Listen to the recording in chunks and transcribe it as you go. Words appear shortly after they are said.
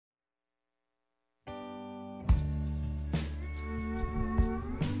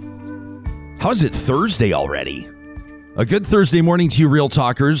How's it Thursday already? A good Thursday morning to you, Real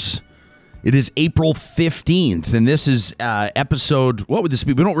Talkers. It is April 15th, and this is episode, what would this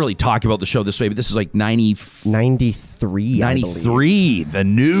be? We don't really talk about the show this way, but this is like 93, 93, The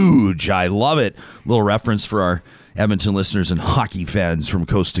Nuge. I love it. Little reference for our Edmonton listeners and hockey fans from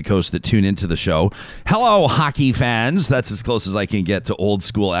coast to coast that tune into the show. Hello, hockey fans. That's as close as I can get to old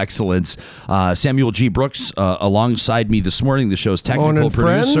school excellence. Samuel G. Brooks alongside me this morning, the show's technical Morning,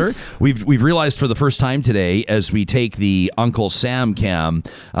 producer. friends. We've realized for the first time today, as we take the Uncle Sam cam,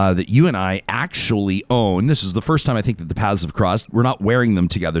 that you and I actually own. This is the first time I think that the paths have crossed. We're not wearing them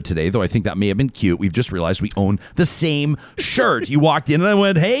together today, though I think that may have been cute. We've just realized we own the same shirt. You walked in and I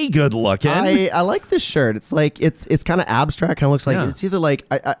went, hey, good looking. I like this shirt. It's like it's kind of abstract. Kind of looks like it's either like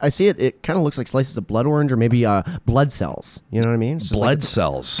I see it. It kind of looks like slices of blood orange or maybe blood cells. You know what I mean? It's just Blood like,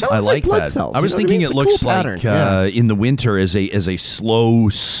 cells. I like blood that. cells. I was thinking it looks cool like in the winter as a slow,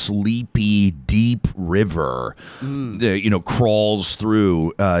 sleepy, deep river. Crawls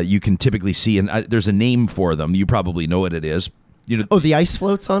through. You can typically see, and there's a name for them. You probably know what it is. The ice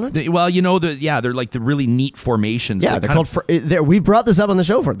floats on it? They're like the really neat formations. Yeah, they're called. We brought this up on the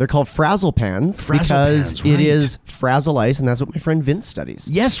show before. They're called frazzle pans because right. it is frazzle ice, and that's what my friend Vince studies.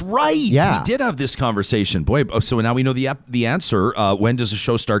 Yes, right. Yeah. We did have this conversation. Boy, so now we know the answer. When does a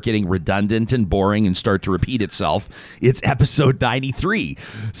show start getting redundant and boring and start to repeat itself? It's episode 93.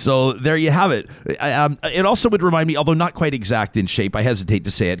 So there you have it. It also would remind me, although not quite exact in shape, I hesitate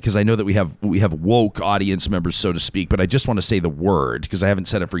to say it because I know that we have woke audience members, so to speak, but I just want to say the word because I haven't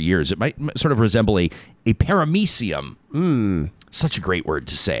said it for years. It might sort of resemble a paramecium. Such a great word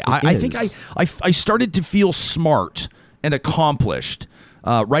to say. I think I started to feel smart and accomplished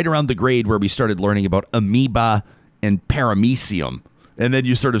right around the grade where we started learning about amoeba and paramecium. And then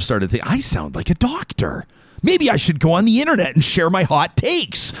you sort of started thinking, I sound like a doctor. Maybe I should go on the internet and share my hot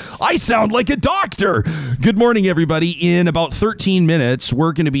takes. I sound like a doctor. Good morning, everybody. In about 13 minutes,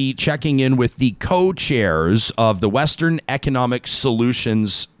 we're going to be checking in with the co-chairs of the Western Economic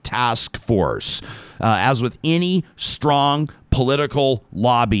Solutions Taskforce. As with any strong political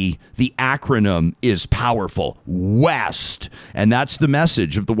lobby, the acronym is powerful. WEST. And that's the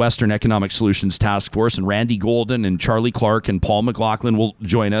message of the Western Economic Solutions Task Force. And Randy Goulden and Charlie Clark and Paul McLaughlin will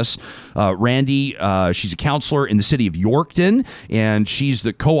join us. Randy, she's a councillor in the city of Yorkton, and she's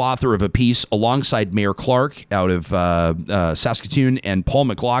the co-author of a piece alongside Mayor Clark out of Saskatoon, and Paul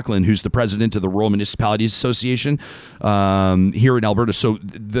McLaughlin, who's the president of the Rural Municipalities Association here in Alberta. So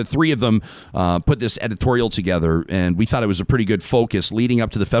the three of them put this editorial together, and we thought it was a pretty good focus leading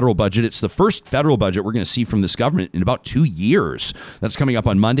up to the federal budget. It's the first federal budget we're going to see from this government in about 2 years. That's coming up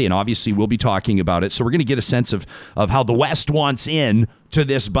on Monday, and obviously we'll be talking about it. So we're going to get a sense of how the West wants in to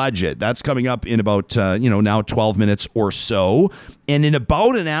this budget. That's coming up in about, now 12 minutes or so. And in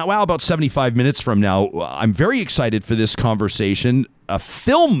about an hour, about 75 minutes from now, I'm very excited for this conversation. A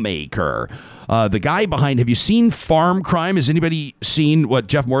filmmaker, the guy behind, have you seen Farm Crime? Has anybody seen what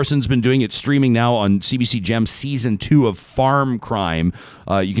Geoff Morrison's been doing? It's streaming now on CBC Gem, season 2 of Farm Crime.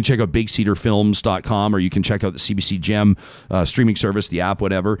 You can check out bigcedarfilms.com, or you can check out the CBC Gem streaming service, the app,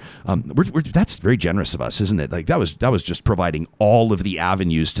 whatever. That's very generous of us, isn't it? Like that was just providing all of the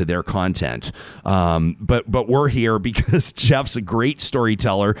avenues to their content. But we're here because Geoff's a great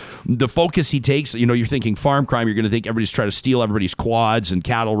storyteller. The focus he takes, you're thinking farm crime, you're going to think everybody's trying to steal everybody's quads and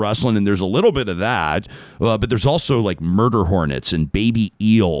cattle rustling, and there's a little bit of that, but there's also like murder hornets and baby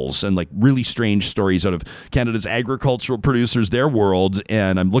eels and like really strange stories out of Canada's agricultural producers, their world.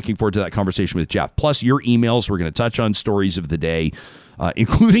 And I'm looking forward to that conversation with Geoff. Plus your emails. We're going to touch on stories of the day,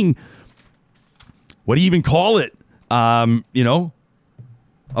 including, what do you even call it?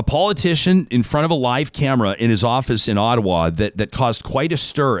 A politician in front of a live camera in his office in Ottawa that caused quite a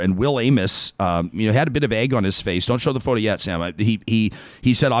stir. And Will Amos, had a bit of egg on his face. Don't show the photo yet, Sam. He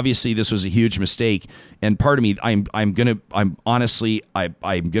said obviously this was a huge mistake. And part of me, I'm gonna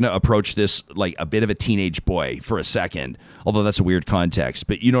approach this like a bit of a teenage boy for a second. Although that's a weird context,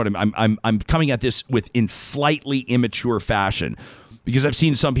 but you know what I'm coming at this in slightly immature fashion. Because I've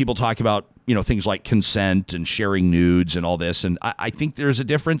seen some people talk about, things like consent and sharing nudes and all this. And I think there's a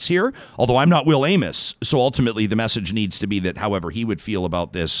difference here, although I'm not Will Amos. So ultimately, the message needs to be that however he would feel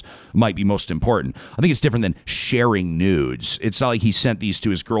about this might be most important. I think it's different than sharing nudes. It's not like he sent these to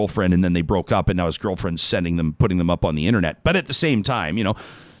his girlfriend and then they broke up and now his girlfriend's putting them up on the internet. But at the same time,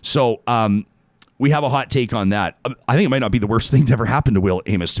 So we have a hot take on that. I think it might not be the worst thing to ever happen to Will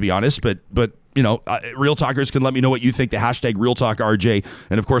Amos, to be honest, but Real Talkers can let me know what you think. The hashtag RealTalkRJ,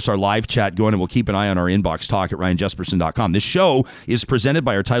 and of course our live chat going, and we'll keep an eye on our inbox, talk@ryanjesperson.com. This show is presented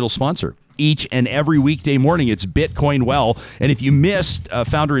by our title sponsor. Each and every weekday morning, it's Bitcoin Well. And if you missed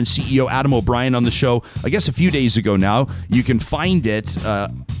founder and CEO Adam O'Brien on the show, I guess a few days ago now, you can find it,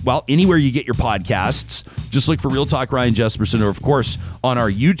 anywhere you get your podcasts. Just look for Real Talk Ryan Jesperson, or of course on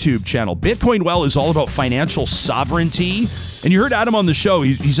our YouTube channel. Bitcoin Well is all about financial sovereignty. And you heard Adam on the show.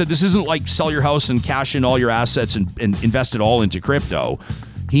 He said this isn't like sell your house and cash in all your assets and invest it all into crypto.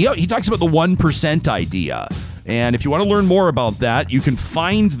 He talks about the 1% idea. And if you want to learn more about that, you can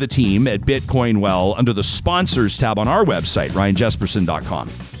find the team at Bitcoin Well under the sponsors tab on our website, ryanjesperson.com.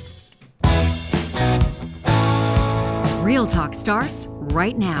 Real Talk starts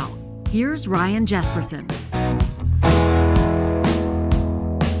right now. Here's Ryan Jesperson.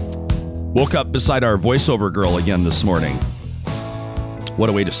 Woke up beside our voiceover girl again this morning. What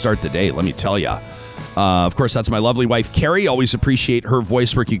a way to start the day, let me tell you. Of course, that's my lovely wife, Carrie. Always appreciate her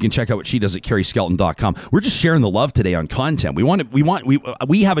voice work. You can check out what she does at carrieskelton.com. We're just sharing the love today on content.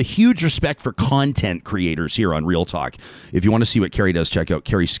 We have a huge respect for content creators here on Real Talk. If you want to see what Carrie does, check out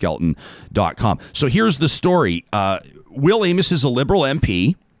carrieskelton.com. So here's the story. Will Amos is a Liberal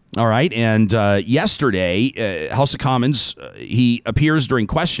MP. All right. And yesterday, House of Commons, he appears during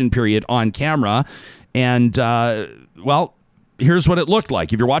question period on camera. And, here's what it looked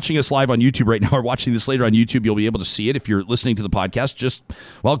like. If you're watching us live on YouTube right now or watching this later on YouTube, you'll be able to see it. If you're listening to the podcast, just,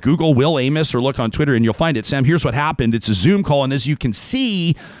 Google Will Amos or look on Twitter and you'll find it. Sam, here's what happened. It's a Zoom call. And as you can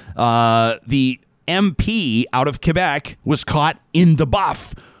see, the MP out of Quebec was caught in the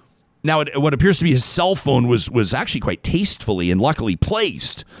buff. Now, what appears to be his cell phone was actually quite tastefully and luckily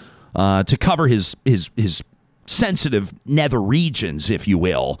placed to cover his sensitive nether regions, if you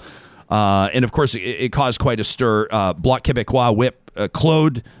will. And of course, it caused quite a stir. Bloc Québécois whip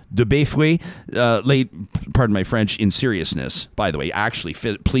Claude de Béfoué, pardon my French, in seriousness, by the way. Actually,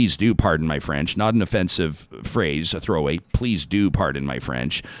 please do pardon my French. Not an offensive phrase, a throwaway. Please do pardon my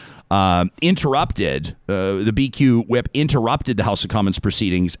French. Interrupted, the BQ whip interrupted the House of Commons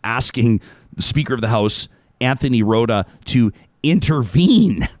proceedings, asking the Speaker of the House, Anthony Rota, to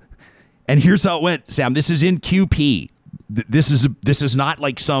intervene. And here's how it went, Sam. This is in QP. This is not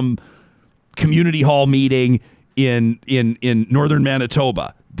like some community hall meeting in northern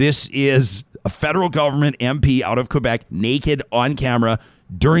Manitoba. This is a federal government MP out of Quebec, naked on camera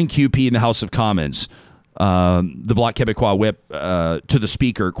during QP in the House of Commons. The Bloc Québécois whip to the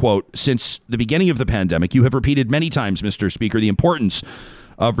Speaker, quote, "Since the beginning of the pandemic, you have repeated many times, Mr. Speaker, the importance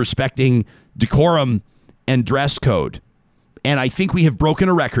of respecting decorum and dress code. And I think we have broken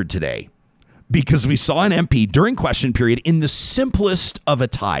a record today because we saw an MP during question period in the simplest of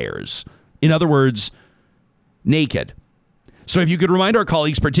attires. In other words, naked. So if you could remind our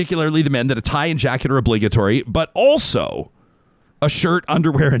colleagues, particularly the men, that a tie and jacket are obligatory, but also a shirt,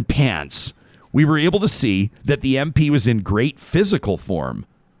 underwear, and pants. We were able to see that the MP was in great physical form,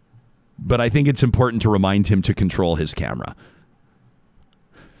 but I think it's important to remind him to control his camera."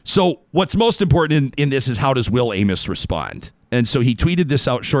 So what's most important in this is how does Will Amos respond? And so he tweeted this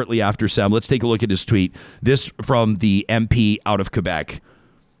out shortly after, Sam. Let's take a look at his tweet. This from the MP out of Quebec,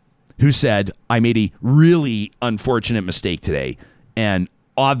 who said, "I made a really unfortunate mistake today, and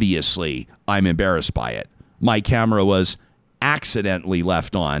obviously I'm embarrassed by it. My camera was accidentally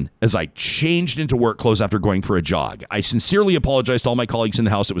left on as I changed into work clothes after going for a jog. I sincerely apologize to all my colleagues in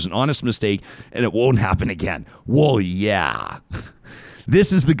the House. It was an honest mistake, and it won't happen again." Well, yeah.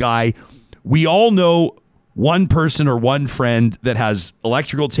 This is the guy. We all know one person or one friend that has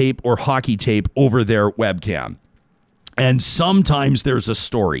electrical tape or hockey tape over their webcam. And sometimes there's a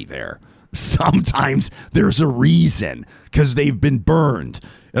story there. Sometimes there's a reason because they've been burned.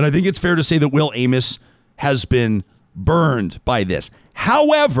 And I think it's fair to say that Will Amos has been burned by this.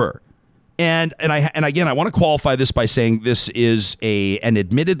 However, and again, I want to qualify this by saying this is an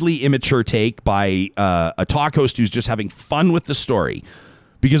admittedly immature take by a talk host who's just having fun with the story.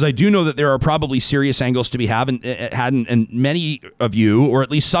 Because I do know that there are probably serious angles to be had, and many of you, or at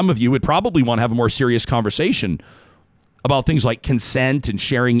least some of you, would probably want to have a more serious conversation about things like consent and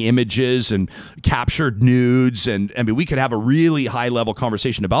sharing images and captured nudes. And I mean, we could have a really high-level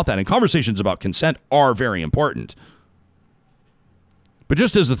conversation about that. And conversations about consent are very important. But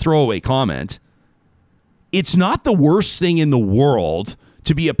just as a throwaway comment, it's not the worst thing in the world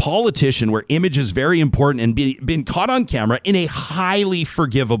to be a politician where image is very important and been caught on camera in a highly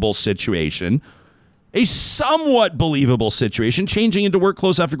forgivable situation, a somewhat believable situation, changing into work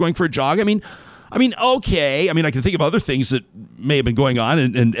clothes after going for a jog. I mean, I mean, okay. I mean, I can think of other things that may have been going on,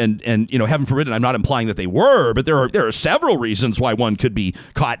 and you know, heaven forbid, and I'm not implying that they were, but there are several reasons why one could be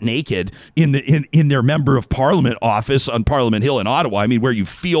caught naked in their Member of Parliament office on Parliament Hill in Ottawa. I mean, where you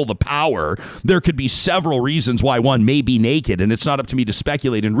feel the power. There could be several reasons why one may be naked, and it's not up to me to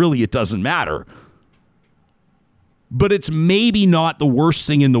speculate, and really it doesn't matter. But it's maybe not the worst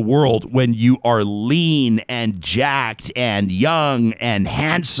thing in the world when you are lean and jacked and young and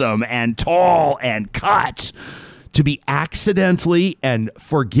handsome and tall and cut to be accidentally and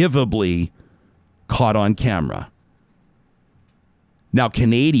forgivably caught on camera. Now,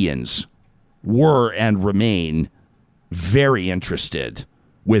 Canadians were and remain very interested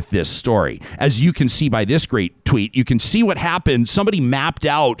with this story. As you can see by this great tweet, you can see what happened. Somebody mapped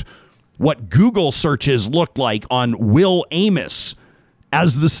out what Google searches looked like on Will Amos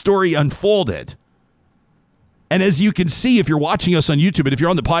as the story unfolded. And as you can see, if you're watching us on YouTube, and if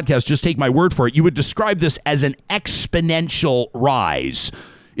you're on the podcast, just take my word for it, you would describe this as an exponential rise.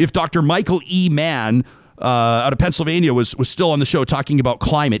 If Dr. Michael E. Mann out of Pennsylvania was still on the show talking about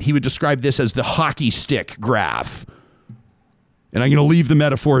climate, he would describe this as the hockey stick graph. And I'm going to leave the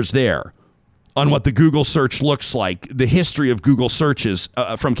metaphors there on what the Google search looks like, the history of Google searches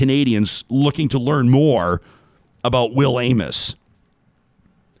from Canadians looking to learn more about Will Amos.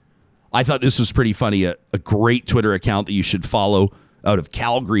 I thought this was pretty funny. A great Twitter account that you should follow out of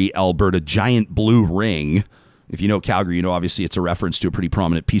Calgary, Alberta, Giant Blue Ring. If you know Calgary, you know obviously it's a reference to a pretty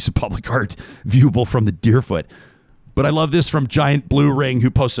prominent piece of public art viewable from the Deerfoot. But I love this from Giant Blue Ring,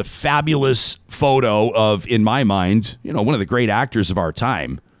 who posts a fabulous photo of, in my mind, you know, one of the great actors of our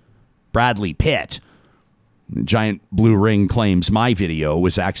time, Bradley Pitt. The Giant Blue Ring claims my video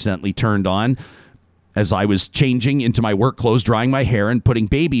was accidentally turned on as I was changing into my work clothes, drying my hair, and putting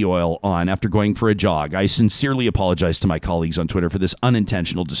baby oil on after going for a jog. I sincerely apologize to my colleagues on Twitter for this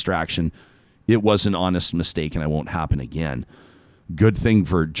unintentional distraction. It was an honest mistake, and it won't happen again. Good thing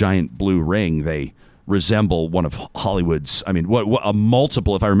for Giant Blue Ring, they resemble one of Hollywood's, I mean, what a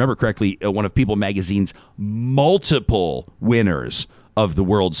multiple, if I remember correctly, one of People Magazine's multiple winners of the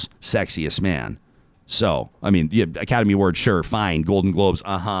world's sexiest man. So, I mean, yeah, Academy Awards, sure, fine. Golden Globes,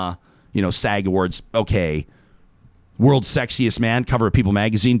 you know, SAG Awards, okay. World's sexiest man, cover of People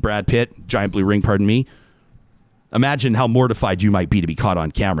Magazine, Brad Pitt, Giant Blue Ring, pardon me. Imagine how mortified you might be to be caught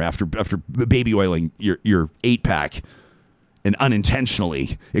on camera after baby oiling your 8-pack and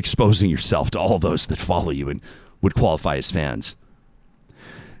unintentionally exposing yourself to all those that follow you and would qualify as fans.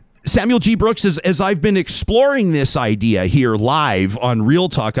 Samuel G. Brooks, as I've been exploring this idea here live on Real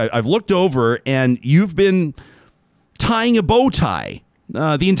Talk, I've looked over and you've been tying a bow tie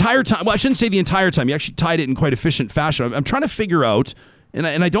the entire time. Well, I shouldn't say the entire time. You actually tied it in quite efficient fashion. I'm trying to figure out, and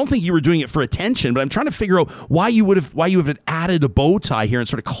I don't think you were doing it for attention, but I'm trying to figure out why you have added a bow tie here and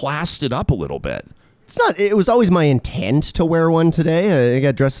sort of classed it up a little bit. It's not. It was always my intent to wear one today. I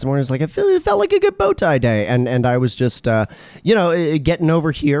got dressed this morning. I was like, it felt like a good bow tie day, and I was just, getting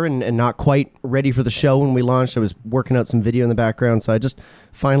over here and not quite ready for the show when we launched. I was working out some video in the background, so I just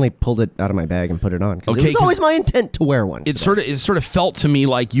finally pulled it out of my bag and put it on. Okay, it was always my intent to wear one. It sort of felt to me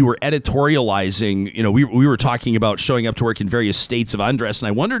like you were editorializing. You know, we were talking about showing up to work in various states of undress, and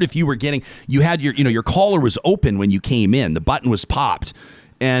I wondered if you had your collar was open when you came in, the button was popped.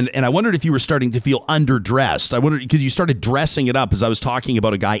 And I wondered if you were starting to feel underdressed. I wondered because you started dressing it up as I was talking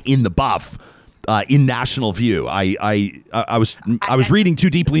about a guy in the buff in National View. I was reading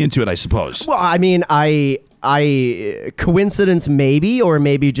too deeply into it, I suppose. Well, I mean, I coincidence maybe, or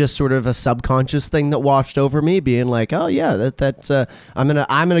maybe just sort of a subconscious thing that washed over me, being like, oh yeah, that's I'm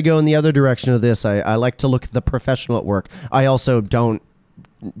gonna go in the other direction of this. I like to look the professional at work. I also don't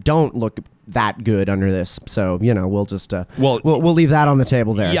look that good under this, so we'll just we'll leave that on the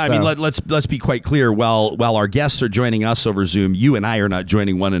table there. Yeah, so. I mean, let's be quite clear. While our guests are joining us over Zoom, you and I are not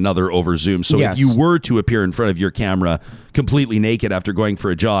joining one another over Zoom. So yes. If you were to appear in front of your camera completely naked after going for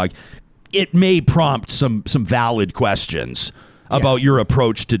a jog, it may prompt some valid questions about your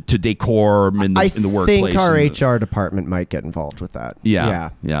approach to decorum in the workplace. I think our HR department might get involved with that.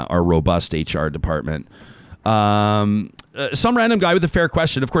 Yeah, our robust HR department. Some random guy with a fair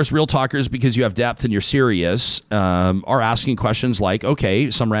question. Of course, real talkers, because you have depth and you're serious, are asking questions like,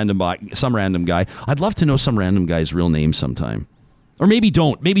 okay, some random guy. I'd love to know some random guy's real name sometime. Or maybe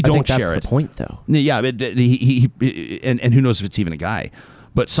don't share it. That's the point, though. Yeah, and who knows if it's even a guy.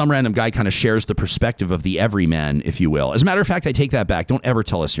 But some random guy kind of shares the perspective of the everyman, if you will. As a matter of fact, I take that back. Don't ever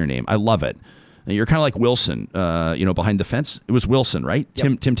tell us your name. I love it. You're kind of like Wilson, behind the fence. It was Wilson, right?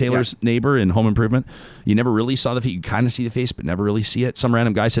 Yep. Tim Taylor's neighbor in Home Improvement. You never really saw the face. You kind of see the face, but never really see it. Some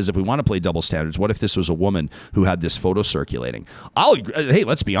random guy says, if we want to play double standards, what if this was a woman who had this photo circulating? Hey,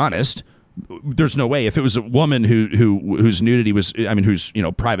 let's be honest. there's no way. If it was a woman whose nudity was, whose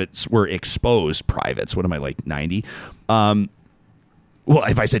privates were exposed, privates. What am I, like 90? Well,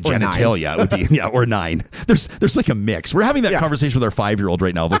 if I said genitalia, it would be or 9. There's like a mix. We're having that conversation with our 5-year-old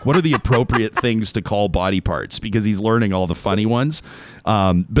right now. Like, what are the appropriate things to call body parts? Because he's learning all the funny ones.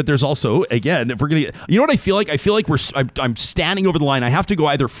 But there's also, again, if we're gonna, what I feel like? I feel like I'm standing over the line. I have to go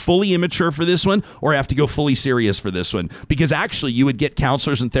either fully immature for this one, or I have to go fully serious for this one. Because actually, you would get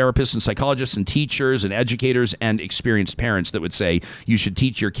counselors and therapists and psychologists and teachers and educators and experienced parents that would say you should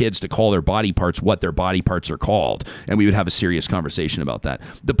teach your kids to call their body parts what their body parts are called, and we would have a serious conversation about that.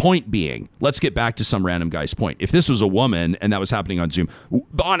 The point being, let's get back to some random guy's point. If this was a woman and that was happening on Zoom,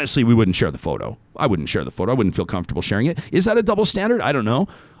 honestly, we wouldn't share the photo. I wouldn't share the photo. I wouldn't feel comfortable sharing it. Is that a double standard? I don't know.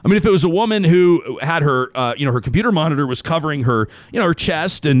 I mean, if it was a woman who had her, her computer monitor was covering her, her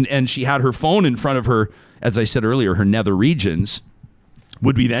chest, and she had her phone in front of her, as I said earlier, her nether regions,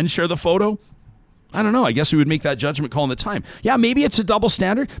 would we then share the photo? I don't know. I guess we would make that judgment call in the time. Yeah, maybe it's a double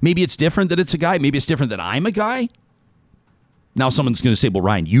standard. Maybe it's different that it's a guy. Maybe it's different that I'm a guy. Now someone's going to say, well,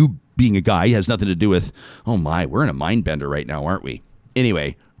 Ryan, you being a guy has nothing to do with, oh my, we're in a mind bender right now, aren't we?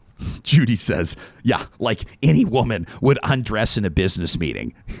 Anyway, Judy says, yeah, like any woman would undress in a business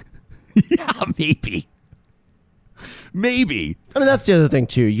meeting. Yeah, maybe. Maybe. I mean, that's the other thing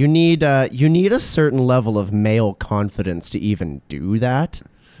too. You need a certain level of male confidence to even do that.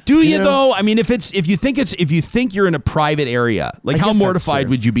 Do you though? I mean, if you think you're in a private area, like how mortified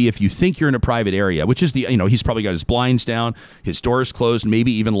would you be if you think you're in a private area, which is he's probably got his blinds down, his doors closed,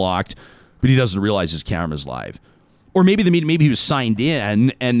 maybe even locked, but he doesn't realize his camera's live. Or maybe maybe he was signed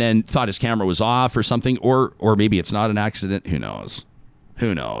in and then thought his camera was off or something, or maybe it's not an accident. Who knows?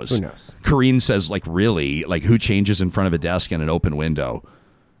 Corrine says, like, really? Like, who changes in front of a desk and an open window?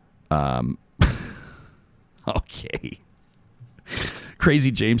 Okay.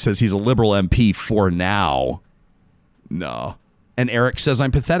 Crazy James says he's a Liberal MP for now. No. And Eric says, I'm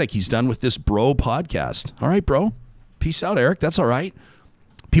pathetic. He's done with this bro podcast. All right, bro. Peace out, Eric. That's all right.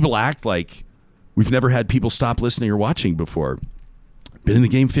 People act like we've never had people stop listening or watching before. Been in the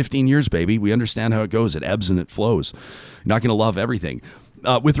game 15 years, baby. We understand how it goes. It ebbs and it flows. You're not going to love everything.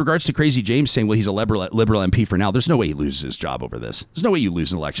 With regards to Crazy James saying, well, he's a Liberal MP for now, there's no way he loses his job over this. There's no way you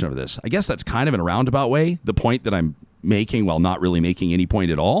lose an election over this. I guess that's kind of in a roundabout way, the point that I'm making while not really making any point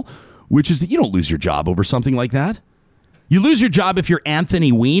at all, which is that you don't lose your job over something like that. You lose your job if you're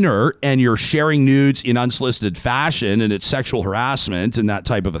Anthony Weiner and you're sharing nudes in unsolicited fashion and it's sexual harassment and that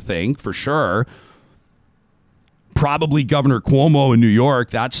type of a thing, for sure. Probably Governor Cuomo in New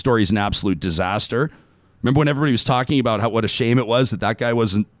York. That story is an absolute disaster. Remember when everybody was talking about what a shame it was that guy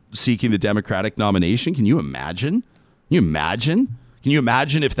wasn't seeking the Democratic nomination? Can you imagine? Can you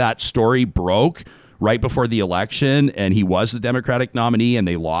imagine if that story broke right before the election and he was the Democratic nominee and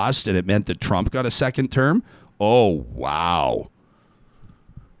they lost and it meant that Trump got a second term? Oh, wow.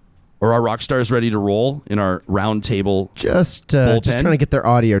 Are our rock stars ready to roll in our round table? Just trying to get their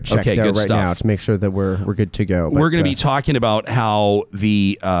audio checked out right now to make sure that we're good to go. We're going to be talking about how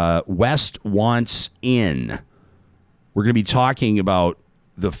the West wants in. We're going to be talking about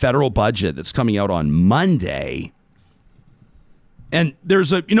the federal budget that's coming out on Monday. And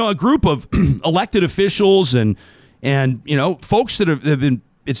there's a group of elected officials and folks that have been,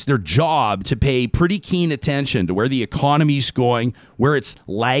 it's their job to pay pretty keen attention to where the economy's going, where it's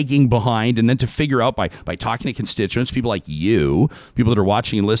lagging behind, and then to figure out by talking to constituents, people like you, people that are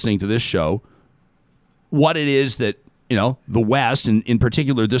watching and listening to this show, what it is that, the West, and in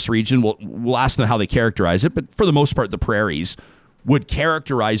particular this region, we'll ask them how they characterize it, but for the most part, the prairies would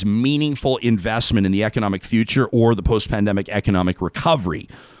characterize meaningful investment in the economic future or the post-pandemic economic recovery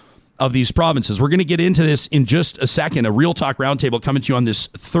of these provinces. We're going to get into this in just a second. A Real Talk Roundtable coming to you on this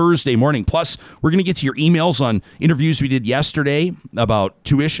Thursday morning. Plus, we're going to get to your emails on interviews we did yesterday about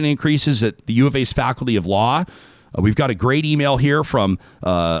tuition increases at the U of A's Faculty of Law. We've got a great email here from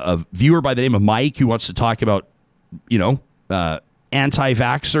a viewer by the name of Mike who wants to talk about,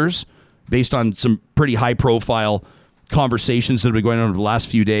 anti-vaxxers based on some pretty high-profile conversations that have been going on over the last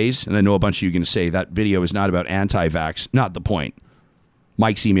few days. And I know a bunch of you are going to say that video is not about anti-vax. Not the point.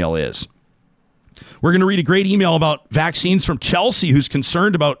 Mike's email is. We're going to read a great email about vaccines from Chelsea, who's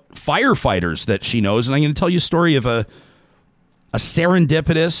concerned about firefighters that she knows. And I'm going to tell you a story of a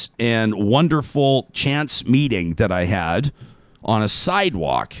serendipitous and wonderful chance meeting that I had on a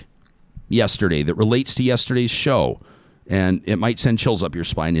sidewalk yesterday that relates to yesterday's show. And it might send chills up your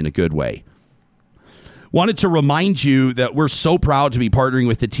spine in a good way. Wanted to remind you that we're so proud to be partnering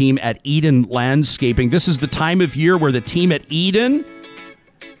with the team at Eden Landscaping. This is the time of year where the team at Eden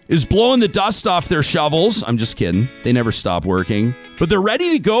is blowing the dust off their shovels. I'm just kidding. They never stop working. But they're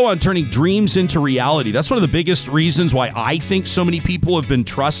ready to go on turning dreams into reality. That's one of the biggest reasons why I think so many people have been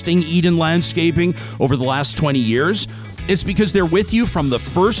trusting Eden Landscaping over the last 20 years. It's because they're with you from the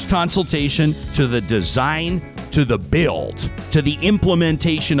first consultation to the design to the build to the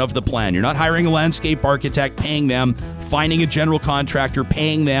implementation of the plan. You're not hiring a landscape architect, paying them, finding a general contractor,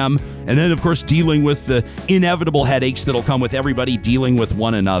 paying them, and then, of course, dealing with the inevitable headaches that'll come with everybody dealing with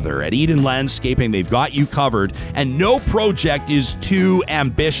one another. At Eden Landscaping, they've got you covered, and no project is too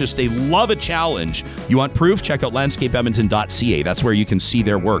ambitious. They love a challenge. You want proof? Check out landscapeedmonton.ca. That's where you can see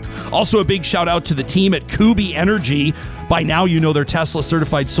their work. Also, a big shout out to the team at Colby Energy. By now, you know they're Tesla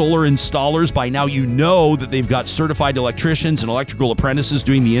certified solar installers. By now, you know that they've got certified electricians and electrical apprentices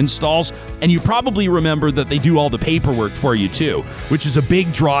doing the installs. And you probably remember that they do all the paperwork for you too, which is a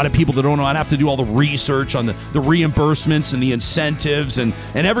big draw to people that don't want to have to do all the research on the reimbursements and the incentives and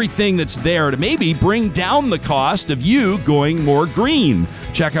everything that's there to maybe bring down the cost of you going more green.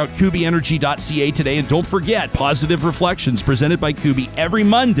 Check out kubyenergy.ca today, and don't forget Positive Reflections presented by Colby every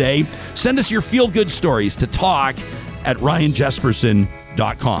Monday. Send us your feel-good stories to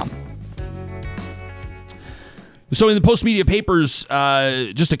talk@ryanjesperson.com. So in the Post Media Papers,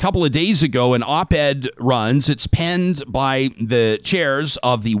 just a couple of days ago, an op-ed runs. It's penned by the chairs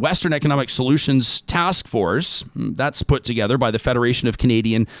of the Western Economic Solutions Taskforce. That's put together by the Federation of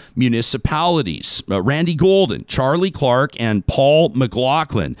Canadian Municipalities. Randy Goulden, Charlie Clark, and Paul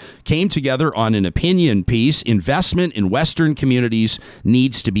McLaughlin came together on an opinion piece. Investment in Western communities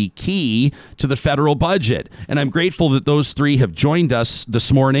needs to be key to the federal budget. And I'm grateful that those three have joined us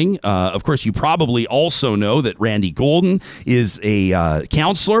this morning. Of course, you probably also know that Randy Goulden is a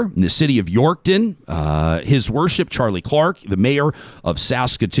councillor in the city of Yorkton. His worship, Charlie Clark, the mayor of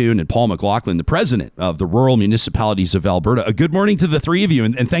Saskatoon, and Paul McLaughlin, the president of the Rural Municipalities of Alberta. A good morning to the three of you,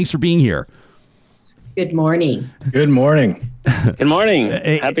 and thanks for being here. Good morning. Good morning. Good morning.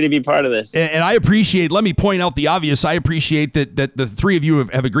 Happy to be part of this. And I appreciate, let me point out the obvious, I appreciate that the three of you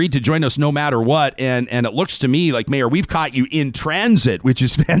have agreed to join us no matter what. And it looks to me like, Mayor, we've caught you in transit, which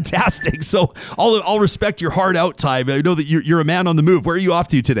is fantastic. So I'll respect your hard out time. I know that you're a man on the move. Where are you off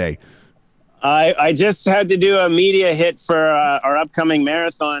to today? I just had to do a media hit for our upcoming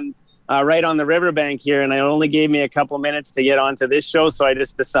marathon right on the riverbank here. And it only gave me a couple minutes to get onto this show. So I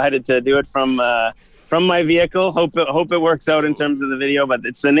just decided to do it from my vehicle. Hope it works out in terms of the video, but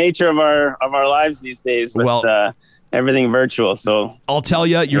it's the nature of our lives these days with everything virtual. So I'll tell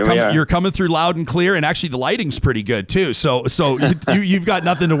you, you're coming through loud and clear, and actually the lighting's pretty good too. So you've got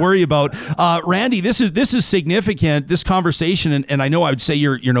nothing to worry about. Randy, this is significant, this conversation, and I know I would say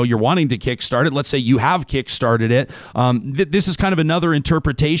you're wanting to kickstart it. Let's say you have kickstarted it. This is kind of another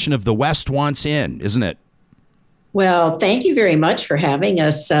interpretation of the West wants in, isn't it? Well, thank you very much for having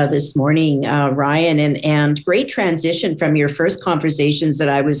us this morning, Ryan, and great transition from your first conversations that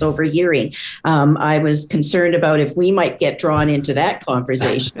I was overhearing. I was concerned about if we might get drawn into that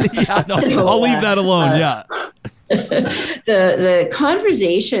conversation. I'll leave that alone. The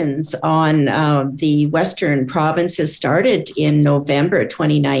conversations on the Western provinces started in November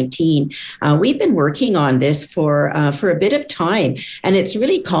 2019. We've been working on this for a bit of time, and it's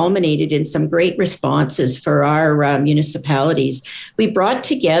really culminated in some great responses for our municipalities. We brought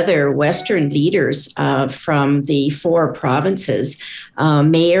together Western leaders from the 4 provinces,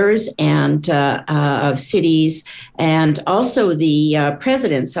 mayors and of cities, and also the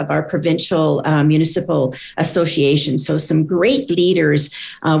presidents of our provincial municipal associations. So some great leaders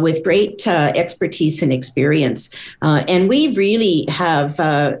with great expertise and experience. And we really have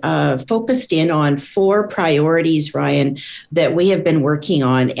focused in on 4 priorities, Ryan, that we have been working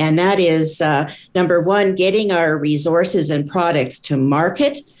on. And that is, number 1, getting our resources and products to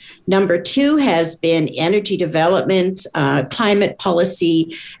market. Number 2 has been energy development, climate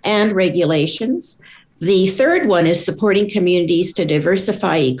policy, and regulations. The third one is supporting communities to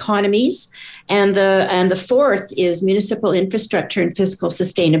diversify economies. And the fourth is municipal infrastructure and fiscal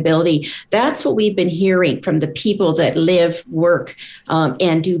sustainability. That's what we've been hearing from the people that live, work,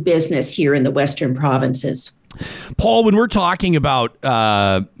 and do business here in the Western provinces. Paul, when we're talking about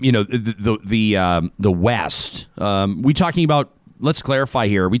the West, we talking about, let's clarify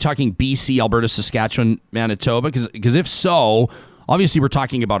here, are we talking BC, Alberta, Saskatchewan, Manitoba? Because if so, obviously we're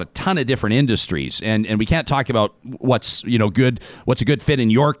talking about a ton of different industries, and we can't talk about what's a good fit in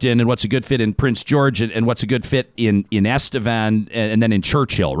Yorkton and what's a good fit in Prince George and what's a good fit in Estevan and then in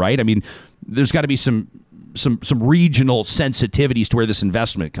Churchill, right? I mean, there's got to be some regional sensitivities to where this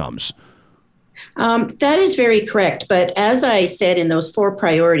investment comes. That is very correct. But as I said in those 4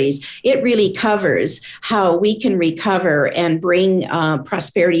 priorities, it really covers how we can recover and bring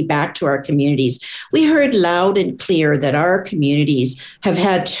prosperity back to our communities. We heard loud and clear that our communities have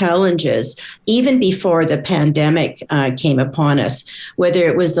had challenges even before the pandemic came upon us, whether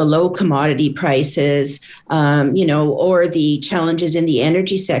it was the low commodity prices, or the challenges in the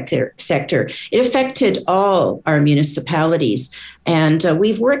energy sector. It affected all our municipalities. And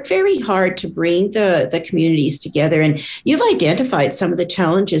we've worked very hard to bring the communities together. And you've identified some of the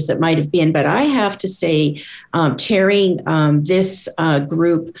challenges that might have been. But I have to say, chairing this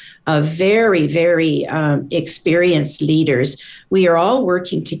group of very, very experienced leaders, we are all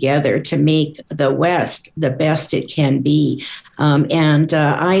working together to make the West the best it can be. And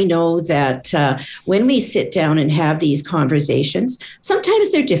I know that when we sit down and have these conversations,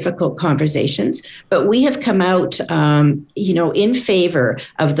 sometimes they're difficult conversations, but we have come out, in favor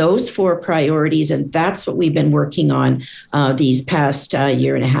of those 4 priorities. And that's what we've been working on these past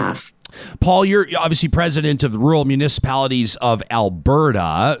year and a half. Paul, you're obviously president of the Rural Municipalities of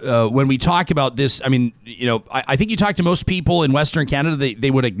Alberta. When we talk about this, I mean, I think you talk to most people in Western Canada,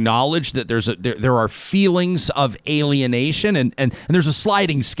 they would acknowledge that there are feelings of alienation, and there's a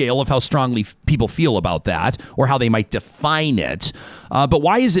sliding scale of how strongly people feel about that or how they might define it. But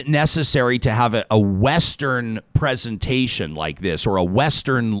why is it necessary to have a Western presentation like this, or a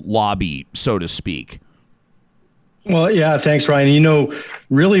Western lobby, so to speak? Well, yeah, thanks, Ryan.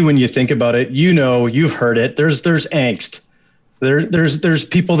 Really, when you think about it, you've heard it. There's angst. There's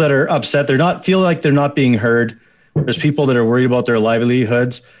people that are upset. Feel like they're not being heard. There's people that are worried about their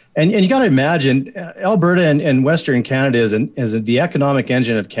livelihoods. And you got to imagine, Alberta and Western Canada is the economic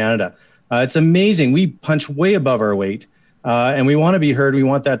engine of Canada. It's amazing. We punch way above our weight, and we want to be heard. We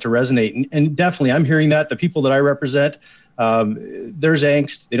want that to resonate. And definitely, I'm hearing that. The people that I represent, there's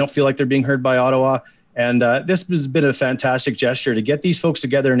angst. They don't feel like they're being heard by Ottawa. And this has been a fantastic gesture to get these folks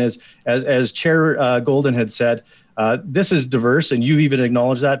together. And as Chair Goulden had said, this is diverse, and you've even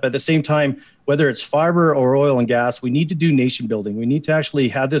acknowledged that. But at the same time, whether it's fiber or oil and gas, we need to do nation building. We need to actually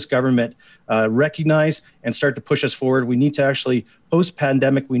have this government recognize and start to push us forward. We need to actually,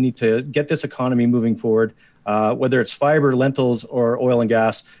 post-pandemic, we need to get this economy moving forward. Whether it's fiber, lentils, or oil and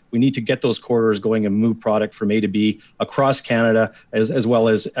gas, we need to get those corridors going and move product from A to B across Canada, as well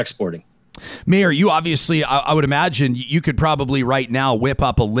as exporting. Mayor, you obviously, I would imagine you could probably right now whip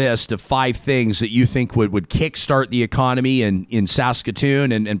up a list of 5 things that you think would kickstart the economy in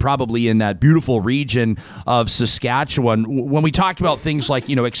Saskatoon and probably in that beautiful region of Saskatchewan. When we talk about things like,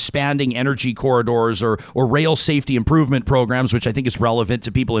 expanding energy corridors or rail safety improvement programs, which I think is relevant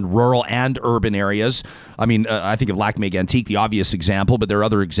to people in rural and urban areas. I mean, I think of Lac-Mégantic, the obvious example, but there are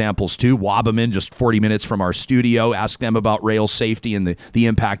other examples too. Wabamun, just 40 minutes from our studio. Ask them about rail safety and the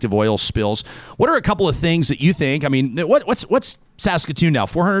impact of oil spills. What are a couple of things that you think? I mean, what's Saskatoon now?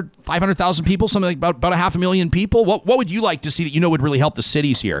 500,000 people, something like about 500,000 people. What would you like to see that would really help the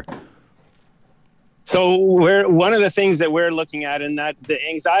cities here? So one of the things that we're looking at, and that the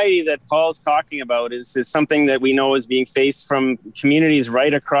anxiety that Paul's talking about is something that we know is being faced from communities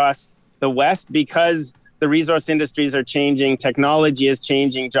right across the West, because the resource industries are changing, technology is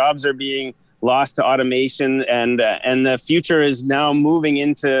changing, jobs are being lost to automation, and the future is now moving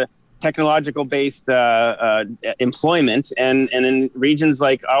into technological-based employment, and in regions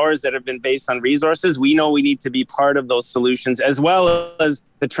like ours that have been based on resources, we know we need to be part of those solutions, as well as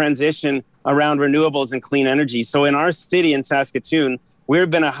the transition around renewables and clean energy. So in our city in Saskatoon,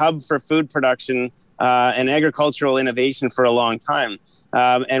 we've been a hub for food production and agricultural innovation for a long time.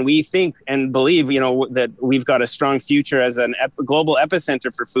 And we think and believe, that we've got a strong future as a global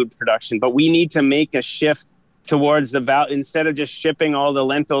epicenter for food production, but we need to make a shift towards instead of just shipping all the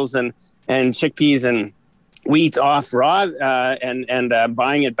lentils and chickpeas and wheat off raw and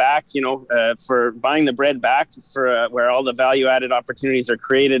buying it back, for buying the bread back for where all the value added opportunities are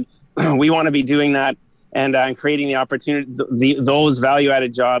created. We want to be doing that and creating the opportunity, those value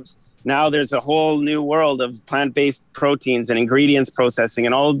added jobs. Now there's a whole new world of plant-based proteins and ingredients processing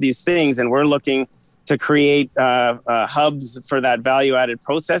and all of these things, and we're looking to create hubs for that value-added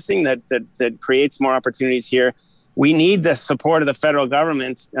processing that creates more opportunities here. We need the support of the federal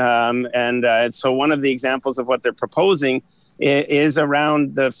government, and so one of the examples of what they're proposing is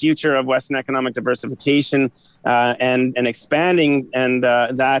around the future of Western economic diversification and expanding and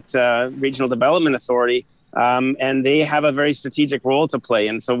that regional development authority. And they have a very strategic role to play.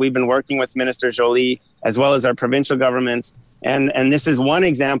 And so we've been working with Minister Joly as well as our provincial governments. And this is one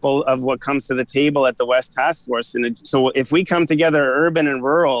example of what comes to the table at the West Taskforce. And so if we come together, urban and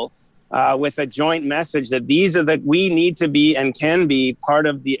rural, with a joint message that we need to be and can be part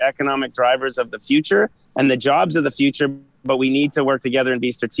of the economic drivers of the future and the jobs of the future, but we need to work together and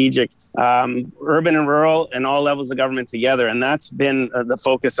be strategic, urban and rural and all levels of government together. And that's been the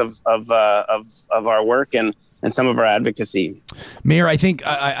focus of our work and some of our advocacy. Mayor, I think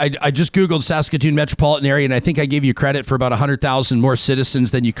I just Googled Saskatoon metropolitan area, and I think I gave you credit for about 100,000 more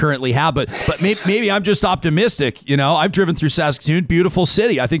citizens than you currently have. But maybe I'm just optimistic. You know, I've driven through Saskatoon, beautiful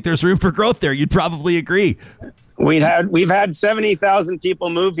city. I think there's room for growth there. You'd probably agree. We've had 70,000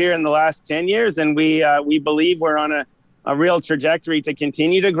 people move here in the last 10 years, and we believe we're on a real trajectory to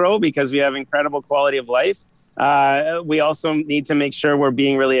continue to grow because we have incredible quality of life. We also need to make sure we're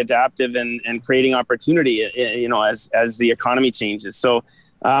being really adaptive and creating opportunity, as the economy changes. So,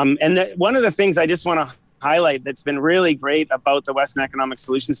 one of the things I just want to highlight that's been really great about the Western Economic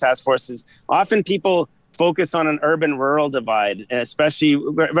Solutions Task Force is often people focus on an urban-rural divide, especially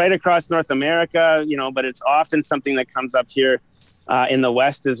right across North America, but it's often something that comes up here in the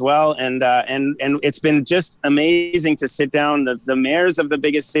West as well. And it's been just amazing to sit down the mayors of the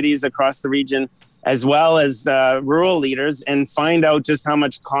biggest cities across the region, as well as rural leaders, and find out just how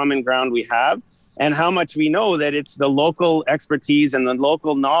much common ground we have and how much we know that it's the local expertise and the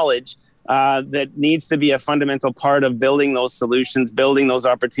local knowledge that needs to be a fundamental part of building those solutions, building those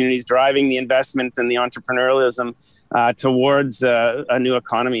opportunities, driving the investment and the entrepreneurialism towards a new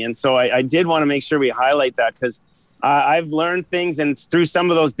economy. And so I did want to make sure we highlight that, because I've learned things, and through some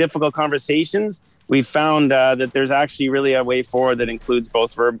of those difficult conversations, we've found that there's actually really a way forward that includes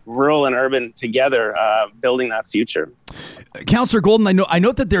both rural and urban together, building that future. Councillor Goulden, I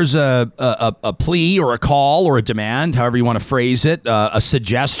note that there's a plea or a call or a demand, however you want to phrase it, a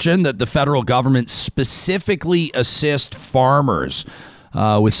suggestion that the federal government specifically assist farmers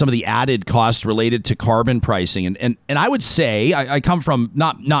with some of the added costs related to carbon pricing. And I would say I come from,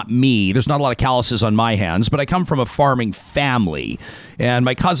 not me, there's not a lot of calluses on my hands, but I come from a farming family. And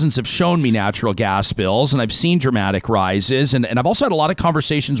my cousins have shown me natural gas bills, and I've seen dramatic rises. And I've also had a lot of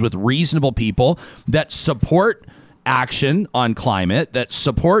conversations with reasonable people that support action on climate, that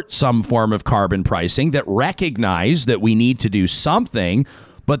support some form of carbon pricing, that recognize that we need to do something,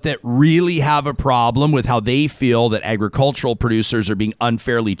 but that really have a problem with how they feel that agricultural producers are being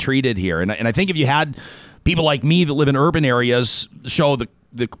unfairly treated here. And I think if you had people like me that live in urban areas show the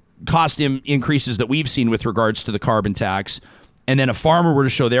cost increases that we've seen with regards to the carbon tax, and then a farmer were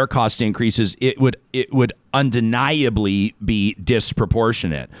to show their cost increases, it would undeniably be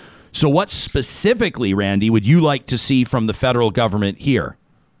disproportionate. So what specifically, Randy, would you like to see from the federal government here?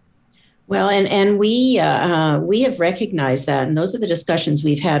 Well, and we have recognized that, and those are the discussions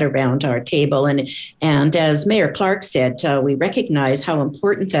we've had around our table. And as Mayor Clark said, we recognize how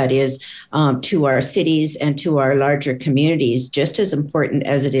important that is to our cities and to our larger communities, just as important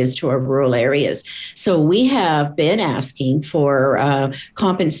as it is to our rural areas. So we have been asking for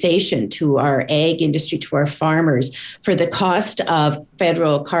compensation to our ag industry, to our farmers, for the cost of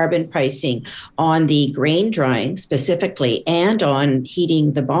federal carbon pricing on the grain drying specifically, and on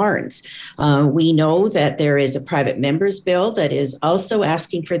heating the barns. We know that there is a private members bill that is also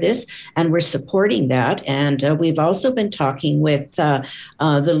asking for this, and we're supporting that. And we've also been talking with the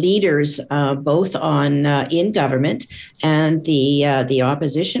leaders, both on in government and the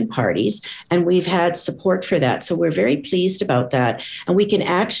opposition parties, and we've had support for that. So we're very pleased about that, and we can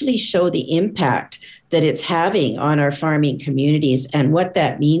actually show the impact that it's having on our farming communities and what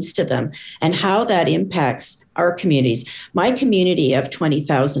that means to them and how that impacts our communities. My community of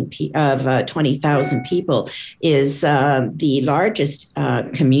 20,000 people is the largest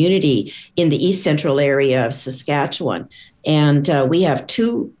community in the east central area of Saskatchewan. And we have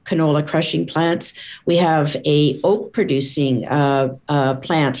 2 canola crushing plants. We have a oak producing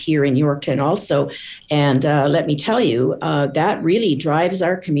plant here in Yorkton also. And let me tell you, that really drives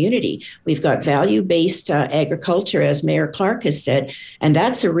our community. We've got value-based agriculture, as Mayor Clark has said, and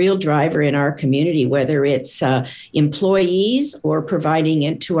that's a real driver in our community, whether it's employees or providing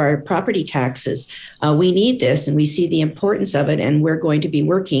into our property taxes. We need this, and we see the importance of it, and we're going to be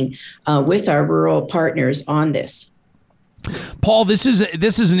working with our rural partners on this. Paul, this is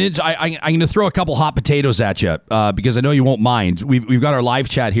I'm going to throw a couple hot potatoes at you because I know you won't mind. We've got our live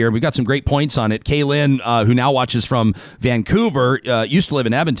chat here. We've got some great points on it. Kaylin, who now watches from Vancouver, used to live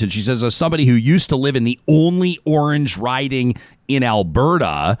in Edmonton. She says, as somebody who used to live in the only orange riding in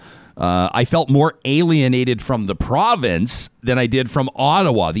Alberta, I felt more alienated from the province than I did from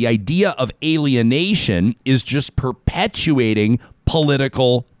Ottawa. The idea of alienation is just perpetuating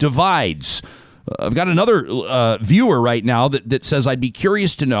political divides. I've got another viewer right now that says, I'd be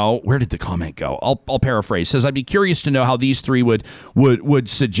curious to know, where did the comment go? I'll paraphrase. Says, I'd be curious to know how these three would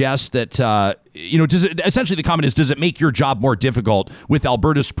suggest that, essentially the comment is, does it make your job more difficult with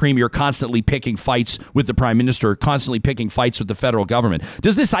Alberta's premier constantly picking fights with the Prime Minister, constantly picking fights with the federal government?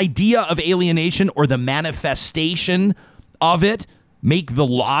 Does this idea of alienation or the manifestation of it make the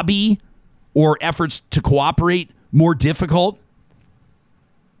lobby or efforts to cooperate more difficult?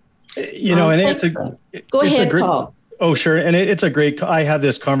 And it's a go ahead, great, Paul. Oh, sure. And it's a great, I have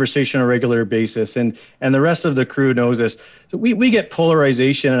this conversation on a regular basis, and the rest of the crew knows this. So we get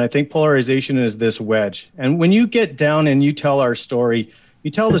polarization, and I think polarization is this wedge. And when you get down and you tell our story, you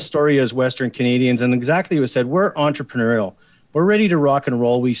tell the story as Western Canadians, and exactly what said, we're entrepreneurial. We're ready to rock and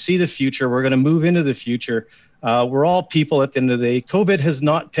roll. We see the future. We're going to move into the future. We're all people at the end of the day. COVID has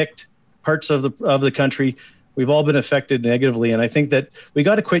not picked parts of the country. We've all been affected negatively, and I think that we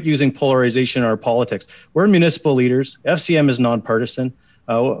got to quit using polarization in our politics. We're municipal leaders. FCM is nonpartisan.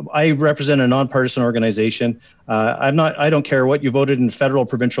 I represent a nonpartisan organization. I don't care what you voted in the federal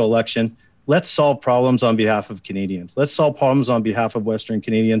provincial election. Let's solve problems on behalf of Canadians. Let's solve problems on behalf of Western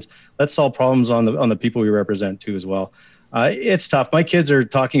Canadians. Let's solve problems on the people we represent too as well. It's tough. My kids are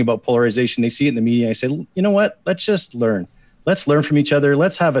talking about polarization. They see it in the media. I say, you know what? Let's just learn. Let's learn from each other.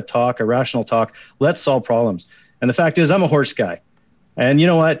 Let's have a rational talk. Let's solve problems. And the fact is, I'm a horse guy. And you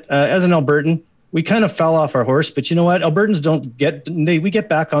know what? As an Albertan, we kind of fell off our horse. But you know what? Albertans we get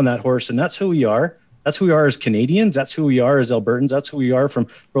back on that horse. And that's who we are. That's who we are as Canadians. That's who we are as Albertans. That's who we are from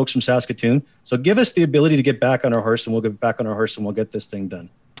Saskatoon. So give us the ability to get back on our horse, and we'll get back on our horse, and we'll get this thing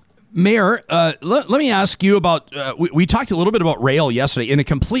done. Mayor, let me ask you about, we talked a little bit about rail yesterday in a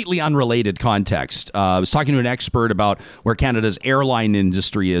completely unrelated context. I was talking to an expert about where Canada's airline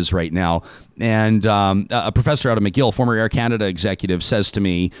industry is right now. And a professor out of McGill, former Air Canada executive, says to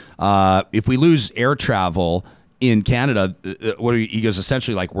me, if we lose air travel in Canada, he goes,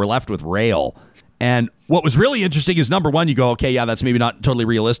 essentially, like, we're left with rail. And what was really interesting is, number one, you go, okay, yeah, that's maybe not totally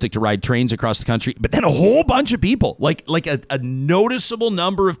realistic to ride trains across the country. But then a whole bunch of people, like a noticeable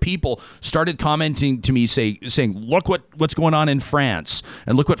number of people started commenting to me saying, look what's going on in France.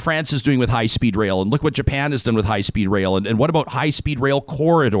 And look what France is doing with high-speed rail. And look what Japan has done with high-speed rail. And what about high-speed rail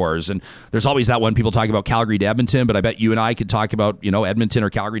corridors? And there's always that one, people talking about Calgary to Edmonton. But I bet you and I could talk about, Edmonton or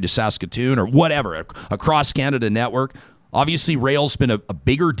Calgary to Saskatoon or whatever, across Canada network. Obviously, rail's been a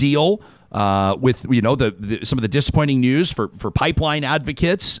bigger deal. With some of the disappointing news for pipeline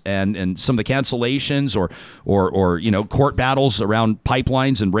advocates and some of the cancellations or court battles around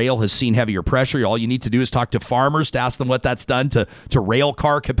pipelines, and rail has seen heavier pressure. All you need to do is talk to farmers to ask them what that's done to rail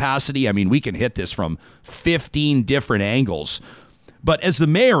car capacity. I mean, we can hit this from 15 different angles. But as the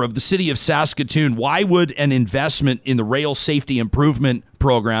mayor of the city of Saskatoon, why would an investment in the rail safety improvement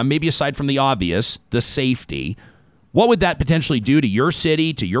program, maybe aside from the obvious, the safety, what would that potentially do to your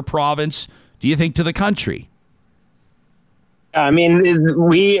city, to your province, do you think, to the country? I mean,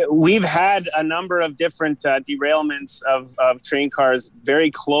 we've had a number of different derailments of train cars very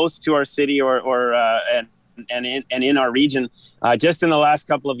close to our city and in our region just in the last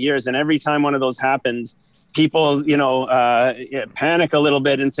couple of years. And every time one of those happens, people, panic a little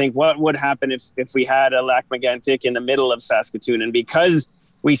bit and think, what would happen if we had a lac Mégantic in the middle of Saskatoon? And because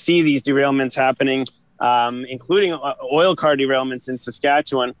we see these derailments happening, including oil car derailments in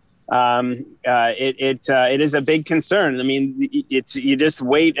Saskatchewan, it is a big concern. I mean, you just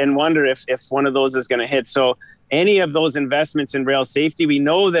wait and wonder if one of those is going to hit. So any of those investments in rail safety, we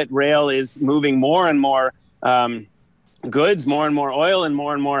know that rail is moving more and more goods, more and more oil, and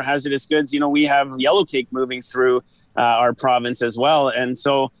more hazardous goods. We have yellowcake moving through our province as well. And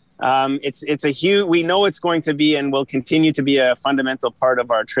so it's a huge, we know it's going to be and will continue to be a fundamental part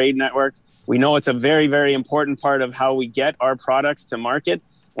of our trade network. We know it's a very, very important part of how we get our products to market.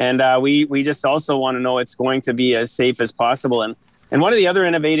 And we just also want to know it's going to be as safe as possible. And one of the other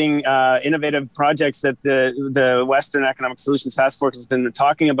innovative projects that the Western Economic Solutions Taskforce has been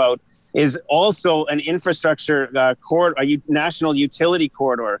talking about is also an infrastructure corridor, a national utility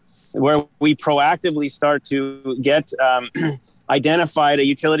corridor, where we proactively start to get identified a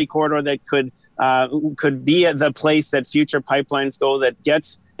utility corridor that could be at the place that future pipelines go, that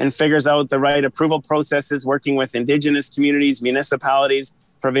gets and figures out the right approval processes, working with Indigenous communities, municipalities,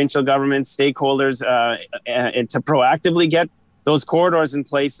 provincial governments, stakeholders, and to proactively get those corridors in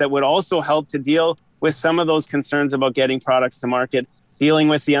place that would also help to deal with some of those concerns about getting products to market, dealing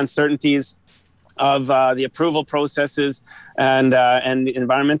with the uncertainties of the approval processes and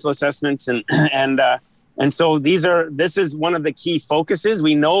environmental assessments, and so this is one of the key focuses.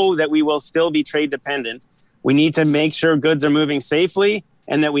 We know that we will still be trade dependent. We need to make sure goods are moving safely,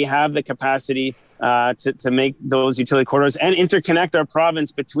 and that we have the capacity to make those utility corridors and interconnect our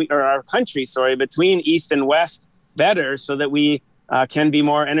province our country, between east and west better, so that we can be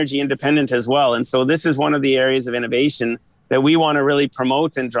more energy independent as well. And so this is one of the areas of innovation that we want to really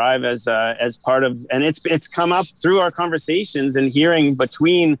promote and drive as part of, and it's come up through our conversations and hearing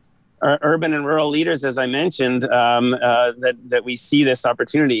between our urban and rural leaders, as I mentioned, that we see this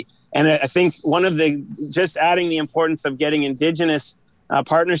opportunity. And I think just adding the importance of getting Indigenous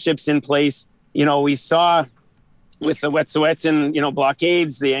partnerships in place. We saw with the Wet'suwet'en,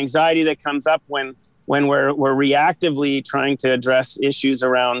 blockades, the anxiety that comes up when we're reactively trying to address issues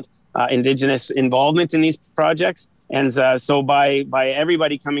around Indigenous involvement in these projects. And so by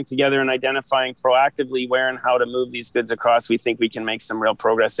everybody coming together and identifying proactively where and how to move these goods across, we think we can make some real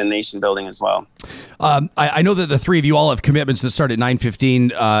progress in nation building as well. I know that the three of you all have commitments that start at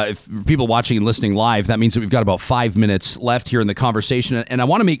 9:15. If people watching and listening live, that means that we've got about 5 minutes left here in the conversation. And I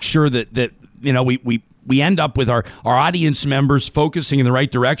want to make sure that we end up with our audience members focusing in the right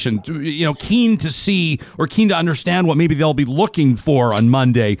direction, keen to see or keen to understand what maybe they'll be looking for on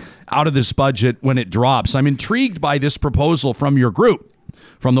Monday out of this budget when it drops. I'm intrigued by this proposal from your group,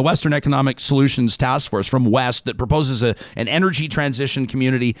 from the Western Economic Solutions Taskforce, from West, that proposes an energy transition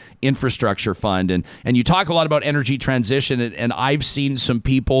community infrastructure fund. And you talk a lot about energy transition, and I've seen some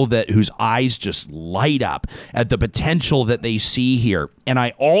people whose eyes just light up at the potential that they see here. And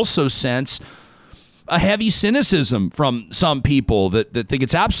I also sense a heavy cynicism from some people that think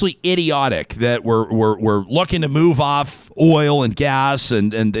it's absolutely idiotic that we're looking to move off oil and gas,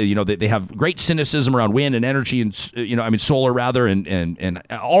 and they have great cynicism around wind and energy and solar rather, and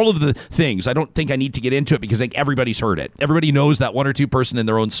all of the things. I don't think I need to get into it because I think everybody's heard it. Everybody knows that one or two person in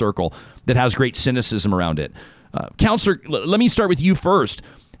their own circle that has great cynicism around it. Councillor, let me start with you first.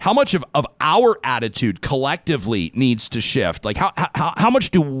 How much of our attitude collectively needs to shift? Like how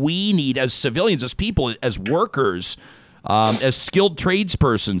much do we need as civilians, as people, as workers, as skilled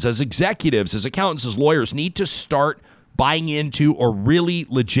tradespersons, as executives, as accountants, as lawyers, need to start buying into or really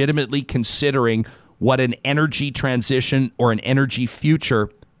legitimately considering what an energy transition or an energy future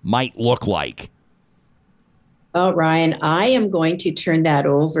might look like? Oh, Ryan, I am going to turn that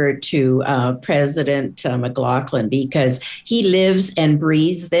over to President McLaughlin, because he lives and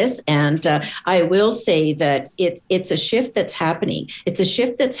breathes this. And I will say that it's a shift that's happening. It's a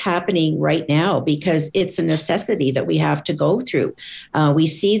shift that's happening right now because it's a necessity that we have to go through. We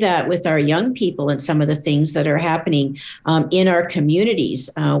see that with our young people and some of the things that are happening in our communities.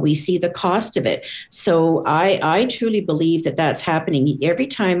 We see the cost of it. So I truly believe that that's happening. Every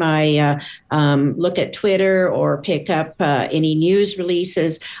time I look at Twitter or pick up any news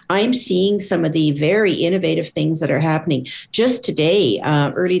releases, I'm seeing some of the very innovative things that are happening. Just today,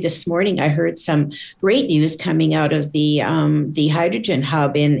 early this morning, I heard some great news coming out of the hydrogen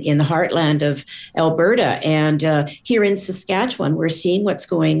hub in the heartland of Alberta. And here in Saskatchewan, we're seeing what's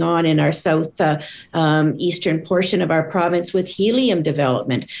going on in our south eastern portion of our province with helium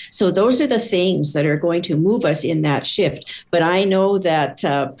development. So those are the things that are going to move us in that shift. But I know that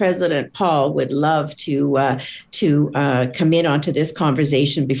President Paul would love to come in onto this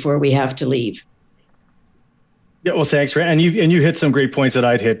conversation before we have to leave. Yeah, well, thanks, Rand. And you hit some great points that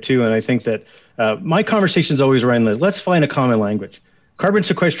I'd hit too. And I think that my conversation is always around let's find a common language. Carbon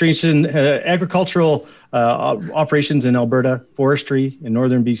sequestration, agricultural operations in Alberta, forestry in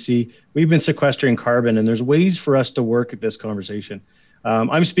northern BC. We've been sequestering carbon, and there's ways for us to work at this conversation.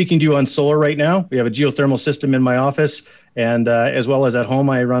 I'm speaking to you on solar right now. We have a geothermal system in my office, and as well as at home,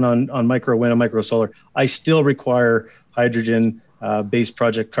 I run on micro wind and micro solar. I still require hydrogen-based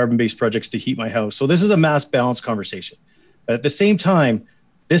carbon-based projects to heat my house. So this is a mass balance conversation. But at the same time,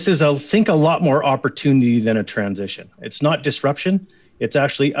 this is, I think, a lot more opportunity than a transition. It's not disruption. It's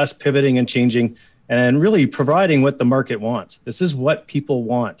actually us pivoting and changing and really providing what the market wants. This is what people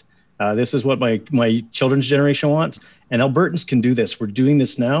want. This is what my children's generation wants. And Albertans can do this. We're doing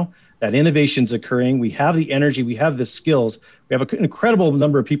this now. That innovation's occurring. We have the energy. We have the skills. We have an incredible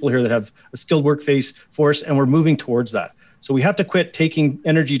number of people here that have a skilled workforce, and we're moving towards that. So we have to quit taking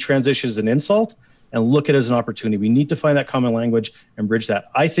energy transition as an insult and look at it as an opportunity. We need to find that common language and bridge that.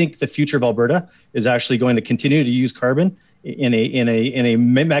 I think the future of Alberta is actually going to continue to use carbon in a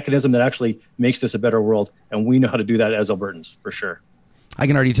mechanism that actually makes this a better world. And we know how to do that as Albertans, for sure. I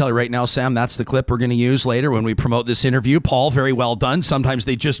can already tell you right now, Sam, that's the clip we're going to use later when we promote this interview. Paul, very well done. Sometimes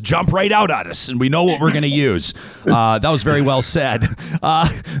they just jump right out at us, and we know what we're going to use. That was very well said.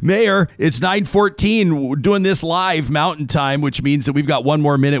 Mayor, it's 9:14. We're doing this live Mountain Time, which means that we've got one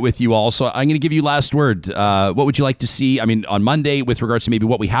more minute with you all. So I'm going to give you last word. What would you like to see, on Monday with regards to maybe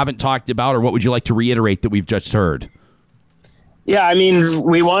what we haven't talked about, or what would you like to reiterate that we've just heard? Yeah, I mean,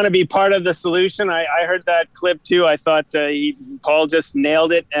 we want to be part of the solution. I heard that clip too. I thought Paul just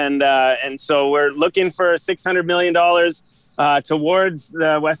nailed it, and so we're looking for $600 million towards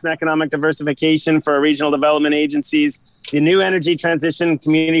the Western Economic Diversification for our regional development agencies. The new Energy Transition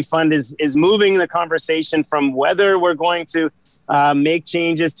Community Fund is moving the conversation from whether we're going to make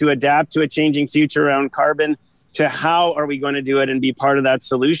changes to adapt to a changing future around carbon to how are we going to do it and be part of that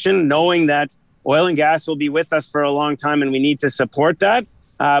solution, knowing that oil and gas will be with us for a long time and we need to support that.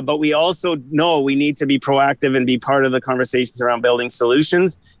 But we also know we need to be proactive and be part of the conversations around building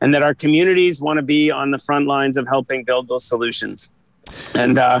solutions, and that our communities want to be on the front lines of helping build those solutions.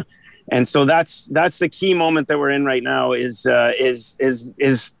 And so that's the key moment that we're in right now is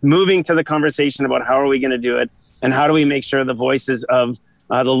moving to the conversation about how are we going to do it and how do we make sure the voices of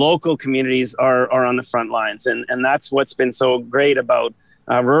the local communities are on the front lines. And that's what's been so great about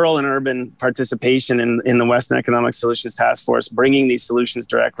rural and urban participation in the Western Economic Solutions Task Force, bringing these solutions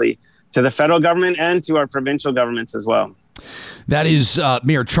directly to the federal government and to our provincial governments as well. That is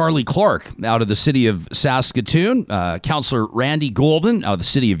Mayor Charlie Clark out of the city of Saskatoon, Councillor Randy Goulden out of the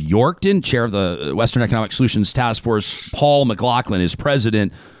city of Yorkton, chair of the Western Economic Solutions Task Force. Paul McLaughlin is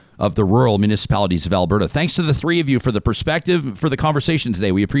president of the Rural Municipalities of Alberta. Thanks to the three of you for the perspective, for the conversation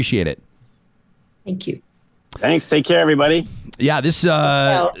today. We appreciate it. Thank you. Thanks. Take care, everybody. Yeah,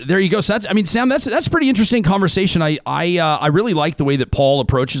 there you go. So Sam, that's a pretty interesting conversation. I really like the way that Paul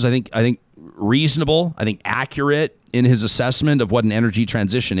approaches. I think reasonable, I think accurate in his assessment of what an energy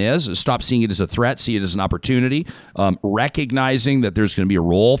transition is. Stop seeing it as a threat, see it as an opportunity, recognizing that there's going to be a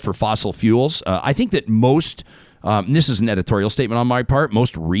role for fossil fuels. I think that most, and this is an editorial statement on my part,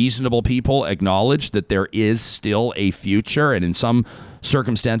 most reasonable people acknowledge that there is still a future, and in some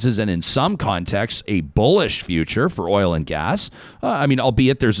circumstances and in some contexts, a bullish future for oil and gas.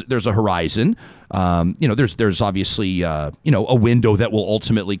 Albeit there's a horizon. There's obviously a window that will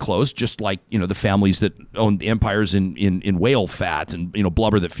ultimately close, just like the families that own the empires in whale fat and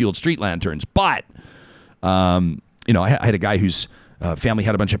blubber that fueled street lanterns. But I had a guy whose family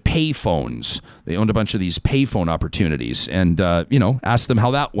had a bunch of pay phones. They owned a bunch of these payphone opportunities, and asked them how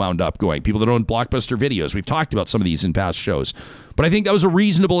that wound up going. People that own Blockbuster Videos. We've talked about some of these in past shows, but I think that was a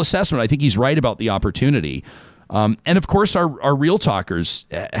reasonable assessment. I think he's right about the opportunity. And of course, our real talkers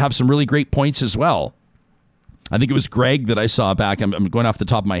have some really great points as well. I think it was Greg that I saw back. I'm going off the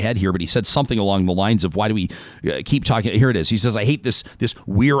top of my head here, but he said something along the lines of, why do we keep talking? Here it is. He says, I hate this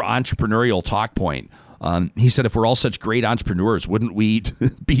weird entrepreneurial talk point. He said, if we're all such great entrepreneurs, wouldn't we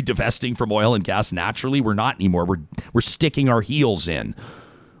be divesting from oil and gas naturally? We're not anymore. We're sticking our heels in,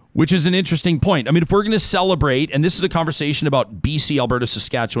 which is an interesting point. I mean, if we're going to celebrate, and this is a conversation about BC, Alberta,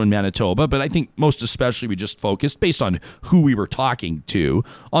 Saskatchewan, Manitoba, but I think most especially we just focused, based on who we were talking to,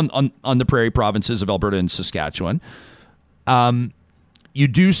 on the prairie provinces of Alberta and Saskatchewan. You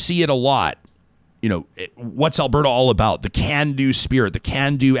do see it a lot. What's Alberta all about? The can-do spirit, the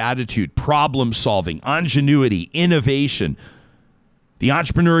can-do attitude, problem solving, ingenuity, innovation, the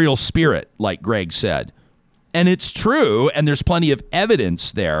entrepreneurial spirit, like Greg said. And it's true, and there's plenty of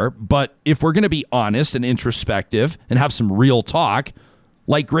evidence there. But if we're going to be honest and introspective and have some real talk,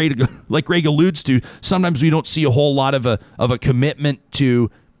 like Greg alludes to, sometimes we don't see a whole lot of a commitment to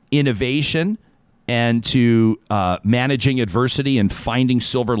innovation and to managing adversity and finding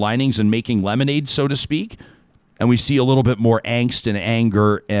silver linings and making lemonade, so to speak. And we see a little bit more angst and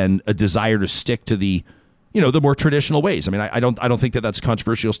anger and a desire to stick to the more traditional ways. I mean, I don't think that that's a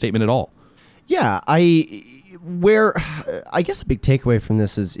controversial statement at all. Yeah, I guess a big takeaway from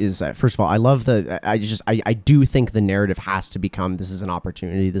this is first of all, I love I do think the narrative has to become, this is an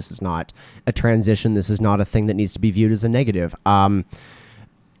opportunity. This is not a transition. This is not a thing that needs to be viewed as a negative.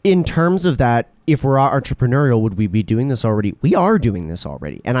 In terms of that, if we're entrepreneurial, would we be doing this already? We are doing this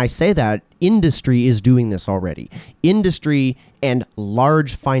already. And I say that industry is doing this already. Industry and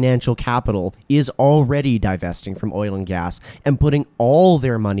large financial capital is already divesting from oil and gas and putting all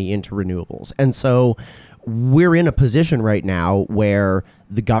their money into renewables. And so we're in a position right now where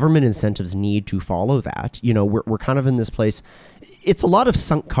the government incentives need to follow that. We're kind of in this place. It's a lot of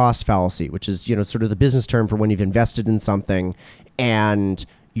sunk cost fallacy, which is, sort of the business term for when you've invested in something and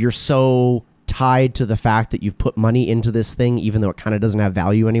you're so tied to the fact that you've put money into this thing, even though it kind of doesn't have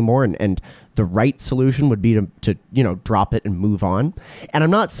value anymore. And the right solution would be to drop it and move on. And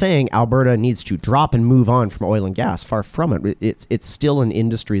I'm not saying Alberta needs to drop and move on from oil and gas. Far from it. It's still an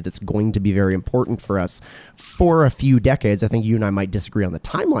industry that's going to be very important for us for a few decades. I think you and I might disagree on the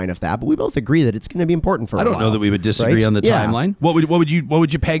timeline of that, but we both agree that it's going to be important for a while. I don't know that we would disagree on the timeline. What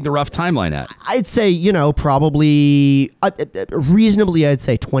would you peg the rough timeline at? I'd say, probably reasonably, I'd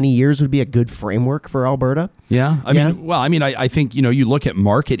say 20 years would be a good framework for Alberta. Yeah. I think, you look at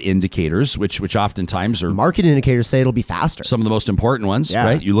market indicators, which oftentimes are... Market indicators say it'll be faster. Some of the most important ones,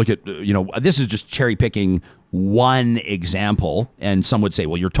 right? You look at, this is just cherry picking one example, and some would say,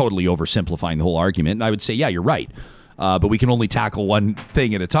 well, you're totally oversimplifying the whole argument. And I would say, yeah, you're right. But we can only tackle one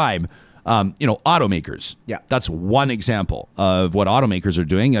thing at a time. Automakers. Yeah. That's one example of what automakers are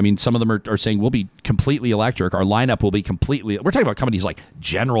doing. I mean, some of them are saying we'll be completely electric. Our lineup will be completely... We're talking about companies like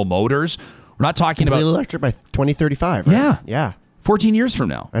General Motors. We're not talking completely about... electric by 2035. Right? Yeah. Yeah. 14 years from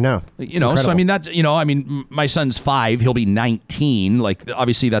now. I know. So I mean, that's, my son's 5, he'll be 19. Like,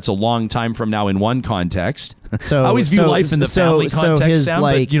 obviously that's a long time from now in one context. So I always view life in the family context, Sam,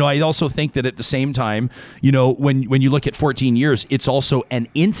 but, I also think that at the same time, when you look at 14 years, it's also an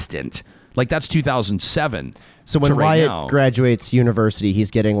instant. Like, that's 2007. So when Wyatt graduates university,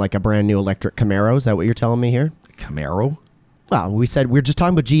 he's getting like a brand new electric Camaro. Is that what you're telling me here? Camaro? Well, we're just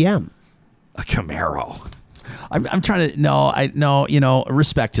talking about GM. A Camaro. I'm trying to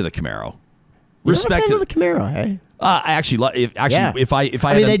respect to the Camaro. Respect to the Camaro, hey.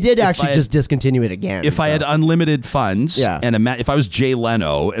 They did just discontinue it again. If I had unlimited funds, and if I was Jay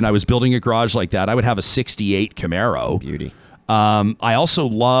Leno and I was building a garage like that, I would have a '68 Camaro. Beauty. I also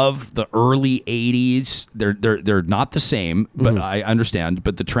love the early '80s. They're not the same, but I understand.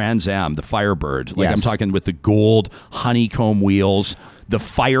 But the Trans Am, the Firebird, I'm talking with the gold honeycomb wheels. The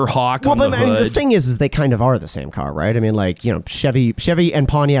Firehawk on the hood. The thing is they kind of are the same car, right? I mean, Chevy and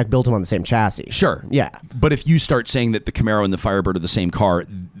Pontiac built them on the same chassis. Sure. Yeah. But if you start saying that the Camaro and the Firebird are the same car,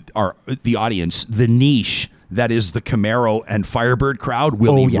 the audience, the niche that is the Camaro and Firebird crowd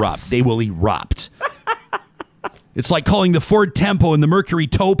will erupt. Yes. They will erupt. It's like calling the Ford Tempo and the Mercury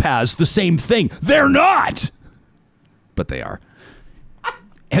Topaz the same thing. They're not! But they are.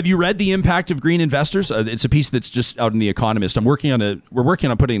 Have you read The Impact of Green Investors? It's a piece that's just out in The Economist. We're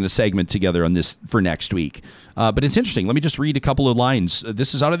working on putting a segment together on this for next week. But it's interesting. Let me just read a couple of lines.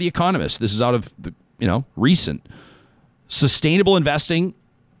 This is out of The Economist. This is out of the, recent. Sustainable investing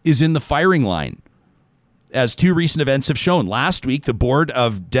is in the firing line, as 2 recent events have shown. Last week, the board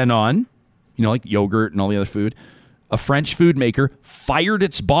of Danone, like yogurt and all the other food, a French food maker, fired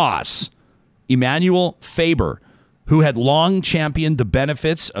its boss, Emmanuel Faber, who had long championed the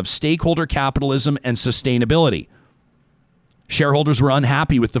benefits of stakeholder capitalism and sustainability. Shareholders were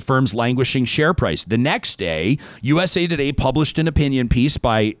unhappy with the firm's languishing share price. The next day, USA Today published an opinion piece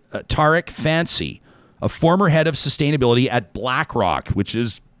by Tariq Fancy, a former head of sustainability at BlackRock, which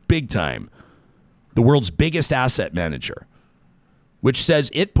is big time, the world's biggest asset manager, which says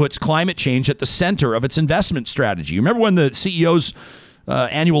it puts climate change at the center of its investment strategy. You remember when the CEO's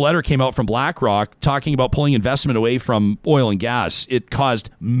annual letter came out from BlackRock talking about pulling investment away from oil and gas? It caused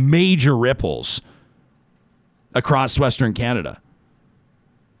major ripples across Western Canada.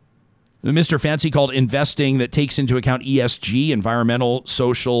 Mr. Fancy called investing that takes into account ESG, environmental,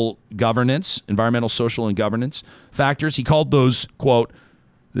 social, and governance factors. He called those, quote,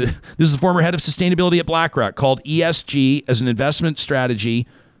 this is the former head of sustainability at BlackRock, called ESG as an investment strategy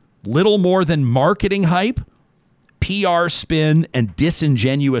little more than marketing hype, PR spin, and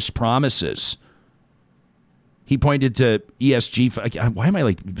disingenuous promises. He pointed to ESG. Why am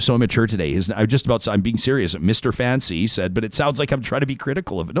I so immature today? I'm being serious. Mr. Fancy said, but it sounds like I'm trying to be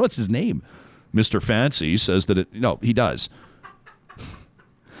critical of it. No, it's his name. Mr. Fancy says that he does.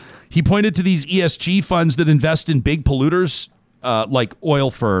 He pointed to these ESG funds that invest in big polluters like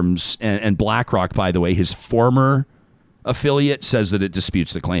oil firms and BlackRock, by the way. His former affiliate says that it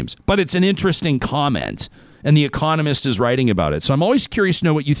disputes the claims. But it's an interesting comment. And The Economist is writing about it. So I'm always curious to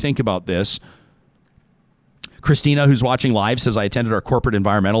know what you think about this. Christina, who's watching live, says, I attended our Corporate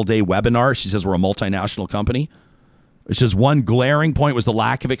Environmental Day webinar. She says we're a multinational company. She says one glaring point was the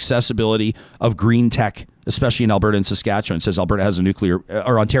lack of accessibility of green tech, especially in Alberta and Saskatchewan. It says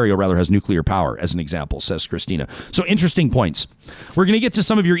Ontario has nuclear power, as an example, says Christina. So interesting points. We're going to get to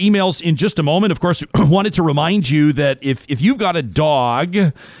some of your emails in just a moment. Of course, wanted to remind you that if you've got a dog,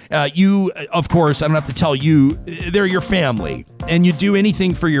 you, of course, I don't have to tell you, they're your family. And you do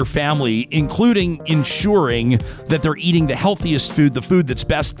anything for your family, including ensuring that they're eating the healthiest food, the food that's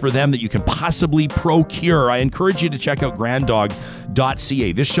best for them that you can possibly procure. I encourage you to check out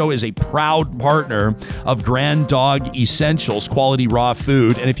granddog.ca. This show is a proud partner of Grand Dog Essentials, quality raw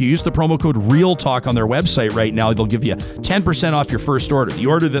food. And if you use the promo code REALTALK on their website right now, they'll give you 10% off your first order. The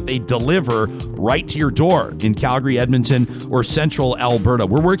order that they deliver right to your door in Calgary, Edmonton, or Central Alberta.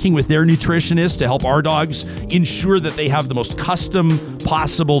 We're working with their nutritionists to help our dogs ensure that they have the most custom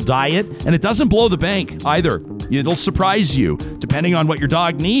possible diet. And it doesn't blow the bank either. It'll surprise you. Depending on what your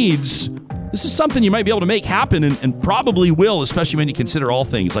dog needs, this is something you might be able to make happen and probably will, especially when you consider all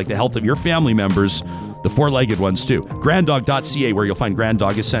things like the health of your family members, the four-legged ones too. Granddog.ca, where you'll find Grand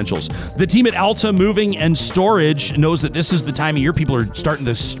Dog Essentials. The team at Alta Moving and Storage knows that this is the time of year people are starting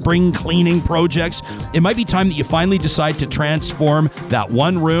the spring cleaning projects. It might be time that you finally decide to transform that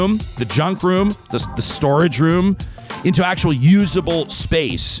one room, the junk room, the storage room, into actual usable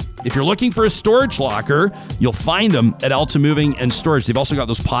space. If you're looking for a storage locker, you'll find them at Alta Moving and Storage. They've also got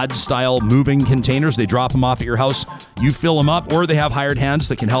those pod-style moving containers. They drop them off at your house. You fill them up, or they have hired hands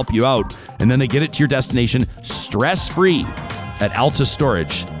that can help you out. And then they get it to your destination stress-free at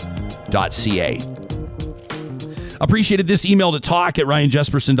altastorage.ca. Appreciated this email to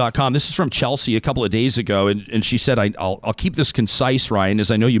talk@ryanjesperson.com. This is from Chelsea a couple of days ago, and she said, I'll keep this concise, Ryan,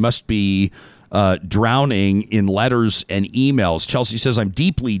 as I know you must be drowning in letters and emails. Chelsea says, I'm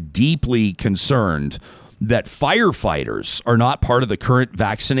deeply, deeply concerned that firefighters are not part of the current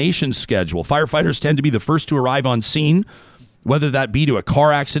vaccination schedule. Firefighters tend to be the first to arrive on scene, whether that be to a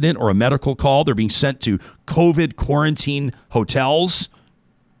car accident or a medical call. They're being sent to COVID quarantine hotels,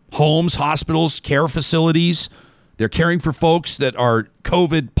 homes, hospitals, care facilities. They're caring for folks that are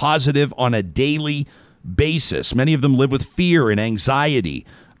COVID positive on a daily basis. Many of them live with fear and anxiety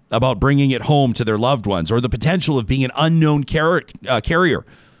about bringing it home to their loved ones, or the potential of being an unknown carrier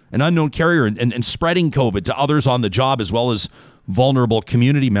and spreading COVID to others on the job, as well as vulnerable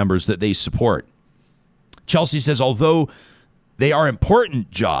community members that they support. Chelsea says, although they are important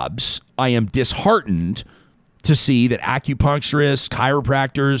jobs, I am disheartened to see that acupuncturists,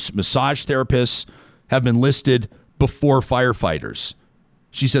 chiropractors, massage therapists have been listed before firefighters.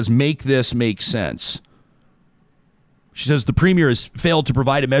 She says, make this make sense. She says the Premier has failed to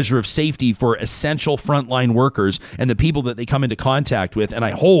provide a measure of safety for essential frontline workers and the people that they come into contact with. And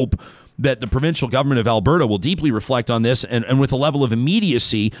I hope that the provincial government of Alberta will deeply reflect on this and with a level of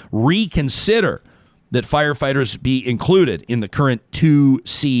immediacy, reconsider that firefighters be included in the current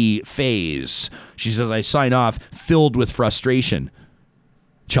 2C phase. She says, I sign off filled with frustration.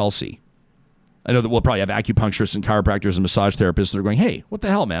 Chelsea. I know that we'll probably have acupuncturists and chiropractors and massage therapists that are going, hey, what the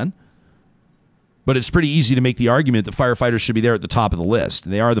hell, man? But it's pretty easy to make the argument that firefighters should be there at the top of the list.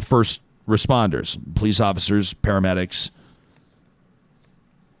 They are the first responders, police officers, paramedics.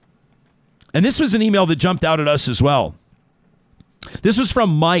 And this was an email that jumped out at us as well. This was from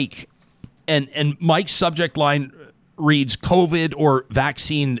Mike, and Mike's subject line reads, COVID or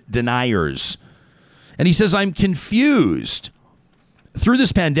vaccine deniers. And he says, I'm confused. Through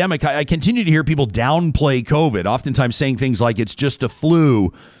this pandemic, I continue to hear people downplay COVID, oftentimes saying things like it's just a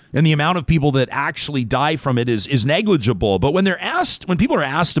flu, and the amount of people that actually die from it is negligible. But when people are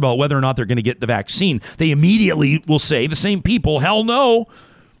asked about whether or not they're going to get the vaccine, they immediately will say, the same people, hell no.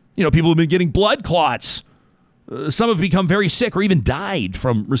 You know, people have been getting blood clots. Some have become very sick or even died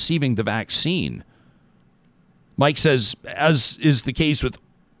from receiving the vaccine. Mike says, as is the case with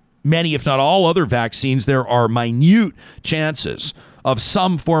many, if not all other vaccines, there are minute chances of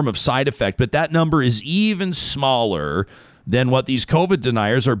some form of side effect, but that number is even smaller than what these COVID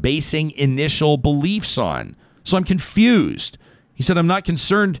deniers are basing initial beliefs on. So I'm confused. He said, I'm not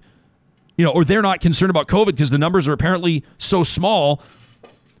concerned, or they're not concerned about COVID because the numbers are apparently so small,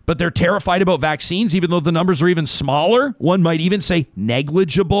 but they're terrified about vaccines, even though the numbers are even smaller. One might even say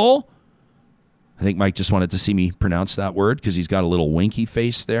negligible. I think Mike just wanted to see me pronounce that word because he's got a little winky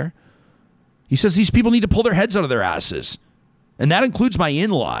face there. He says these people need to pull their heads out of their asses. And that includes my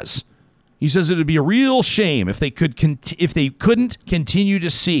in-laws. He says it would be a real shame if they couldn't continue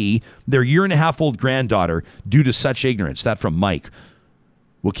to see their 1.5-year-old granddaughter due to such ignorance. That from Mike.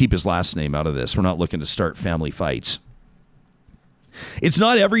 We'll keep his last name out of this. We're not looking to start family fights. It's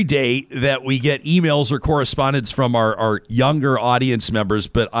not every day that we get emails or correspondence from our younger audience members,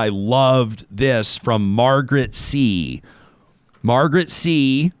 but I loved this from Margaret C. Margaret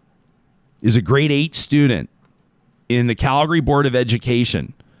C. is a grade 8 student in the Calgary Board of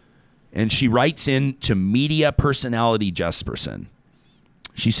Education. And she writes in to Media Personality Jesperson.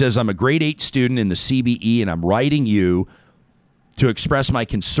 She says, I'm a grade 8 student in the CBE, and I'm writing you to express my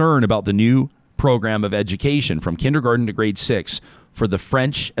concern about the new program of education from kindergarten to grade 6 for the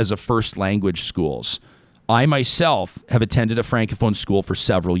French as a first language schools. I myself have attended a Francophone school for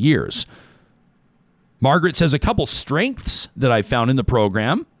several years. Margaret says a couple strengths that I found in the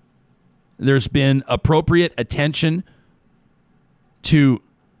program. There's been appropriate attention to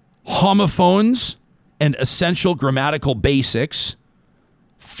homophones and essential grammatical basics,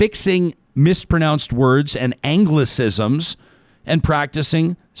 fixing mispronounced words and anglicisms, and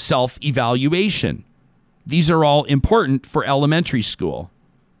practicing self-evaluation. These are all important for elementary school.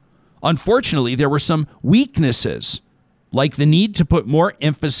 Unfortunately, there were some weaknesses, like the need to put more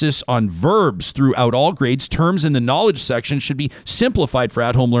emphasis on verbs throughout all grades. Terms in the knowledge section should be simplified for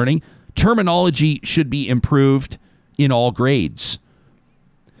at-home learning. Terminology should be improved in all grades.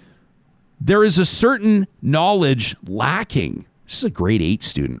 There is a certain knowledge lacking. This is a grade 8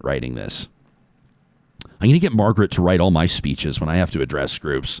 student writing this. I'm going to get Margaret to write all my speeches when I have to address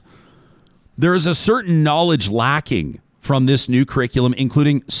groups. There is a certain knowledge lacking from this new curriculum,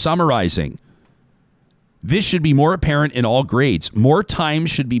 including summarizing. This should be more apparent in all grades. More time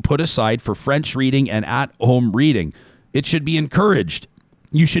should be put aside for French reading and at-home reading. It should be encouraged.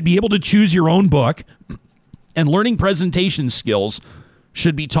 You should be able to choose your own book, and learning presentation skills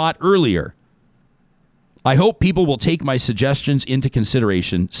should be taught earlier. I hope people will take my suggestions into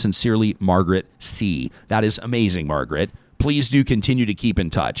consideration. Sincerely, Margaret C. That is amazing, Margaret. Please do continue to keep in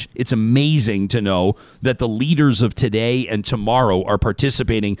touch. It's amazing to know that the leaders of today and tomorrow are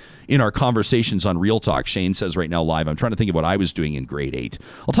participating in our conversations on Real Talk. Shane says right now live, I'm trying to think of what I was doing in grade 8.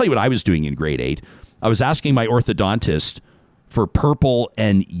 I'll tell you what I was doing in grade 8. I was asking my orthodontist for purple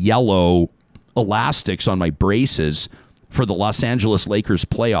and yellow elastics on my braces for the Los Angeles Lakers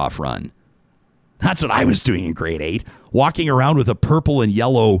playoff run. That's what I was doing in grade 8, walking around with a purple and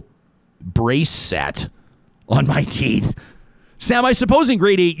yellow brace set on my teeth. Sam, I suppose in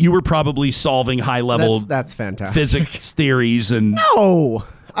grade 8 you were probably solving high-level that's fantastic physics theories and no.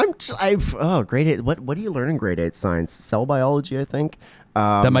 Grade 8. What do you learn in grade 8 science? Cell biology, I think.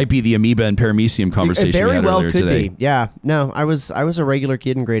 That might be the amoeba and paramecium conversation we had earlier today. Be. Yeah. No, I was a regular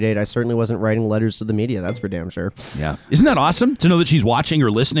kid in grade 8. I certainly wasn't writing letters to the media. That's for damn sure. Yeah. Isn't that awesome to know that she's watching or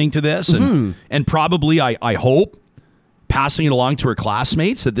listening to this and probably, I hope, passing it along to her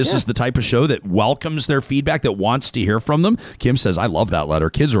classmates that this is the type of show that welcomes their feedback, that wants to hear from them. Kim says, I love that letter.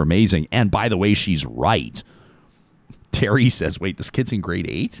 Kids are amazing. And by the way, she's right. Terry says, wait, this kid's in grade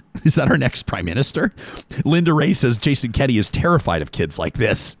 8? Is that our next prime minister? Linda Ray says, Jason Keddy is terrified of kids like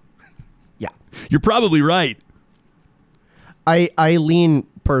this. Yeah. You're probably right. I lean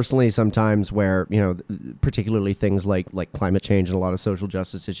personally sometimes where, particularly things like climate change and a lot of social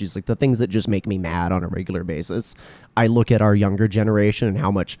justice issues, like the things that just make me mad on a regular basis. I look at our younger generation and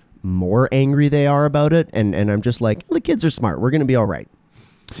how much more angry they are about it. And I'm just like, the kids are smart. We're going to be all right.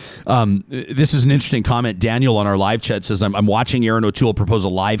 This is an interesting comment. Daniel on our live chat says, I'm watching Aaron O'Toole propose a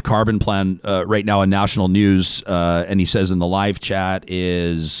live carbon plan right now on national news. And he says in the live chat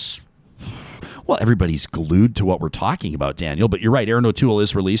is, well, everybody's glued to what we're talking about, Daniel. But you're right. Aaron O'Toole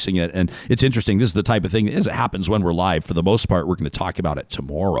is releasing it. And it's interesting. This is the type of thing that as it happens when we're live. For the most part, we're going to talk about it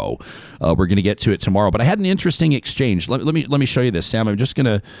tomorrow. We're going to get to it tomorrow. But I had an interesting exchange. Let me show you this, Sam. I'm just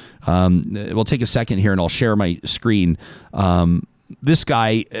going to we'll take a second here and I'll share my screen. This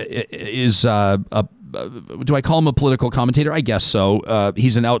guy is, do I call him a political commentator? I guess so.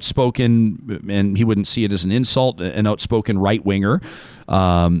 He's an outspoken, and he wouldn't see it as an insult, an outspoken right-winger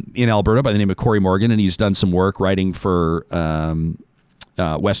in Alberta by the name of Corey Morgan, and he's done some work writing for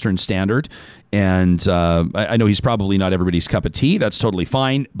Western Standard. And I know he's probably not everybody's cup of tea. That's totally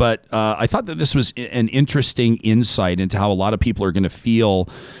fine. But I thought that this was an interesting insight into how a lot of people are going to feel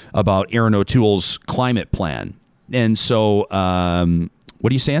about Aaron O'Toole's climate plan. And so,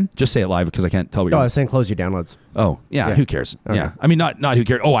 what are you saying? Just say it live because I can't tell what you're I was saying close your downloads. Oh, yeah. Who cares? Okay. Yeah. I mean, not who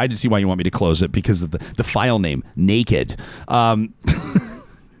cares. Oh, I didn't see why you want me to close it because of the file name, Naked.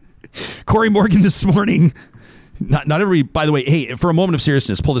 Corey Morgan this morning. Not everybody, by the way, hey, for a moment of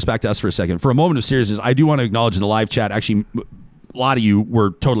seriousness, pull this back to us for a second. For a moment of seriousness, I do want to acknowledge in the live chat, actually, a lot of you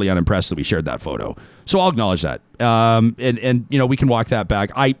were totally unimpressed that we shared that photo. So I'll acknowledge that. And we can walk that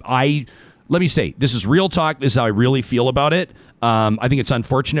back. Let me say, this is real talk. This is how I really feel about it. I think it's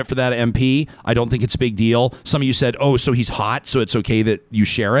unfortunate for that MP. I don't think it's a big deal. Some of you said, oh, so he's hot, so it's okay that you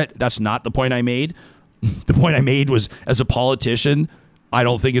share it. That's not the point I made. The point I made was, as a politician, I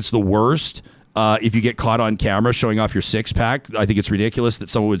don't think it's the worst. If you get caught on camera showing off your six-pack, I think it's ridiculous that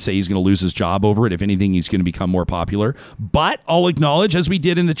someone would say he's going to lose his job over it. If anything, he's going to become more popular. But I'll acknowledge, as we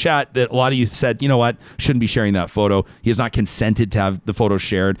did in the chat, that a lot of you said, you know what, shouldn't be sharing that photo. He has not consented to have the photo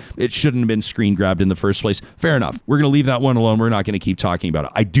shared. It shouldn't have been screen grabbed in the first place. Fair enough. We're going to leave that one alone. We're not going to keep talking about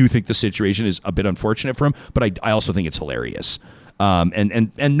it. I do think the situation is a bit unfortunate for him, but I also think it's hilarious.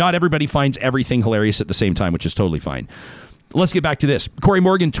 And not everybody finds everything hilarious at the same time, which is totally fine. Let's get back to this. Corey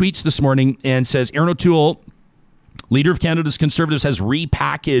Morgan tweets this morning and says, Aaron O'Toole Leader of Canada's Conservatives has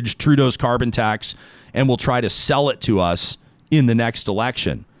repackaged Trudeau's carbon tax and will try to sell it to us in the next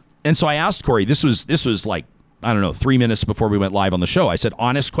election. And so I asked Corey, this was like, I don't know, 3 minutes before we went live on the show. I said,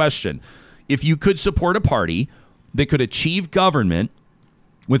 honest question. If you could support a party that could achieve government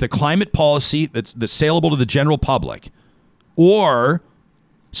with a climate policy that's saleable to the general public, or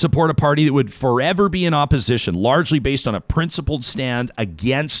support a party that would forever be in opposition, largely based on a principled stand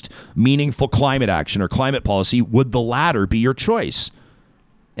against meaningful climate action or climate policy, would the latter be your choice?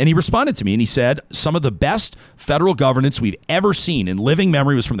 And he responded to me and he said, some of the best federal governance we've ever seen in living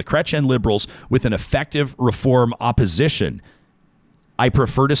memory was from the Chrétien Liberals with an effective reform opposition. I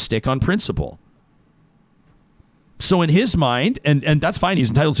prefer to stick on principle. So in his mind, and that's fine, he's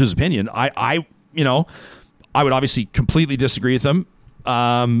entitled to his opinion. I would obviously completely disagree with him.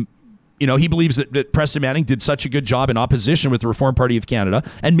 He believes that Preston Manning did such a good job in opposition with the Reform Party of Canada.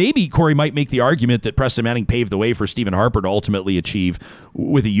 And maybe Corey might make the argument that Preston Manning paved the way for Stephen Harper to ultimately achieve,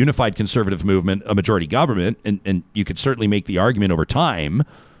 with a unified Conservative movement, a majority government. And you could certainly make the argument over time.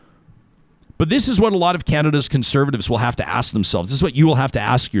 But this is what a lot of Canada's Conservatives will have to ask themselves. This is what you will have to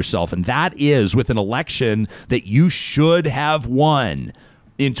ask yourself. And that is, with an election that you should have won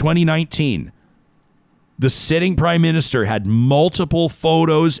in 2019, the sitting prime minister had multiple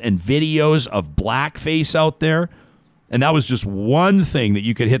photos and videos of blackface out there. And that was just one thing that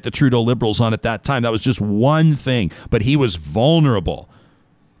you could hit the Trudeau Liberals on at that time. That was just one thing. But he was vulnerable.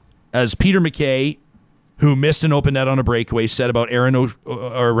 As Peter MacKay, who missed an open net on a breakaway, said about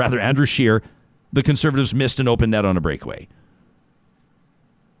Andrew Scheer, the Conservatives missed an open net on a breakaway.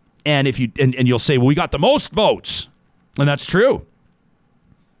 And if you and you'll say, well, we got the most votes. And that's true.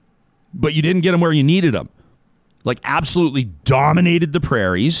 But you didn't get them where you needed them. Like, absolutely dominated the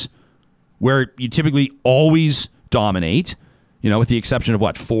prairies, where you typically always dominate, with the exception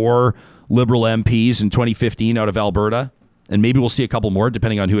of 4 Liberal MPs in 2015 out of Alberta. And maybe we'll see a couple more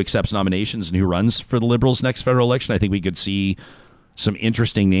depending on who accepts nominations and who runs for the Liberals next federal election. I think we could see some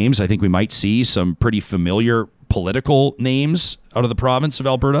interesting names. I think we might see some pretty familiar political names out of the province of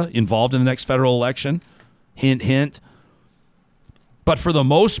Alberta involved in the next federal election. Hint, hint. But for the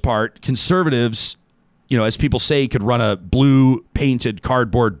most part, Conservatives, as people say, could run a blue painted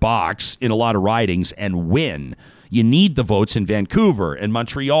cardboard box in a lot of ridings and win. You need the votes in Vancouver and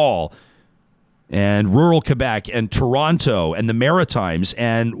Montreal and rural Quebec and Toronto and the Maritimes.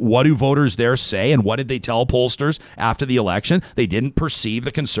 And what do voters there say? And what did they tell pollsters after the election? They didn't perceive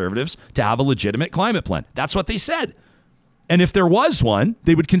the Conservatives to have a legitimate climate plan. That's what they said. And if there was one,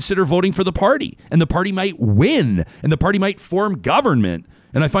 they would consider voting for the party. And the party might win. And the party might form government.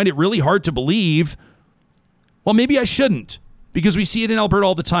 And I find it really hard to believe, well, maybe I shouldn't. Because we see it in Alberta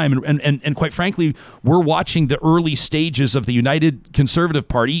all the time. And quite frankly, we're watching the early stages of the United Conservative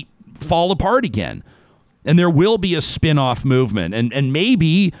Party fall apart again. And there will be a spin-off movement. And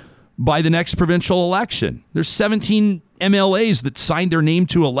maybe by the next provincial election, there's 17 MLAs that signed their name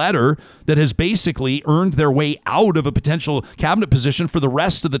to a letter that has basically earned their way out of a potential cabinet position for the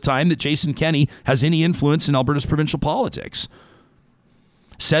rest of the time that Jason Kenney has any influence in Alberta's provincial politics.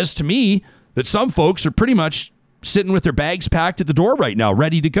 Says to me that some folks are pretty much sitting with their bags packed at the door right now,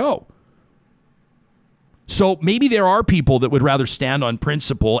 ready to go. So maybe there are people that would rather stand on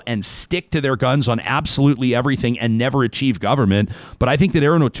principle and stick to their guns on absolutely everything and never achieve government. But I think that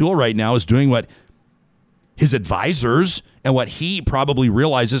Aaron O'Toole right now is doing what his advisors and what he probably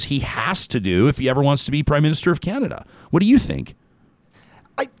realizes he has to do if he ever wants to be Prime Minister of Canada. What do you think?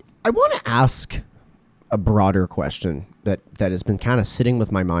 I want to ask a broader question that has been kind of sitting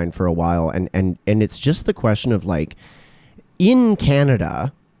with my mind for a while. And it's just the question of, like, in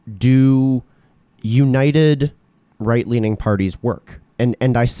Canada, do united right-leaning parties work?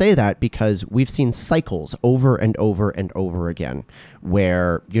 And I say that because we've seen cycles over and over and over again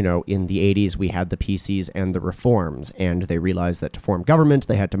where, in the 80s, we had the PCs and the Reforms, and they realized that to form government,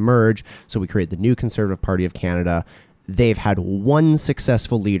 they had to merge. So we created the new Conservative Party of Canada. They've had one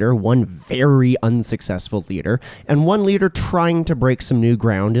successful leader, one very unsuccessful leader, and one leader trying to break some new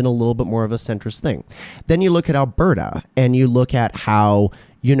ground in a little bit more of a centrist thing. Then you look at Alberta, and you look at how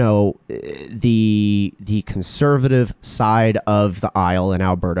the conservative side of the aisle in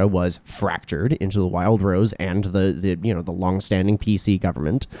Alberta was fractured into the Wild Rose and the longstanding PC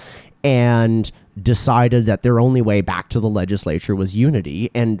government, and decided that their only way back to the legislature was unity.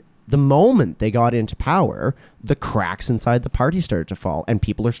 And the moment they got into power, the cracks inside the party started to fall, and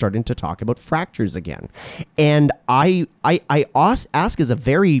people are starting to talk about fractures again. And I ask as a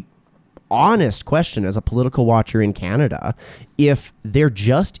very honest question as a political watcher in Canada, if there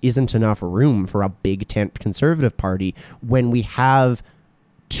just isn't enough room for a big tent Conservative Party when we have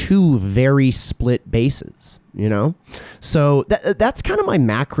two very split bases, you know? So that's kind of my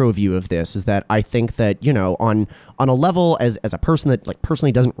macro view of this, is that I think that, you know, on a level as a person that like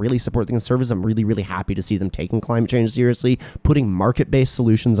personally doesn't really support the Conservatives, I'm really, really happy to see them taking climate change seriously, putting market-based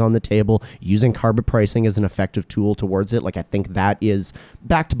solutions on the table, using carbon pricing as an effective tool towards it. Like, I think that is,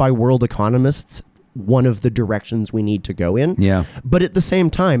 backed by world economists, one of the directions we need to go in. Yeah. But at the same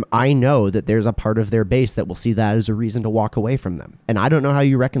time, I know that there's a part of their base that will see that as a reason to walk away from them. And I don't know how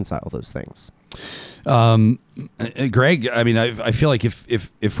you reconcile those things. Greg, I mean, I feel like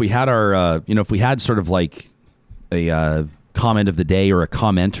if we had our, if we had sort of like a comment of the day or a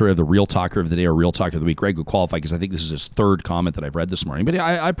commenter of the Real Talker of the day or Real Talker of the week, Greg would qualify, because I think this is his third comment that I've read this morning. But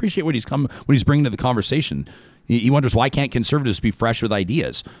I appreciate what he's bringing to the conversation. He wonders, why can't Conservatives be fresh with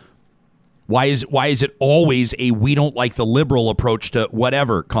ideas? Why is it always a we don't like the Liberal approach to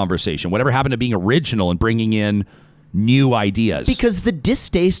whatever conversation? Whatever happened to being original and bringing in new ideas? Because the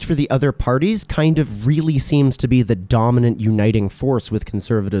distaste for the other parties kind of really seems to be the dominant uniting force with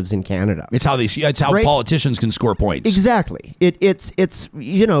Conservatives in Canada. It's how right? Politicians can score points. Exactly. It's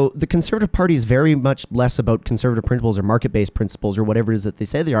you know, the Conservative Party is very much less about conservative principles or market-based principles or whatever it is that they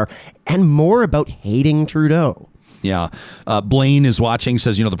say they are, and more about hating Trudeau. Yeah. Blaine is watching,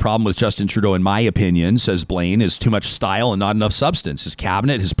 says, the problem with Justin Trudeau, in my opinion, says Blaine, is too much style and not enough substance. His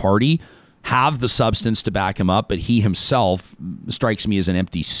cabinet, his party have the substance to back him up, but he himself strikes me as an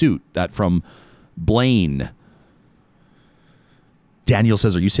empty suit. That from Blaine. Daniel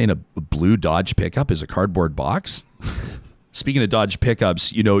says, are you saying a blue Dodge pickup is a cardboard box? Speaking of Dodge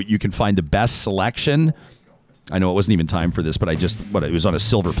pickups, you can find the best selection. I know it wasn't even time for this, but it was on a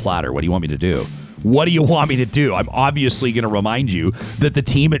silver platter. What do you want me to do? What do you want me to do? I'm obviously going to remind you that the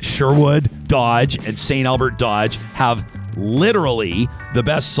team at Sherwood Dodge and St. Albert Dodge have literally the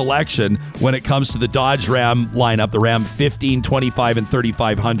best selection when it comes to the Dodge Ram lineup, the Ram 15, 25, and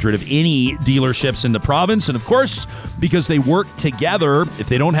 3500 of any dealerships in the province. And of course, because they work together, if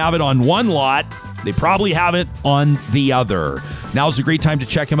they don't have it on one lot, they probably have it on the other. Now's a great time to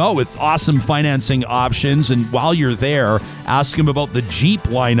check them out with awesome financing options. And while you're there, ask them about the Jeep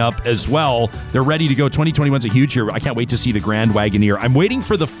lineup as well. They're ready to go. 2021's a huge year. I can't wait to see the Grand Wagoneer. I'm waiting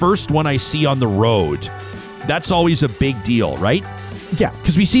for the first one I see on the road. That's always a big deal, right? Yeah.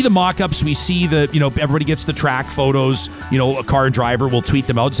 Because we see the mock-ups, we see the, everybody gets the track photos, a car and driver will tweet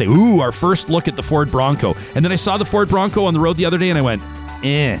them out and say, ooh, our first look at the Ford Bronco. And then I saw the Ford Bronco on the road the other day and I went,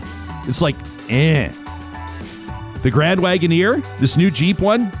 It's like, The Grand Wagoneer, this new Jeep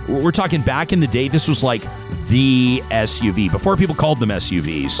one, we're talking back in the day, this was like the SUV, before people called them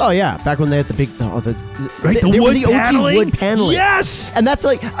SUVs. Oh, yeah. Back when they had the big... the wood paneling? Wood paneling. Yes! And that's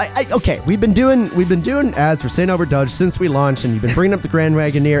like... okay, we've been doing ads for St. Albert Dodge since we launched, and you've been bringing up the Grand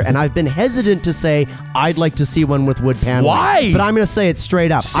Wagoneer, and I've been hesitant to say I'd like to see one with wood paneling. Why? But I'm going to say it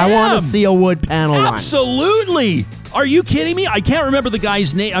straight up. Sam, I want to see a wood panel one. Absolutely! Are you kidding me? I can't remember the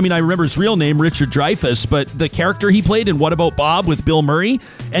guy's name. I mean, I remember his real name, Richard Dreyfuss, but the character he played in What About Bob with Bill Murray,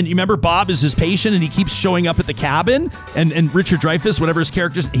 and you remember Bob is his patient and he keeps showing up at the cabin, and Richard Dreyfuss, whatever his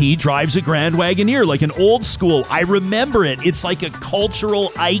character is, he drives a Grand Wagoneer, like an old school. I remember it. It's like a cultural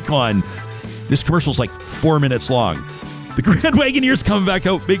icon. This commercial's like 4 minutes long. The Grand Wagoneer's coming back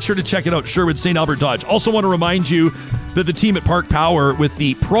out. Make sure to check it out. Sherwood St. Albert Dodge. Also want to remind you that the team at Park Power with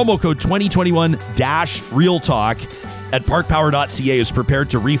the promo code 2021-Real Talk at parkpower.ca is prepared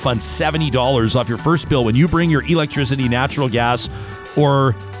to refund $70 off your first bill when you bring your electricity, natural gas,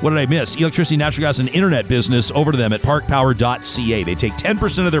 or what did I miss? Electricity, natural gas, and internet business over to them at parkpower.ca. They take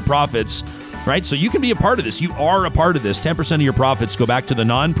 10% of their profits, right? So you can be a part of this. You are a part of this. 10% of your profits go back to the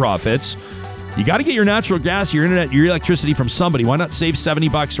nonprofits. You got to get your natural gas, your internet, your electricity from somebody. Why not save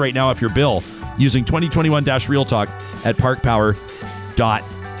 $70 right now off your bill using 2021-Real Talk at parkpower.ca.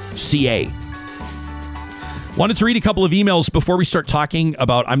 Wanted to read a couple of emails before we start talking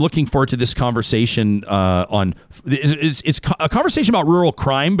about, I'm looking forward to this conversation it's a conversation about rural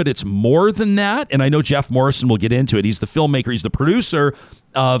crime, but it's more than that. And I know Geoff Morrison will get into it. He's the filmmaker. He's the producer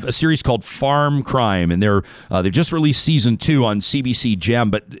of a series called Farm Crime. And they've just released season 2 on CBC Gem,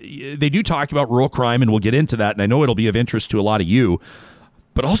 but they do talk about rural crime, and we'll get into that. And I know it'll be of interest to a lot of you,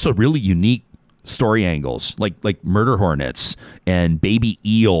 but also really unique story angles like murder hornets and baby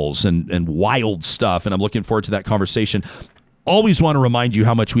eels and wild stuff. And I'm looking forward to that conversation. Always want to remind you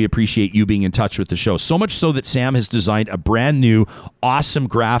how much we appreciate you being in touch with the show. So much so that Sam has designed a brand new, awesome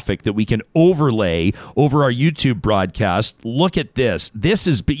graphic that we can overlay over our YouTube broadcast. Look at this.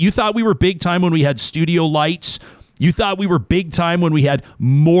 You thought we were big time when we had studio lights. You thought we were big time when we had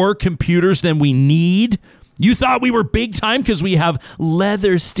more computers than we need. You thought we were big time because we have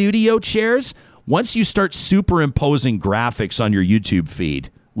leather studio chairs. Once you start superimposing graphics on your YouTube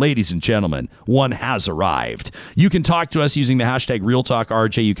feed, Ladies and gentlemen, one has arrived. You can talk to us using the hashtag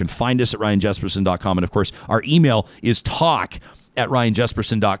RealTalkRJ. You can find us at RyanJesperson.com. And of course, our email is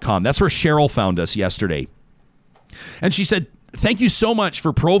talk@RyanJesperson.com. That's where Cheryl found us yesterday. And she said, thank you so much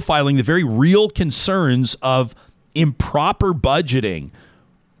for profiling the very real concerns of improper budgeting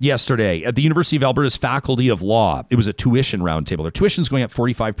yesterday at the University of Alberta's Faculty of Law. It was a tuition roundtable. Their tuition's going up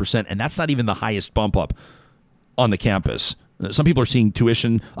 45%, and that's not even the highest bump up on the campus. Some people are seeing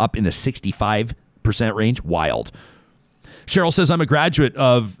tuition up in the 65% range. Wild. Cheryl says, I'm a graduate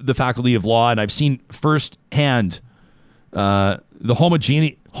of the Faculty of Law, and I've seen firsthand the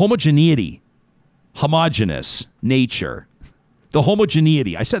homogeneous nature. The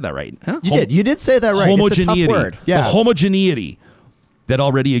homogeneity. I said that right. Huh? You did say that right. Homogeneity. It's a tough word. Yeah. The homogeneity that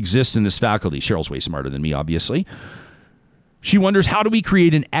already exists in this faculty. Cheryl's way smarter than me, obviously. She wonders, how do we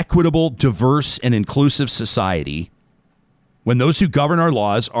create an equitable, diverse, and inclusive society when those who govern our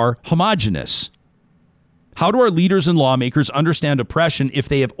laws are homogenous? How do our leaders and lawmakers understand oppression if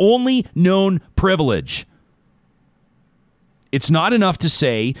they have only known privilege? It's not enough to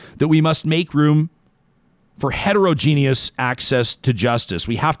say that we must make room for heterogeneous access to justice.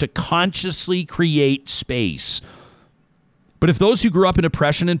 We have to consciously create space. But if those who grew up in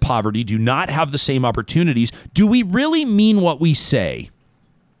oppression and poverty do not have the same opportunities, do we really mean what we say?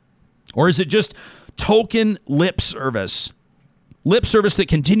 Or is it just token lip service? Lip service that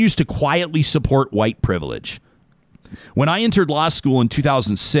continues to quietly support white privilege. When I entered law school in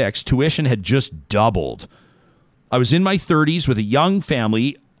 2006, tuition had just doubled. I was in my 30s with a young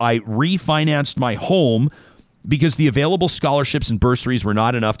family. I refinanced my home because the available scholarships and bursaries were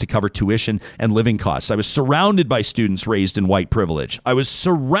not enough to cover tuition and living costs. I was surrounded by students raised in white privilege. I was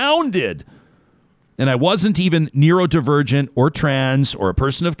surrounded. And I wasn't even neurodivergent or trans or a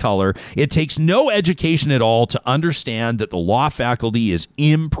person of color. It takes no education at all to understand that the law faculty is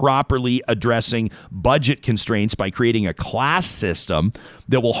improperly addressing budget constraints by creating a class system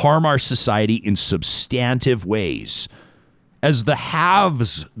that will harm our society in substantive ways. As the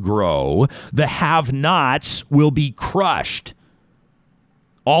haves grow, the have-nots will be crushed.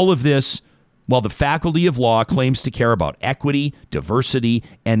 All of this while the Faculty of Law claims to care about equity, diversity,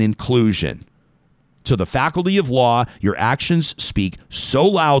 and inclusion. To the Faculty of Law, your actions speak so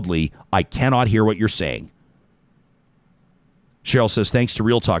loudly, I cannot hear what you're saying. Cheryl says, thanks to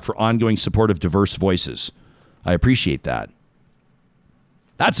Real Talk for ongoing support of diverse voices. I appreciate that.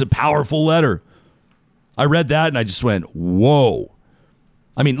 That's a powerful letter. I read that and I just went, whoa.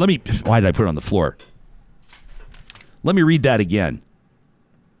 I mean, why did I put it on the floor? Let me read that again.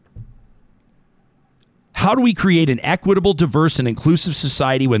 How do we create an equitable, diverse, and inclusive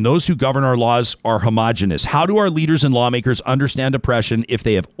society when those who govern our laws are homogenous? How do our leaders and lawmakers understand oppression if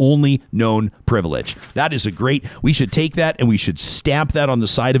they have only known privilege? That is we should take that and we should stamp that on the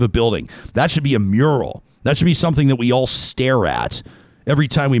side of a building. That should be a mural. That should be something that we all stare at every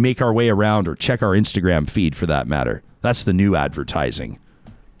time we make our way around or check our Instagram feed, for that matter. That's the new advertising.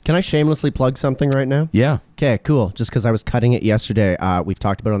 Can I shamelessly plug something right now? Yeah. Okay, cool. Just because I was cutting it yesterday. We've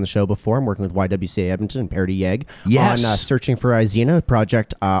talked about it on the show before. I'm working with YWCA Edmonton and Parity Yeg on Searching for Izina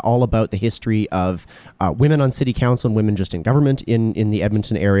project, all about the history of women on city council and women just in government in the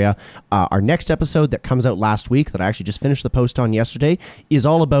Edmonton area. Our next episode that comes out last week that I actually just finished the post on yesterday is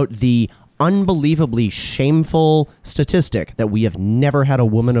all about the unbelievably shameful statistic that we have never had a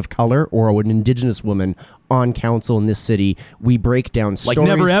woman of color or an Indigenous woman on council in this city. We break down stories. Like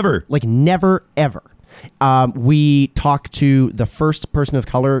never, ever. Like never, ever. We talk to the first person of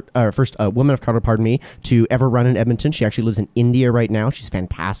color, first woman of color, to ever run in Edmonton. She actually lives in India right now. She's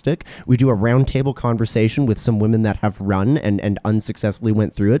fantastic. We do a roundtable conversation with some women that have run and unsuccessfully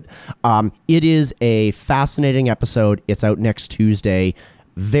went through it. It is a fascinating episode. It's out next Tuesday.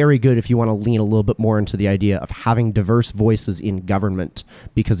 Very good if you want to lean a little bit more into the idea of having diverse voices in government,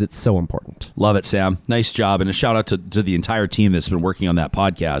 because it's so important. Love it, Sam. Nice job. And a shout out to the entire team that's been working on that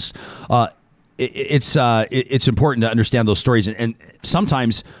podcast. It's important to understand those stories. And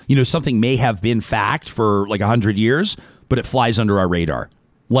sometimes, something may have been fact for like 100 years, but it flies under our radar,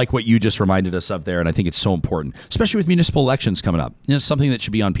 like what you just reminded us of there. And I think it's so important, especially with municipal elections coming up. It's something that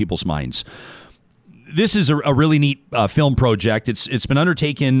should be on people's minds. This is a really neat film project. It's been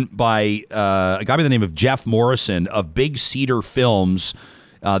undertaken by a guy by the name of Geoff Morrison of Big Cedar Films.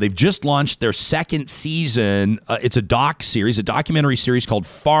 They've just launched their second season. It's a documentary series called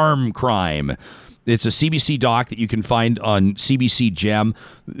Farm Crime. It's a CBC doc that you can find on CBC Gem.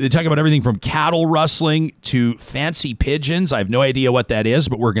 They talk about everything from cattle rustling to fancy pigeons. I have no idea what that is,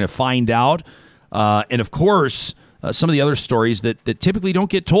 but we're going to find out. And of course, some of the other stories that typically don't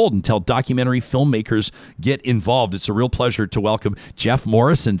get told until documentary filmmakers get involved. It's a real pleasure to welcome Geoff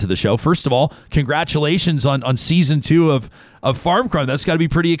Morrison to the show. First of all, congratulations on season 2 of Farm Crime. That's got to be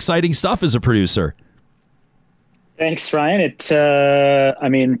pretty exciting stuff as a producer. Thanks, Ryan.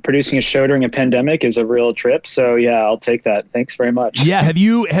 Producing a show during a pandemic is a real trip. So yeah, I'll take that. Thanks very much. Yeah.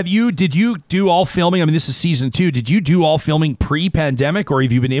 Did you do all filming? I mean, this is season 2. Did you do all filming pre-pandemic, or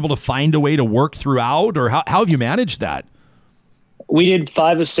have you been able to find a way to work throughout, or how have you managed that? We did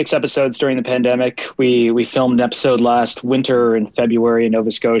 5 of 6 episodes during the pandemic. We filmed an episode last winter in February in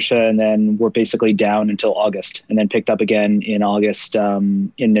Nova Scotia, and then we're basically down until August, and then picked up again in August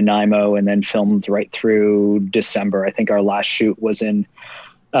in Nanaimo, and then filmed right through December. I think our last shoot was in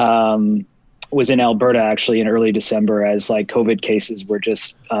Alberta, actually, in early December, as like COVID cases were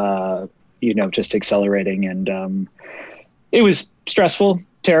just just accelerating, and it was stressful,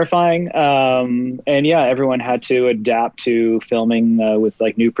 terrifying. And yeah, everyone had to adapt to filming with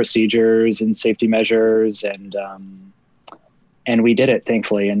like new procedures and safety measures, and we did it,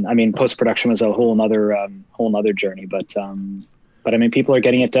 thankfully. And I mean, post-production was a whole nother journey, but I mean, people are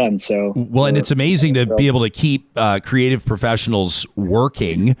getting it done. So well, and it's amazing to be able to keep creative professionals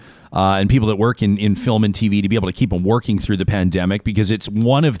working, and people that work in film and TV, to be able to keep them working through the pandemic, because it's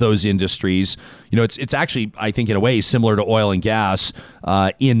one of those industries. It's actually, I think, in a way similar to oil and gas,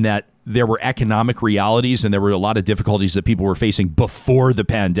 in that there were economic realities and there were a lot of difficulties that people were facing before the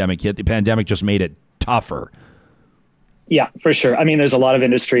pandemic hit. The pandemic just made it tougher. Yeah, for sure. I mean, there's a lot of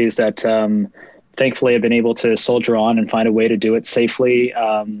industries that thankfully have been able to soldier on and find a way to do it safely.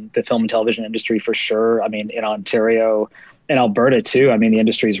 The film and television industry, for sure. I mean, in Ontario and Alberta too. I mean, the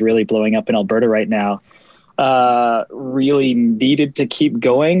industry is really blowing up in Alberta right now. Really needed to keep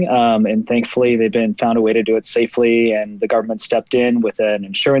going. And thankfully they've found a way to do it safely, and the government stepped in with an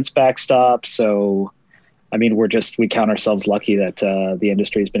insurance backstop. So, I mean, we count ourselves lucky that the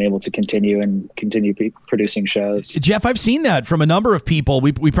industry has been able to continue producing shows. Geoff, I've seen that from a number of people.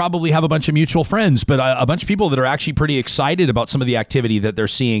 We probably have a bunch of mutual friends, but a bunch of people that are actually pretty excited about some of the activity that they're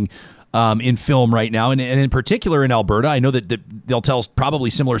seeing in film right now, and in particular in Alberta. I know that they'll tell probably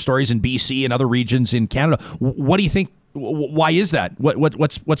similar stories in BC and other regions in Canada. What do you think? Why is that?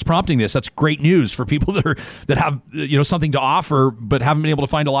 What's prompting this? That's great news for people that have something to offer but haven't been able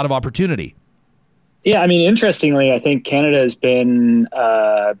to find a lot of opportunity. Yeah, I mean, interestingly, I think Canada has been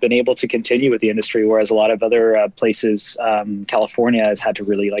able to continue with the industry, whereas a lot of other places, California has had to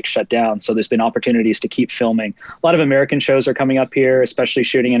really shut down. So there's been opportunities to keep filming. A lot of American shows are coming up here, especially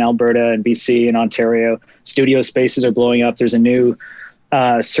shooting in Alberta and BC and Ontario. Studio spaces are blowing up. There's a new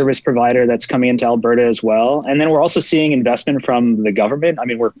service provider that's coming into Alberta as well. And then we're also seeing investment from the government. I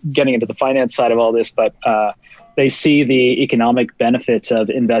mean, we're getting into the finance side of all this, but they see the economic benefits of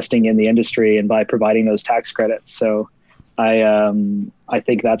investing in the industry and by providing those tax credits. So I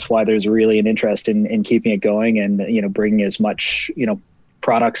think that's why there's really an interest in keeping it going and, bringing as much,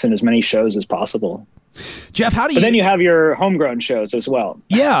 products and as many shows as possible. Geoff, But then you have your homegrown shows as well.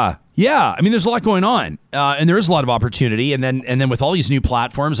 Yeah. I mean, there's a lot going on, and there is a lot of opportunity. And then with all these new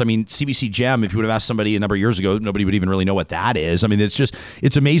platforms, I mean, CBC Gem, if you would have asked somebody a number of years ago, nobody would even really know what that is. I mean,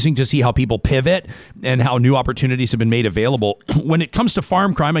 it's amazing to see how people pivot and how new opportunities have been made available. When it comes to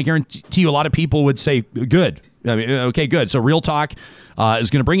farm crime, I guarantee you a lot of people would say, good. I mean, okay, good. So Real Talk is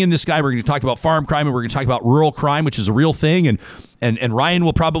going to bring in this guy. We're going to talk about farm crime, and we're going to talk about rural crime, which is a real thing. And Ryan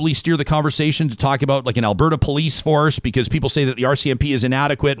will probably steer the conversation to talk about an Alberta police force, because people say that the RCMP is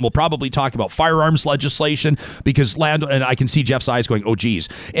inadequate. And we'll probably talk about firearms legislation because and I can see Geoff's eyes going, oh, geez.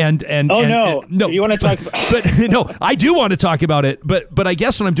 No, you want to talk about but no, I do want to talk about it. But I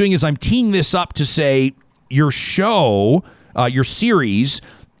guess what I'm doing is I'm teeing this up to say your show, your series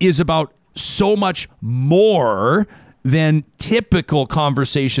is about so much more than typical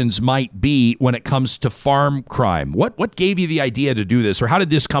conversations might be when it comes to farm crime. What gave you the idea to do this, or how did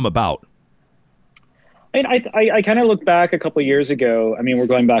this come about? I kind of look back a couple of years ago. I mean, we're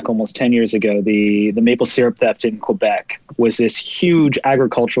going back almost 10 years ago. The maple syrup theft in Quebec was this huge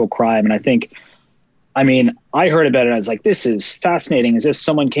agricultural crime. And I heard about it and I was like, this is fascinating, as if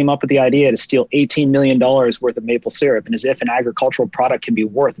someone came up with the idea to steal $18 million worth of maple syrup, and as if an agricultural product can be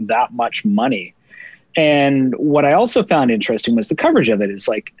worth that much money. And what I also found interesting was the coverage of it. It's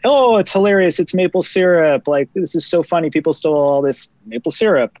like, oh, it's hilarious. It's maple syrup. This is so funny. People stole all this maple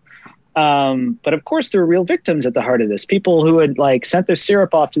syrup. But of course, there were real victims at the heart of this. People who had sent their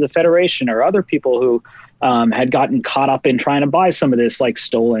syrup off to the Federation, or other people who had gotten caught up in trying to buy some of this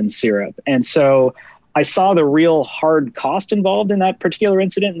stolen syrup. And so I saw the real hard cost involved in that particular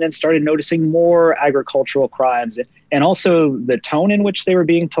incident, and then started noticing more agricultural crimes, and also the tone in which they were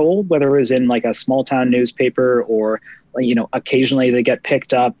being told, whether it was in like a small town newspaper or, you know, occasionally they get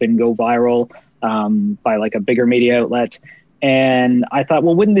picked up and go viral by like a bigger media outlet. And I thought,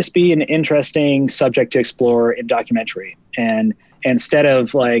 well, wouldn't this be an interesting subject to explore in documentary? And instead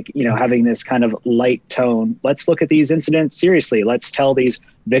of like, you know, having this kind of light tone, let's look at these incidents seriously. Let's tell these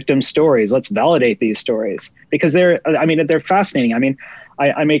victim stories. Let's validate these stories, because they're fascinating. I mean,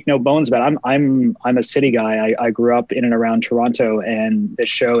 I make no bones about it. I'm a city guy. I grew up in and around Toronto, and the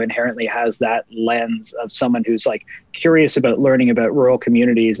show inherently has that lens of someone who's like curious about learning about rural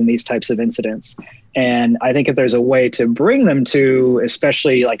communities and these types of incidents. And I think if there's a way to bring them to,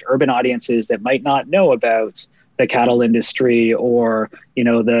 especially like urban audiences that might not know about the cattle industry or, you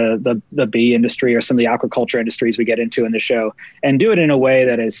know, the bee industry or some of the aquaculture industries we get into in the show, and do it in a way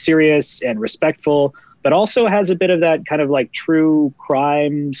that is serious and respectful, but also has a bit of that kind of like true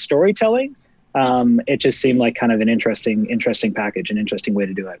crime storytelling. It just seemed like kind of an interesting package, an interesting way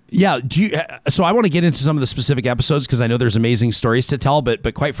to do it. Yeah. So I want to get into some of the specific episodes, because I know there's amazing stories to tell,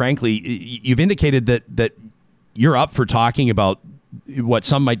 but quite frankly, you've indicated that you're up for talking about what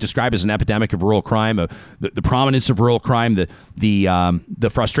some might describe as an epidemic of rural crime, the prominence of rural crime, the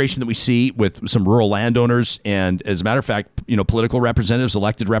frustration that we see with some rural landowners, and as a matter of fact, you know, political representatives,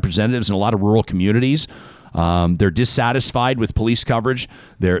 elected representatives in a lot of rural communities. They're dissatisfied with police coverage.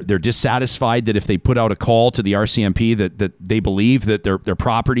 They're dissatisfied that if they put out a call to the RCMP that they believe that their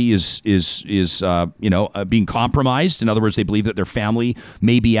property is being compromised. In other words, they believe that their family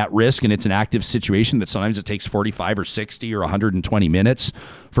may be at risk, and it's an active situation that sometimes it takes 45 or 60 or 120 minutes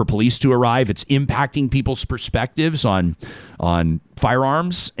for police to arrive. It's impacting people's perspectives on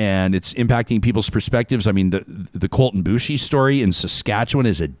firearms, and it's impacting people's perspectives. I mean, the Colton Boushey story in Saskatchewan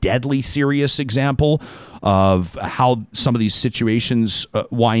is a deadly serious example of how some of these situations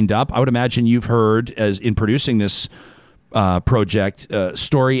wind up. I would imagine you've heard, as in producing this project,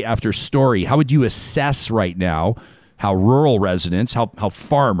 story after story. How would you assess right now how rural residents, how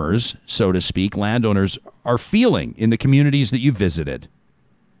farmers, so to speak, landowners are feeling in the communities that you've visited?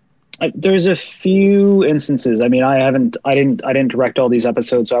 There's a few instances. I mean, I didn't direct all these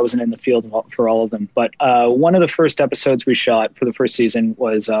episodes, so I wasn't in the field for all of them. But one of the first episodes we shot for the first season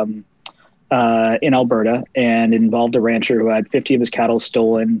was in Alberta, and it involved a rancher who had 50 of his cattle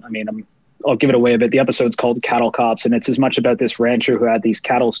stolen. I mean, I'll give it away a bit. The episode's called Cattle Cops, and it's as much about this rancher who had these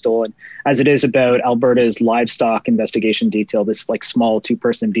cattle stolen as it is about Alberta's livestock investigation detail, this like small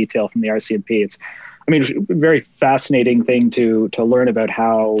 2-person detail from the RCMP. It's a very fascinating thing to learn about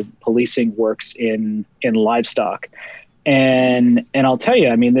how policing works in livestock. And I'll tell you,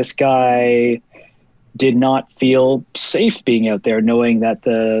 I mean, this guy did not feel safe being out there knowing that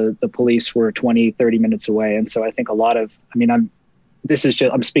the police were 20, 30 minutes away. And so I think a lot of, I'm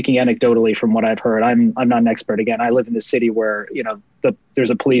speaking anecdotally from what I've heard. I'm not an expert. Again, I live in the city where, you know,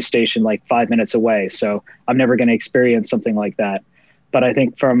 there's a police station like 5 minutes away. So I'm never going to experience something like that. But I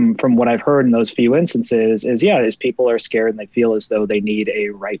think from what I've heard in those few instances is people are scared and they feel as though they need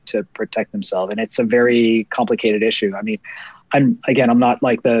a right to protect themselves. And it's a very complicated issue. I mean, I'm not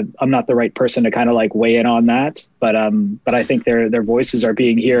the right person to kind of like weigh in on that, but I think their voices are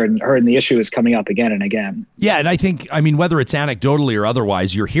being heard, and the issue is coming up again and again. Yeah, and I think, whether it's anecdotally or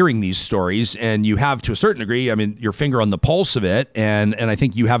otherwise, you're hearing these stories, and you have, to a certain degree, your finger on the pulse of it, and I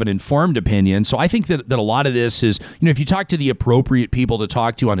think you have an informed opinion. So I think that a lot of this is, if you talk to the appropriate people to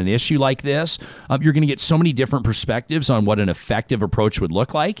talk to on an issue like this, you're going to get so many different perspectives on what an effective approach would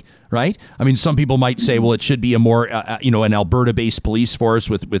look like, right? Some people might say, well, it should be a more, an Alberta-based police force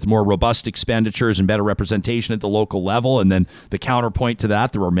with more robust expenditures and better representation at the local level. And then the counterpoint to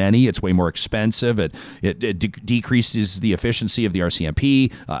that, there are many. It's way more expensive. It decreases the efficiency of the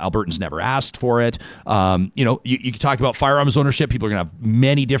RCMP. Albertans never asked for it. You talk about firearms ownership. People are going to have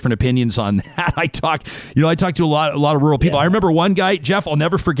many different opinions on that. I talk to a lot of rural people. Yeah. I remember one guy, Jeff, I'll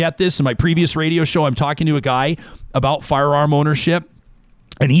never forget this. In my previous radio show, I'm talking to a guy about firearm ownership.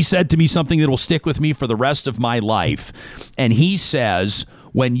 And he said to me something that will stick with me for the rest of my life. And he says,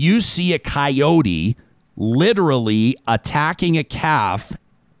 when you see a coyote literally attacking a calf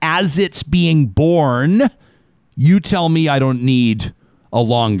as it's being born, you tell me I don't need a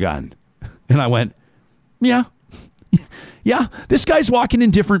long gun. And I went, yeah, this guy's walking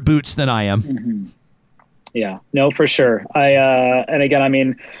in different boots than I am. Mm-hmm. Yeah, no, for sure.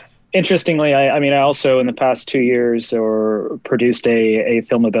 Interestingly, I also in the past 2 years produced a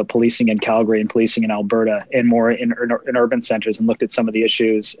film about policing in Calgary and policing in Alberta and more in urban centers, and looked at some of the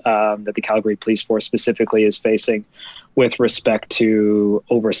issues that the Calgary Police Force specifically is facing with respect to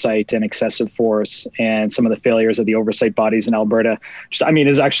oversight and excessive force and some of the failures of the oversight bodies in Alberta.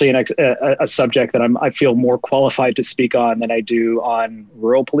 Is actually a subject that I feel more qualified to speak on than I do on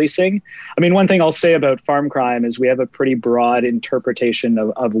rural policing. One thing I'll say about farm crime is we have a pretty broad interpretation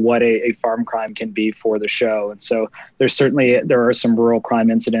of what a farm crime can be for the show. And so there are some rural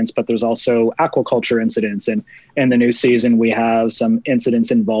crime incidents, but there's also aquaculture incidents. And in the new season, we have some incidents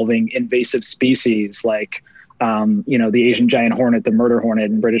involving invasive species like the Asian giant hornet, the murder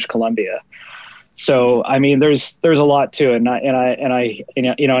hornet in British Columbia. So, there's a lot to it. And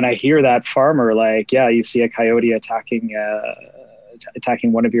I hear that farmer, like, yeah, you see a coyote attacking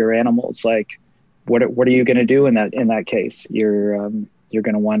one of your animals. Like, what are you going to do in that case? You're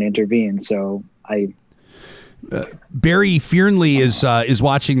going to want to intervene. So Barry Fearnley is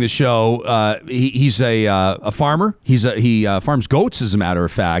watching the show. He's a farmer. He farms goats, as a matter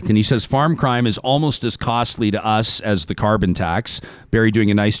of fact, and he says farm crime is almost as costly to us as the carbon tax. Barry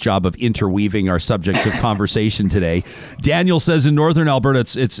doing a nice job of interweaving our subjects of conversation today. Daniel says in Northern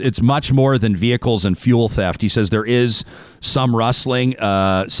Alberta, it's much more than vehicles and fuel theft. He says there is some rustling.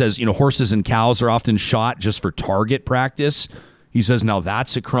 Says horses and cows are often shot just for target practice. He says now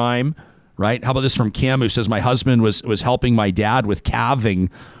that's a crime. Right? How about this from Kim, who says, my husband was helping my dad with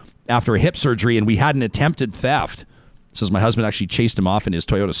calving after a hip surgery, and we had an attempted theft. Says my husband actually chased him off in his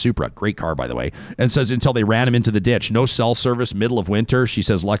Toyota Supra. Great car, by the way. And says until they ran him into the ditch. No cell service, middle of winter. She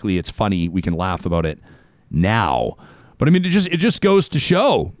says, luckily, it's funny. We can laugh about it now. But it just goes to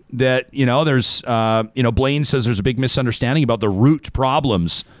show that, there's, Blaine says there's a big misunderstanding about the root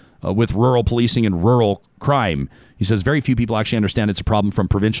problems with rural policing and rural crime. He says very few people actually understand it's a problem from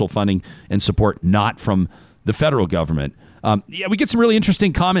provincial funding and support, not from the federal government. We get some really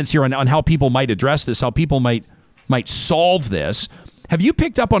interesting comments here on how people might address this, how people might solve this. Have you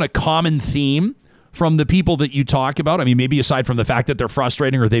picked up on a common theme from the people that you talk about? Maybe aside from the fact that they're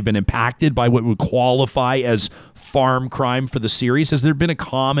frustrating or they've been impacted by what would qualify as farm crime for the series. Has there been a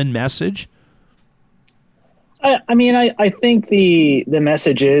common message? I think the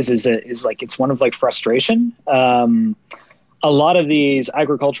message is like it's one of like frustration. A lot of these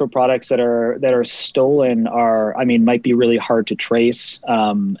agricultural products that are stolen might be really hard to trace.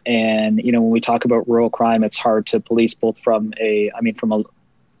 And when we talk about rural crime, it's hard to police both from a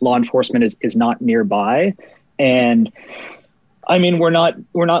law enforcement is not nearby, and we're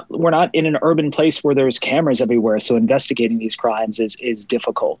not in an urban place where there's cameras everywhere. So investigating these crimes is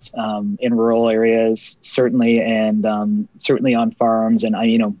difficult in rural areas, certainly, and certainly on farms. And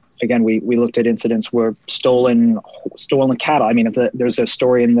again, we looked at incidents where stolen cattle. There's a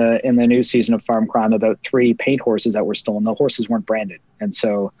story in the new season of farm crime about 3 paint horses that were stolen. The horses weren't branded, and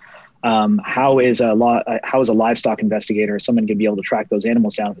so how is a livestock investigator, someone can be able to track those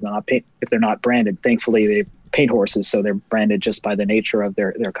animals down if they're not branded? Thankfully, they paint horses, so they're branded just by the nature of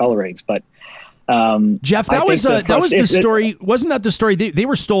their colorings. But Geoff, that was the story. Wasn't that the story? They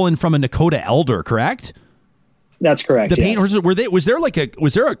were stolen from a Nakota elder, correct? That's correct. The paint horses, was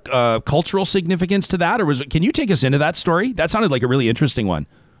there a cultural significance to that, or can you take us into that story? That sounded like a really interesting one.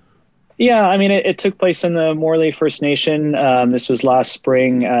 Yeah, it took place in the Morley First Nation. This was last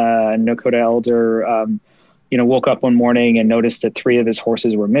spring. Nakota elder, woke up one morning and noticed that 3 of his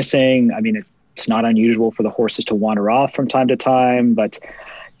horses were missing. It's not unusual for the horses to wander off from time to time, but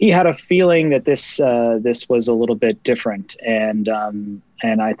he had a feeling that this was a little bit different, and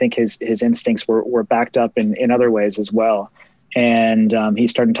I think his instincts were backed up in other ways as well. And he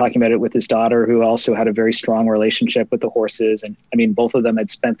started talking about it with his daughter, who also had a very strong relationship with the horses. And both of them had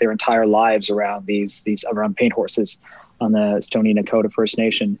spent their entire lives around around paint horses on the Stoney Nakota First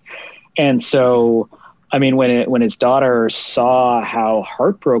Nation. And so, when his daughter saw how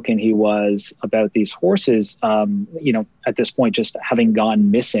heartbroken he was about these horses, at this point, just having gone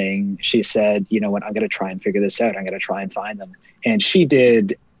missing, she said, you know what, I'm going to try and figure this out. I'm going to try and find them. And she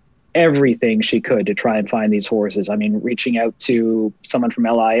did everything she could to try and find these horses. Reaching out to someone from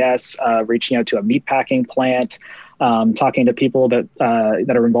LIS, reaching out to a meatpacking plant, talking to people that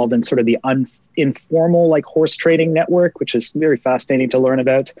are involved in sort of the informal like horse trading network, which is very fascinating to learn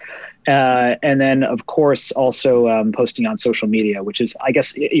about. And then, of course, also posting on social media, which is, I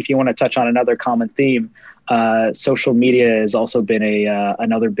guess, if you want to touch on another common theme, social media has also been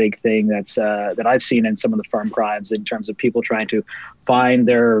another big thing that I've seen in some of the farm crimes in terms of people trying to find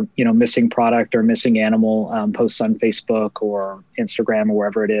their missing product or missing animal, posts on Facebook or Instagram or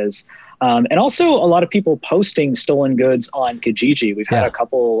wherever it is. And also a lot of people posting stolen goods on Kijiji. We've had a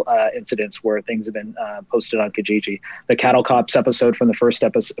couple incidents where things have been posted on Kijiji. The Cattle Cops episode for the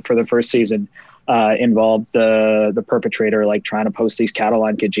first season involved the perpetrator like trying to post these cattle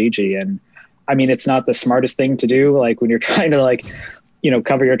on Kijiji. And I mean, it's not the smartest thing to do. Like when you're trying to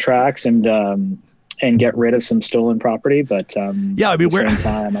cover your tracks and get rid of some stolen property. But at the same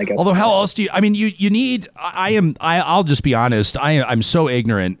time, I guess. Although how else do you, I mean, you need, I'll just be honest. I'm so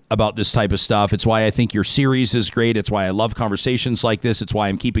ignorant about this type of stuff. It's why I think your series is great. It's why I love conversations like this. It's why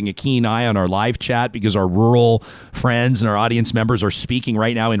I'm keeping a keen eye on our live chat, because our rural friends and our audience members are speaking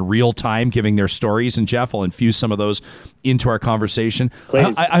right now in real time, giving their stories. And Geoff, I'll infuse some of those into our conversation.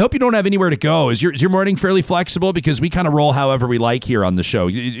 I hope you don't have anywhere to go. Is your morning fairly flexible? Because we kind of roll however we like here on the show.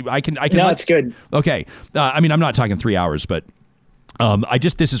 I can. No, it's good. Okay. I mean, I'm not talking 3 hours, but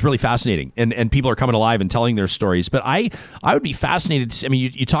this is really fascinating, and people are coming alive and telling their stories. But I would be fascinated to see, I mean,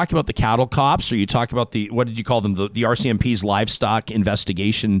 you talk about the cattle cops, or you talk about what did you call them? The RCMP's Livestock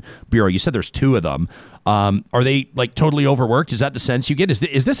Investigation Bureau. You said there's 2 of them. Are they like totally overworked? Is that the sense you get? Is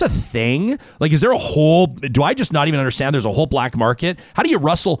this a thing? Like, is there a whole, do I just not even understand there's a whole black market? How do you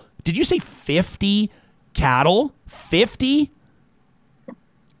rustle? Did you say 50 cattle? 50?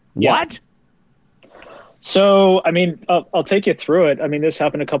 Yeah. What? So, I mean, I'll take you through it. I mean, this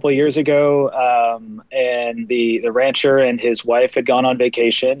happened a couple of years ago, and the rancher and his wife had gone on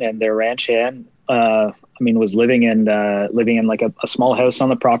vacation, and their ranch hand, was living in like a small house on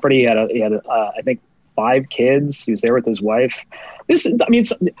the property. He had I think 5 kids. He was there with his wife. These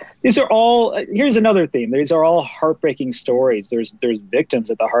are all. Here's another theme. These are all heartbreaking stories. There's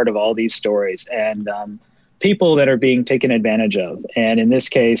victims at the heart of all these stories, and people that are being taken advantage of. And in this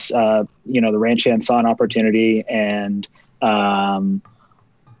case, the ranch hand saw an opportunity and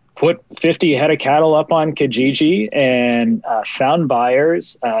put 50 head of cattle up on Kijiji and found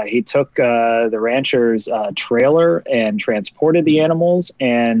buyers. He took the rancher's trailer and transported the animals.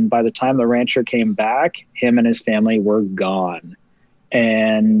 And by the time the rancher came back, him and his family were gone.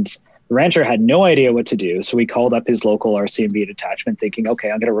 And the rancher had no idea what to do. So he called up his local RCMP detachment thinking,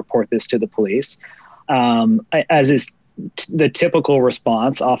 okay, I'm going to report this to the police. As is the typical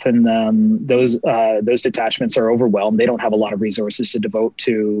response, often those detachments are overwhelmed. They don't have a lot of resources to devote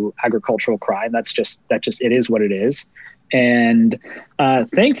to agricultural crime. That's just it is what it is. And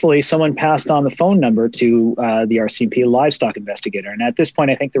thankfully, someone passed on the phone number to the RCMP livestock investigator. And at this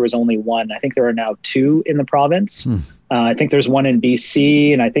point, I think there was only one. I think there are now 2 in the province. I think there's one in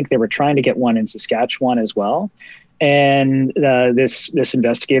BC, and I think they were trying to get one in Saskatchewan as well. And this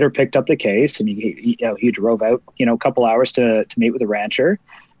investigator picked up the case, and he drove out, a couple hours to meet with the rancher,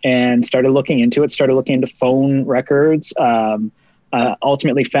 and started looking into it. Started looking into phone records.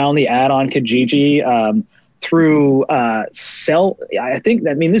 Ultimately, found the ad on Kijiji through cell.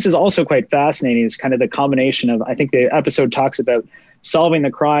 This is also quite fascinating. It's kind of the combination of. I think the episode talks about solving the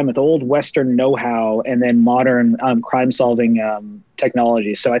crime with old Western know-how and then modern crime-solving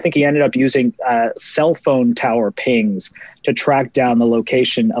technology. So I think he ended up using cell phone tower pings to track down the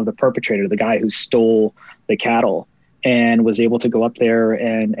location of the perpetrator, the guy who stole the cattle, and was able to go up there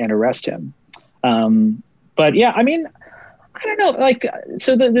and arrest him. But yeah, I mean, I don't know. Like,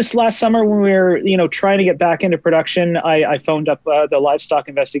 so this last summer when we were, trying to get back into production, I phoned up the livestock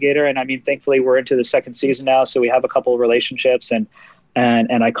investigator, and I mean, thankfully we're into the 2nd season now, so we have a couple of relationships, and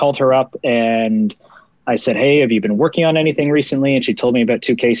I called her up and I said, hey, have you been working on anything recently? And she told me about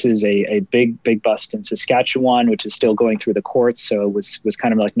 2 cases, a big bust in Saskatchewan, which is still going through the courts. So it was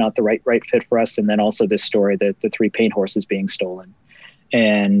kind of like not the right fit for us. And then also this story, the 3 paint horses being stolen,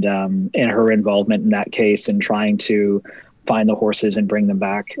 and her involvement in that case and trying to find the horses and bring them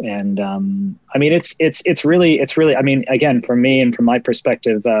back. And I mean, it's really, I mean, again, for me and from my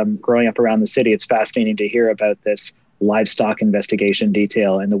perspective, growing up around the city, it's fascinating to hear about this livestock investigation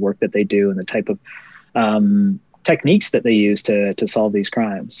detail and the work that they do and the type of techniques that they use to solve these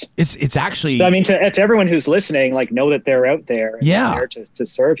crimes. It's actually, so, I mean, to everyone who's listening, like, know that they're out there and they're there to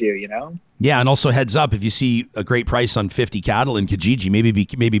serve you, Yeah. And also heads up, if you see a great price on 50 cattle in Kijiji,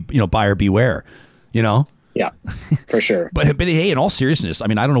 maybe, buyer beware, Yeah, for sure. but hey, in all seriousness, I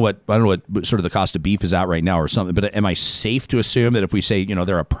mean, I don't know what sort of the cost of beef is at right now or something, but am I safe to assume that if we say,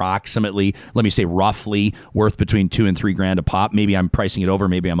 they're approximately, let me say roughly worth between $2,000 and $3,000 a pop, maybe I'm pricing it over,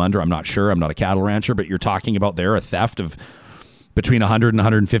 maybe I'm under, I'm not sure. I'm not a cattle rancher, but you're talking about there a theft of between $100,000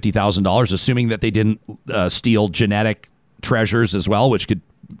 and $150,000, assuming that they didn't steal genetic treasures as well, which could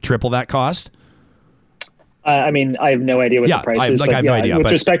triple that cost. I mean, I have no idea what the price is. I have no idea.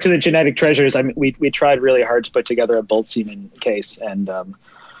 With respect to the genetic treasures, I mean, we tried really hard to put together a bull semen case, and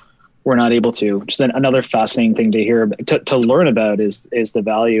we're not able to. Just another fascinating thing to hear, to learn about is the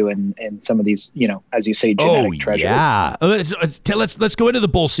value in some of these, as you say, genetic treasures. Yeah. Let's go into the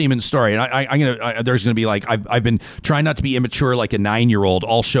bull semen story. And there's gonna be like, I've been trying not to be immature like a 9-year-old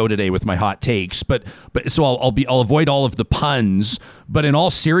all show today with my hot takes, but so I'll avoid all of the puns. But in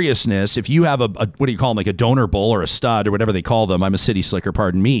all seriousness, if you have a what do you call them, like a donor bull or a stud or whatever they call them, I'm a city slicker,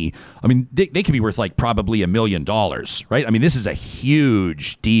 pardon me. I mean, they could be worth like probably $1 million, right? I mean, this is a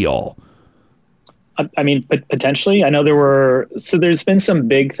huge deal. I mean, potentially. I know there's been some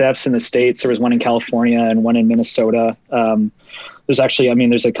big thefts in the States. There was one in California and one in Minnesota. There's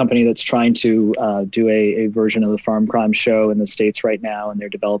a company that's trying to do a version of the farm crime show in the States right now, and they're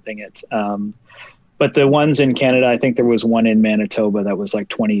developing it. But the ones in Canada, I think there was one in Manitoba that was like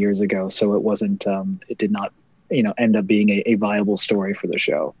 20 years ago. So it wasn't, it did not, end up being a viable story for the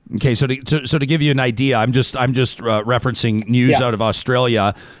show. Okay. So to give you an idea, I'm just referencing news out of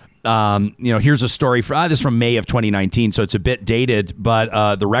Australia. Here's a story this is from May of 2019. So it's a bit dated,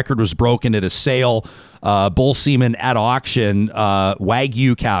 but the record was broken at a sale, bull semen at auction,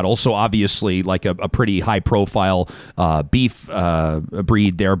 Wagyu cattle. So obviously like a pretty high profile beef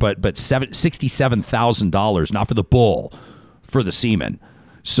breed there, but $67,000, not for the bull, for the semen.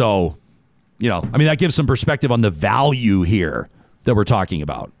 So, that gives some perspective on the value here that we're talking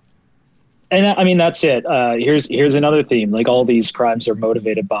about. And I mean, that's it. Here's another theme. Like all these crimes are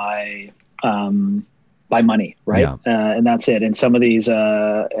motivated by money, right? Yeah. And that's it. In some of these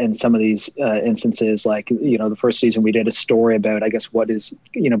instances, like, the first season we did a story about, I guess, what is,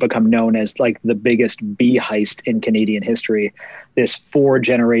 become known as like the biggest bee heist in Canadian history. This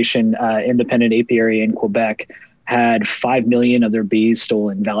 4-generation independent apiary in Quebec had 5 million of their bees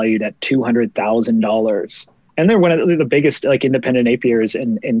stolen, valued at $200,000. And they're one of the biggest like independent apiaries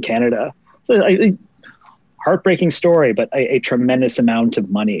in Canada. So heartbreaking story, but a tremendous amount of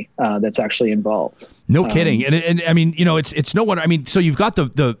money that's actually involved. No kidding. And I mean, it's no wonder. I mean, so you've got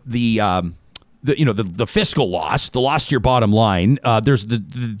the fiscal loss, the loss to your bottom line. There's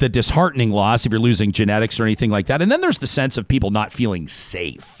the disheartening loss if you're losing genetics or anything like that. And then there's the sense of people not feeling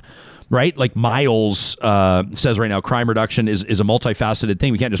safe, right? Like Miles says right now, crime reduction is a multifaceted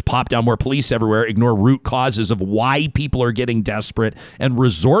thing. We can't just pop down more police everywhere, ignore root causes of why people are getting desperate and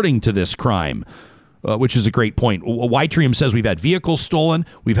resorting to this crime. Which is a great point. Ytrium says we've had vehicles stolen.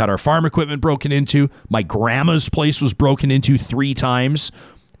 We've had our farm equipment broken into. My grandma's place was broken into 3 times.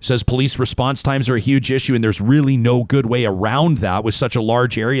 Says police response times are a huge issue, and there's really no good way around that with such a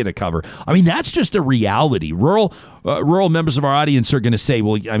large area to cover. I mean, that's just a reality. Rural members of our audience are going to say,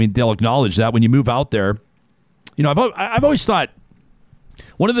 well, I mean, they'll acknowledge that when you move out there. I've always thought,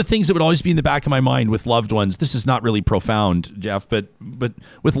 one of the things that would always be in the back of my mind with loved ones, this is not really profound, Jeff, but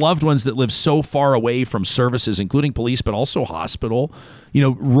with loved ones that live so far away from services, including police, but also hospital,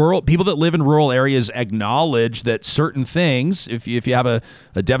 rural people that live in rural areas acknowledge that certain things, if you have a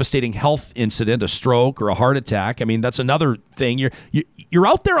devastating health incident, a stroke or a heart attack, I mean, that's another thing. You're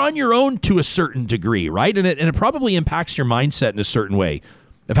out there on your own to a certain degree, right? And it probably impacts your mindset in a certain way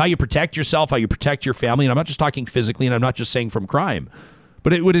of how you protect yourself, how you protect your family. And I'm not just talking physically, and I'm not just saying from crime.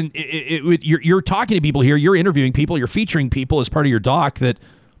 But it would. You're talking to people here. You're interviewing people. You're featuring people as part of your doc that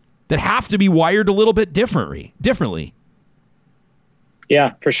have to be wired a little bit differently.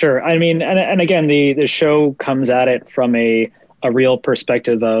 Yeah, for sure. I mean, and again, the show comes at it from a real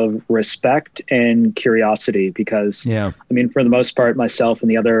perspective of respect and curiosity. Because I mean, for the most part, myself and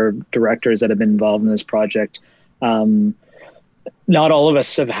the other directors that have been involved in this project, not all of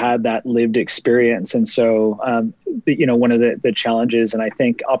us have had that lived experience. And so, one of the challenges and I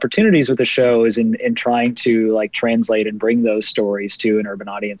think opportunities with the show is in trying to like translate and bring those stories to an urban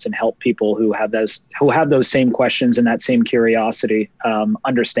audience and help people who have those same questions and that same curiosity,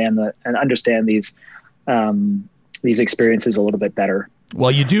 understand these experiences a little bit better.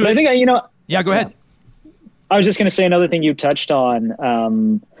 Well, you do. But I think, yeah, go ahead. I was just going to say another thing you touched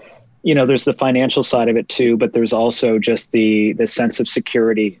on, there's the financial side of it too, but there's also just the sense of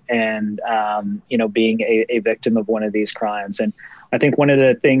security and, being a victim of one of these crimes. And I think one of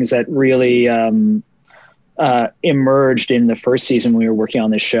the things that really emerged in the first season when we were working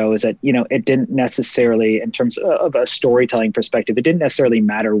on this show is that, it didn't necessarily, in terms of a storytelling perspective, it didn't necessarily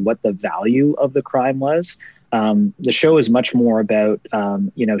matter what the value of the crime was. The show is much more about,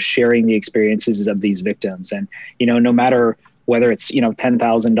 sharing the experiences of these victims. And, no matter whether it's,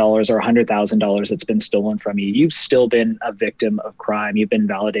 $10,000 or $100,000 that's been stolen from you, you've still been a victim of crime. You've been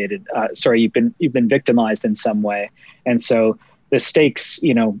validated. You've been victimized in some way. And so the stakes,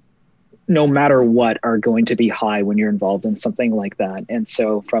 no matter what, are going to be high when you're involved in something like that. And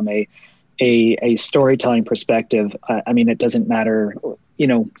so from a storytelling perspective, I mean, it doesn't matter,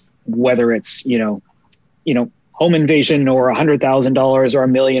 whether it's, home invasion or $100,000 or $1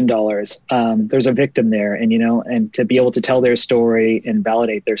 million, there's a victim there. And to be able to tell their story and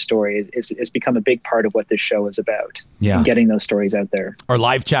validate their story is become a big part of what this show is about. Yeah. And getting those stories out there. Our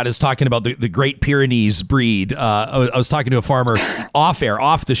live chat is talking about the Great Pyrenees breed. I was talking to a farmer off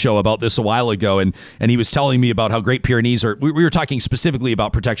the show about this a while ago, and he was telling me about how Great Pyrenees are. We were talking specifically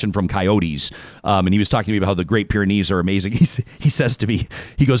about protection from coyotes, and he was talking to me about how the Great Pyrenees are amazing. He says to me,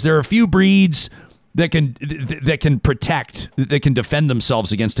 he goes, there are a few breeds that can defend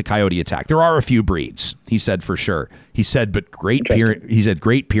themselves against a coyote attack. There are a few breeds, he said, for sure. He said, but Great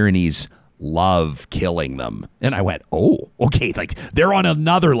Pyrenees love killing them. And I went, oh, okay, like they're on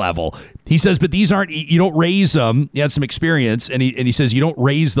another level. He says, but these aren't, you don't raise them. He had some experience, and he says you don't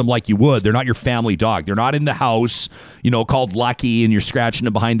raise them like you would. They're not your family dog. They're not in the house, called Lucky, and you're scratching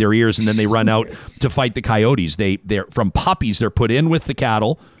them behind their ears, and then they run out to fight the coyotes. They're from puppies. They're put in with the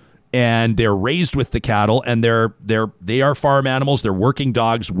cattle, and they're raised with the cattle, and they are farm animals. They're working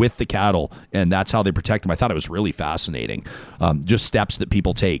dogs with the cattle, and that's how they protect them. I thought it was really fascinating, just steps that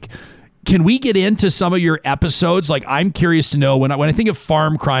people take. Can we get into some of your episodes? Like, I'm curious to know, when I think of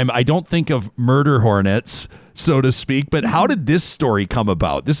farm crime, I don't think of murder hornets, so to speak, but how did this story come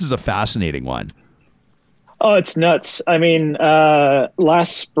about? This is a fascinating one. Oh, it's nuts. I mean,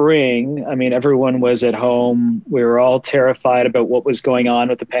 last spring, everyone was at home. We were all terrified about what was going on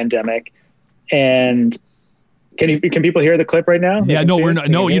with the pandemic. And can people hear the clip right now? Yeah, no, we're not.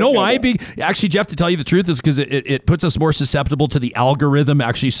 No, you know why? Actually, Jeff, to tell you the truth, is because it puts us more susceptible to the algorithm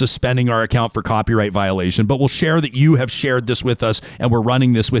actually suspending our account for copyright violation. But we'll share that you have shared this with us, and we're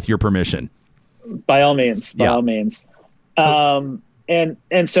running this with your permission. By all means.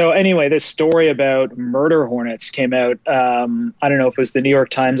 And so anyway, this story about murder hornets came out. I don't know if it was the New York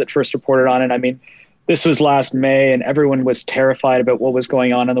Times that first reported on it. This was last May, and everyone was terrified about what was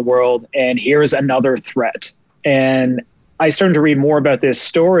going on in the world. And here's another threat. And I started to read more about this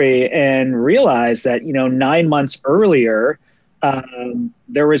story and realized that, 9 months earlier,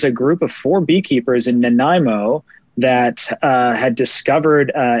 there was a group of 4 beekeepers in Nanaimo that had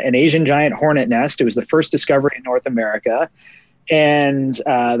discovered an Asian giant hornet nest. It was the first discovery in North America. And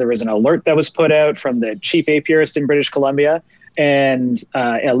there was an alert that was put out from the chief apiarist in British Columbia. And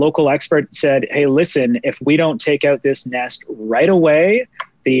a local expert said, hey, listen, if we don't take out this nest right away,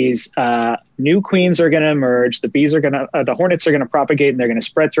 these new queens are going to emerge. The hornets are going to propagate, and they're going to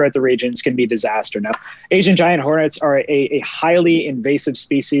spread throughout the region. It's going to be a disaster. Now, Asian giant hornets are a highly invasive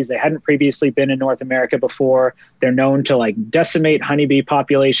species. They hadn't previously been in North America before. They're known to decimate honeybee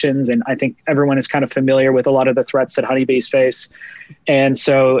populations. And I think everyone is kind of familiar with a lot of the threats that honeybees face. And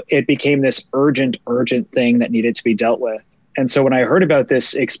so it became this urgent thing that needed to be dealt with. And so when I heard about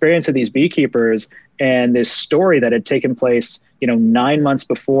this experience of these beekeepers and this story that had taken place, 9 months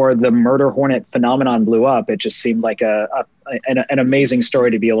before the murder hornet phenomenon blew up, it just seemed like an amazing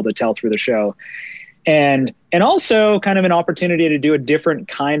story to be able to tell through the show. And also kind of an opportunity to do a different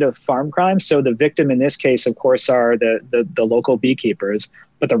kind of farm crime. So the victim in this case, of course, are the local beekeepers,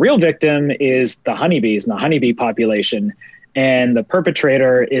 but the real victim is the honeybees and the honeybee population. And the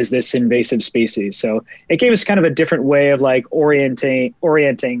perpetrator is this invasive species. So it gave us kind of a different way of orienting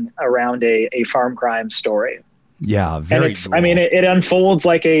around a farm crime story. Yeah, very. And it unfolds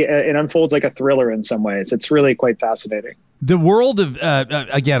like a thriller in some ways. It's really quite fascinating. The world of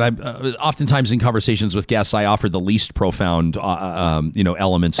again, I'm oftentimes in conversations with guests, I offer the least profound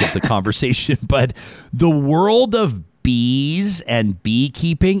elements of the conversation, but the world of bees and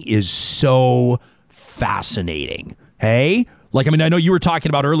beekeeping is so fascinating. Hey, I know you were talking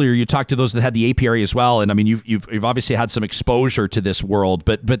about earlier, you talked to those that had the apiary as well. And you've obviously had some exposure to this world,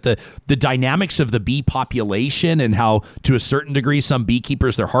 but the dynamics of the bee population and how, to a certain degree, some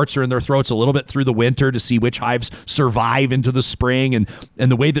beekeepers, their hearts are in their throats a little bit through the winter to see which hives survive into the spring, and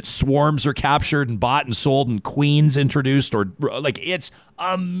the way that swarms are captured and bought and sold and queens introduced, it's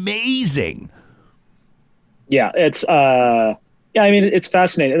amazing. Yeah, it's it's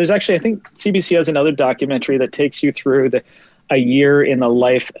fascinating. There's actually, I think CBC has another documentary that takes you through a year in the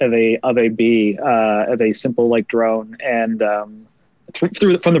life of a bee, of a simple drone, and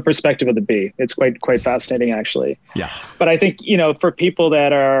from the perspective of the bee. It's quite fascinating, actually. Yeah. But I think, for people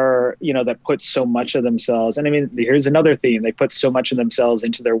that are, that put so much of themselves, and here's another theme, they put so much of themselves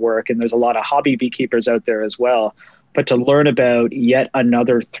into their work, and there's a lot of hobby beekeepers out there as well, but to learn about yet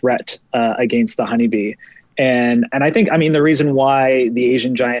another threat against the honeybee. And I think, the reason why the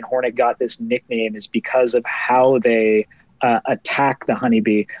Asian giant hornet got this nickname is because of how they attack the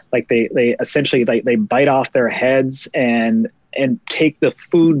honeybee. They essentially they bite off their heads and take the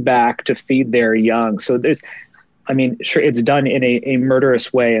food back to feed their young. So there's I mean, sure, it's done in a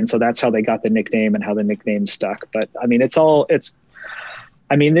murderous way, and so that's how they got the nickname and how the nickname stuck. But I mean, this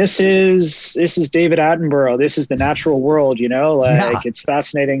is David Attenborough. This is the natural world, It's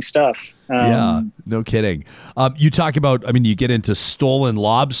fascinating stuff. Yeah, no kidding. You talk about, you get into stolen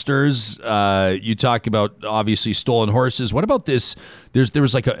lobsters. You talk about, obviously, stolen horses. What about this? There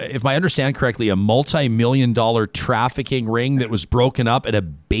was if I understand correctly, a multi-million-dollar trafficking ring that was broken up at a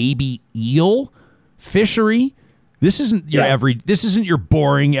baby eel fishery. This isn't your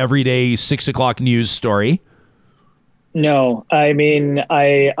boring everyday 6 o'clock news story. No, I'd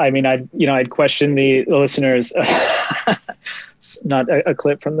question the listeners. It's not a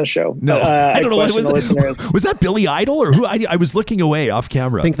clip from the show. No, I don't know. Was that Billy Idol or who? I was looking away off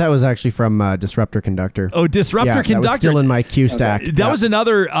camera. I think that was actually from Disruptor Conductor. Oh, Disruptor Conductor. That was still in my queue stack. That was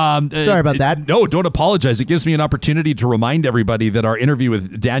another. Sorry about that. No, don't apologize. It gives me an opportunity to remind everybody that our interview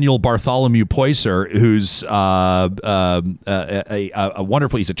with Daniel Bartholomew Poyser, who's a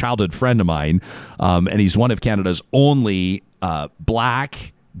wonderful, he's a childhood friend of mine, and he's one of Canada's only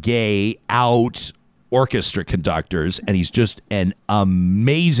black, gay, out orchestra conductors, and he's just an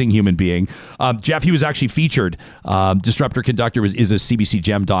amazing human being. Geoff, he was actually featured. Disruptor Conductor is a CBC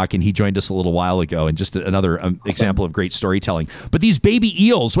Gem doc, and he joined us a little while ago, and just another example of great storytelling. But these baby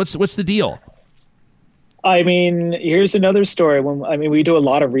eels, what's the deal? Here's another story. We do a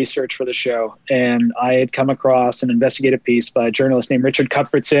lot of research for the show, and I had come across an investigative piece by a journalist named Richard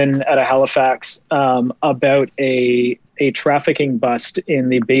Cuthbertson out of Halifax about a trafficking bust in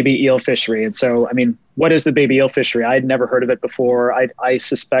the baby eel fishery. And so, what is the baby eel fishery? I had never heard of it before. I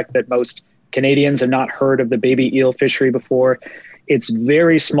suspect that most Canadians have not heard of the baby eel fishery before. It's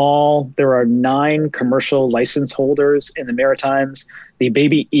very small. There are 9 commercial license holders in the Maritimes. The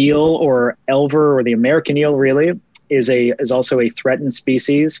baby eel, or elver, or the American eel, really, is also a threatened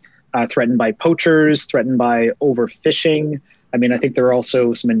species, threatened by poachers, threatened by overfishing. I think there are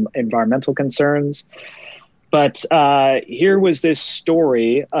also some environmental concerns. But here was this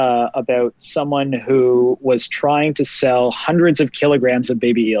story about someone who was trying to sell hundreds of kilograms of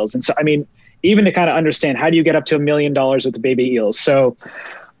baby eels. And so, even to kind of understand, how do you get up to $1 million with the baby eels? So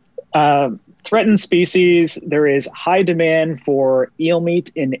threatened species, there is high demand for eel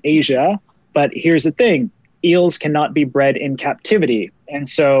meat in Asia. But here's the thing, eels cannot be bred in captivity. And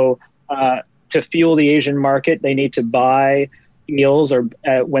so to fuel the Asian market, they need to buy eels or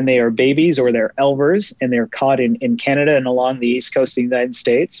when they are babies, or they're elvers, and they're caught in Canada and along the east coast of the United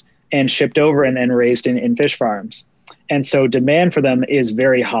States and shipped over and then raised in fish farms. And so demand for them is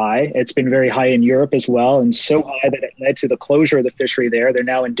very high. It's been very high in Europe as well, and so high that it led to the closure of the fishery there. They're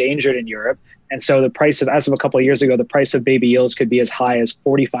now endangered in Europe. And so the price as of a couple of years ago, the price of baby eels could be as high as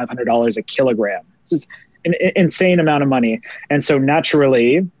 $4,500 a kilogram. This is an insane amount of money. And so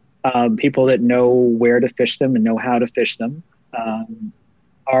naturally, people that know where to fish them and know how to fish them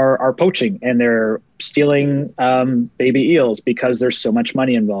are poaching, and they're stealing baby eels because there's so much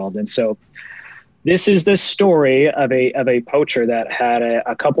money involved. And so this is the story of a poacher that had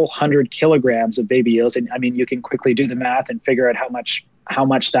a couple hundred kilograms of baby eels. And you can quickly do the math and figure out how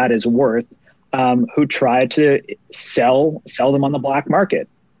much that is worth, who tried to sell them on the black market.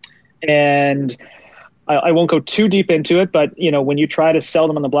 And I won't go too deep into it, but when you try to sell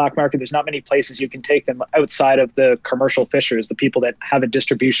them on the black market, there's not many places you can take them outside of the commercial fishers, the people that have a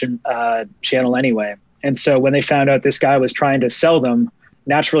distribution channel anyway. And so when they found out this guy was trying to sell them,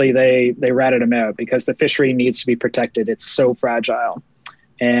 naturally they ratted him out, because the fishery needs to be protected. It's so fragile.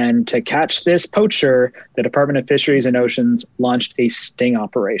 And to catch this poacher, the Department of Fisheries and Oceans launched a sting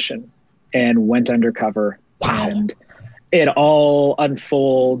operation and went undercover. Wow. And it all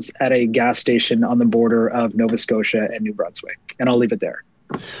unfolds at a gas station on the border of Nova Scotia and New Brunswick. And I'll leave it there.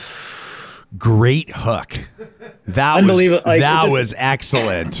 Great hook. That Unbelievable. was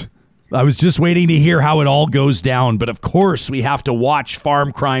excellent. I was just waiting to hear how it all goes down. But of course, we have to watch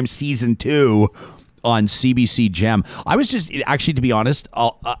Farm Crime Season 2 on CBC Gem. I was just, actually, to be honest,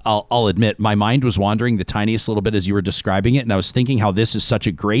 I'll admit, my mind was wandering the tiniest little bit as you were describing it. And I was thinking how this is such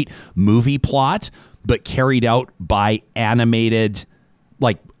a great movie plot, but carried out by animated,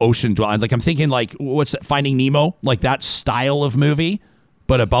 like, ocean dwelling. Like, I'm thinking, like, what's that, Finding Nemo? Like that style of movie,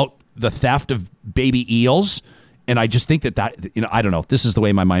 but about the theft of baby eels. And I just think that, I don't know. This is the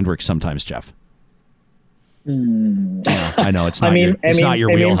way my mind works sometimes, Geoff. Yeah, I know it's not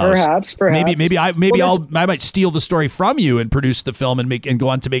your wheelhouse. Perhaps. Maybe I might steal the story from you and produce the film and go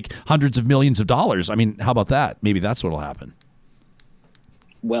on to make hundreds of millions of dollars. How about that? Maybe that's what'll happen.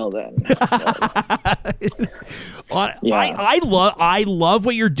 Well then. Yeah. I love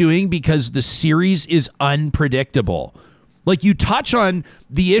what you're doing, because the series is unpredictable. Like, you touch on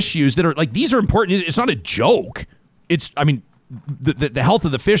the issues that are, like, these are important. It's not a joke. the health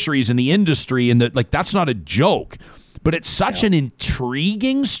of the fisheries and the industry and that's not a joke, but it's such an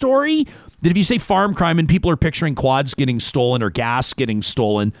intriguing story that if you say farm crime and people are picturing quads getting stolen or gas getting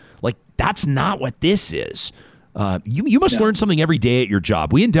stolen, that's not what this is. You must learn something every day at your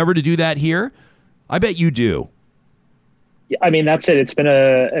job. We endeavor to do that here. I bet you do. I mean, that's it. It's been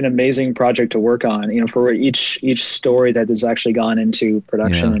an amazing project to work on. For each story that has actually gone into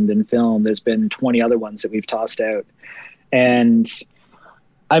production and been filmed, there's been 20 other ones that we've tossed out. And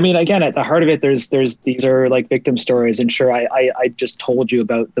I mean, again, at the heart of it, these are like victim stories. And sure, I just told you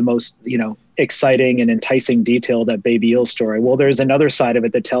about the most, exciting and enticing detail, that baby eel story. Well, there's another side of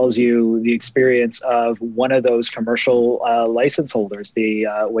it that tells you the experience of one of those commercial license holders, the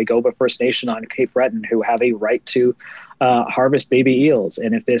Wagoba First Nation on Cape Breton, who have a right to harvest baby eels.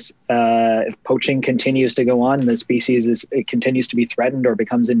 And if poaching continues to go on and the species continues to be threatened or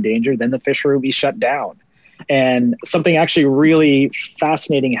becomes endangered, then the fishery will be shut down. And something actually really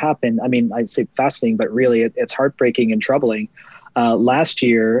fascinating happened. I mean, I'd say fascinating, but really it's heartbreaking and troubling. Last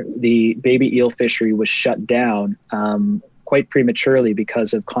year, the baby eel fishery was shut down quite prematurely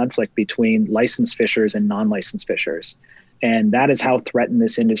because of conflict between licensed fishers and non-licensed fishers. And that is how threatened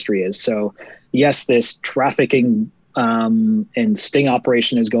this industry is. So yes, this trafficking and sting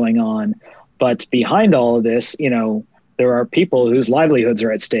operation is going on, but behind all of this, there are people whose livelihoods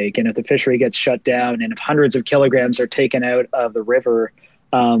are at stake. And if the fishery gets shut down and if hundreds of kilograms are taken out of the river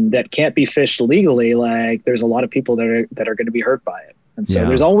that can't be fished legally, there's a lot of people that are going to be hurt by it. And so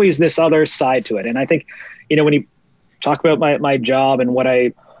there's always this other side to it. And I think, when you talk about my job and what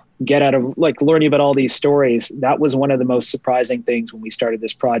I get out of learning about all these stories, that was one of the most surprising things when we started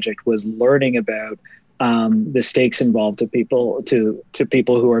this project, was learning about the stakes involved to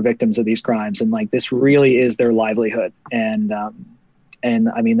people who are victims of these crimes. And this really is their livelihood. And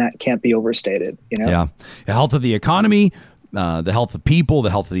I mean, that can't be overstated, Yeah. The health of the economy, the health of people, the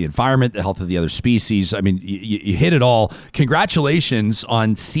health of the environment, the health of the other species. I mean, you hit it all. Congratulations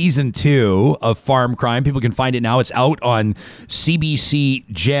on season 2 of Farm Crime. People can find it now. It's out on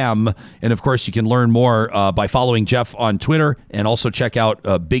CBC Gem. And of course, you can learn more by following Geoff on Twitter, and also check out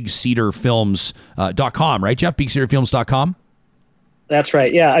BigCedarFilms.com, right, Geoff? BigCedarFilms.com? That's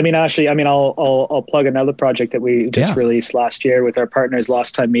right. Yeah. I mean, actually, I'll plug another project that we just released last year with our partners,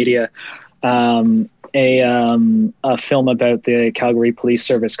 Lost Time Media. A film about the Calgary Police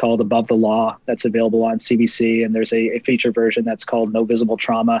Service called Above the Law that's available on CBC, and there's a feature version that's called No Visible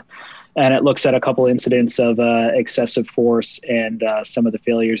Trauma, and it looks at a couple incidents of excessive force and some of the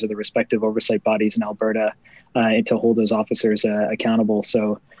failures of the respective oversight bodies in Alberta to hold those officers accountable.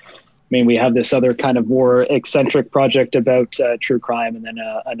 So, I mean, we have this other kind of more eccentric project about true crime, and then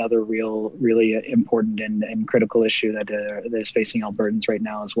another really important and critical issue that is facing Albertans right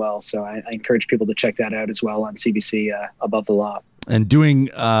now as well. So I encourage people to check that out as well on CBC Above the Law. And doing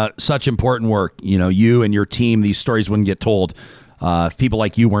such important work, you and your team, these stories wouldn't get told if people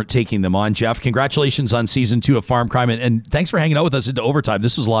like you weren't taking them on. Geoff, congratulations on season 2 of Farm Crime, and thanks for hanging out with us into overtime.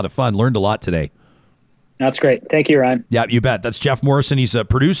 This was a lot of fun. Learned a lot today. That's great. Thank you, Ryan. Yeah, you bet. That's Geoff Morrison. He's a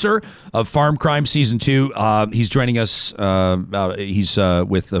producer of Farm Crime Season 2. He's joining us. He's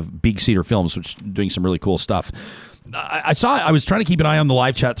with Big Cedar Films, which is doing some really cool stuff. I was trying to keep an eye on the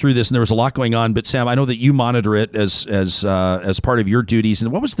live chat through this, and there was a lot going on. But Sam, I know that you monitor it as part of your duties.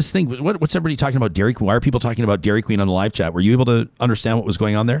 And what was this thing? What's everybody talking about Dairy Queen? Why are people talking about Dairy Queen on the live chat? Were you able to understand what was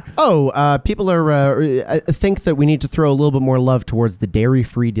going on there? People I think that we need to throw a little bit more love towards the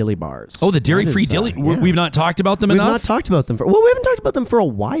dairy-free dilly bars. Oh, the dairy-free dilly. We've not talked about them enough. We've not talked about them we haven't talked about them for a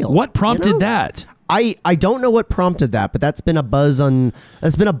while. What prompted that? I don't know what prompted that, but that's been a buzz on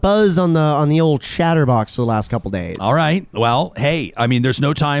the old chatterbox for the last couple days. All right. Well, hey, I mean, there's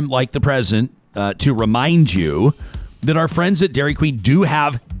no time like the present to remind you that our friends at Dairy Queen do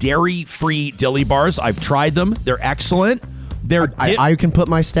have dairy-free dilly bars. I've tried them. They're excellent. I can put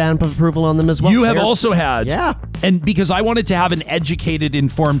my stamp of approval on them as well. You have also had. Yeah. And because I wanted to have an educated,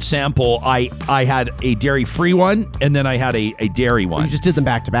 informed sample, I had a dairy-free one, and then I had a dairy one. You just did them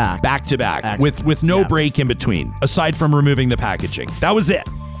back to back. Back to back, with no break in between, aside from removing the packaging. That was it.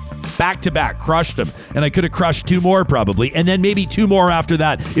 Back to back, crushed them. And I could have crushed 2 more probably, and then maybe 2 more after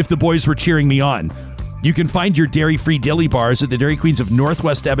that if the boys were cheering me on. You can find your dairy-free dilly bars at the Dairy Queens of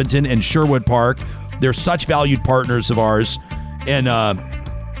Northwest Edmonton and Sherwood Park. They're such valued partners of ours. And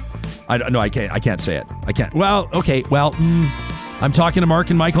I can't say it. I can't. Well, okay. Well, I'm talking to Mark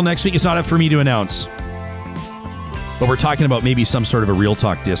and Michael next week. It's not up for me to announce. But we're talking about maybe some sort of a Real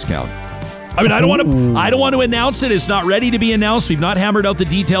Talk discount. I mean, I don't want to announce it. It's not ready to be announced. We've not hammered out the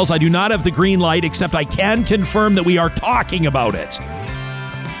details. I do not have the green light, except I can confirm that we are talking about it.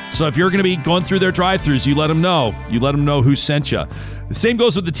 So if you're going to be going through their drive-thrus, you let them know. You let them know who sent you. The same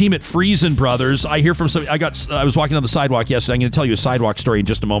goes with the team at Friesen Brothers. I hear from some. I was walking on the sidewalk yesterday. I'm going to tell you a sidewalk story in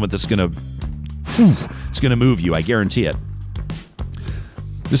just a moment that's going to move you. I guarantee it.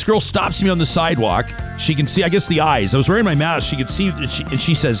 This girl stops me on the sidewalk. She can see, I guess, the eyes. I was wearing my mask. She could see, and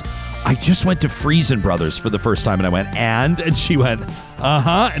she says, I just went to Friesen Brothers for the first time. And I went, and she went,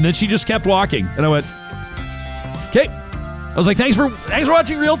 and then she just kept walking. And I went, okay. I was like, thanks for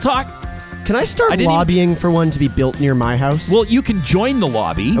watching Real Talk. Can I start lobbying for one to be built near my house? Well, you can join the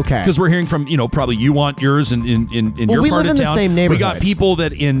lobby. Okay. Because we're hearing from, probably you want yours in your part of town. We live in the same neighborhood. We got people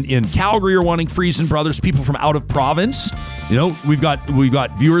that in Calgary are wanting Friesen Brothers, people from out of province. We've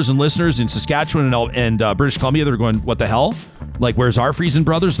got viewers and listeners in Saskatchewan and British Columbia that are going, what the hell? Like, where's our Friesen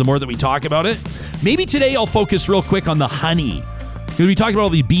Brothers? The more that we talk about it. Maybe today I'll focus real quick on the honey. Because we talked about all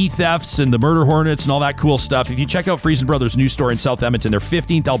the bee thefts and the murder hornets and all that cool stuff. If you check out Friesen Brothers' new store in South Edmonton, their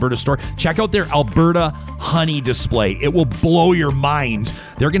 15th Alberta store, check out their Alberta honey display. It will blow your mind.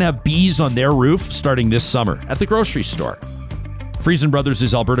 They're going to have bees on their roof starting this summer at the grocery store. Friesen Brothers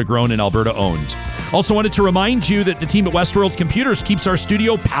is Alberta grown and Alberta owned. Also wanted to remind you that the team at Westworld Computers keeps our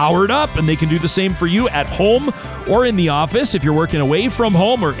studio powered up, and they can do the same for you at home or in the office. If you're working away from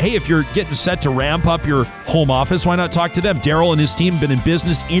home, or hey, if you're getting set to ramp up your home office, why not talk to them? Daryl and his team have been in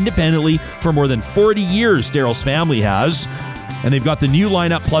business independently for more than 40 years. Daryl's family has. And they've got the new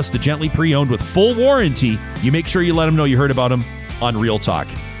lineup plus the gently pre-owned with full warranty. You make sure you let them know you heard about them on Real Talk.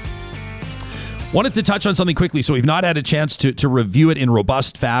 Wanted to touch on something quickly, so we've not had a chance to review it in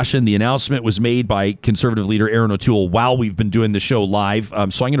robust fashion. The announcement was made by Conservative leader Aaron O'Toole while we've been doing the show live,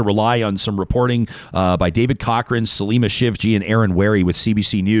 so I'm going to rely on some reporting by David Cochran, Salima Shivji, and Aaron Wary with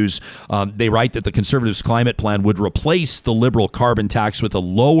CBC News. They write that the Conservatives' climate plan would replace the Liberal carbon tax with a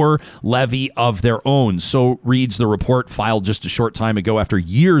lower levy of their own. So reads the report filed just a short time ago after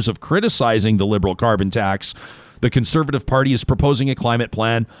years of criticizing the Liberal carbon tax. The Conservative Party is proposing a climate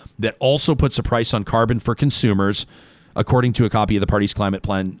plan that also puts a price on carbon for consumers, according to a copy of the party's climate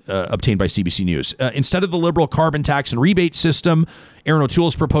plan obtained by CBC News. Instead of the Liberal carbon tax and rebate system, Aaron O'Toole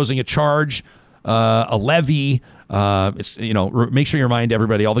is proposing a charge, a levy. Make sure you remind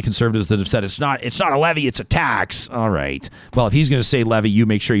everybody, all the Conservatives that have said it's not a levy, it's a tax. All right. Well, if he's going to say levy, you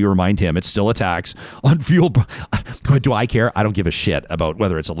make sure you remind him it's still a tax on fuel. Do I care? I don't give a shit about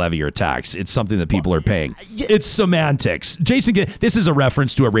whether it's a levy or a tax. It's something that people are paying. It's semantics. Jason, this is a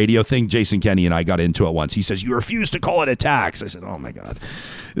reference to a radio thing. Jason Kenney and I got into it once. He says, you refuse to call it a tax. I said, oh my God.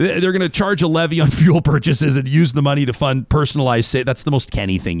 They're going to charge a levy on fuel purchases and use the money to fund personalized That's the most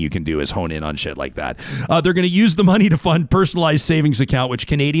Kenny thing you can do, is hone in on shit like that. They're going to use the money to fund personalized savings account, which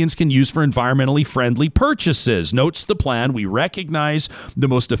Canadians can use for environmentally friendly purchases. Notes the plan. We recognize the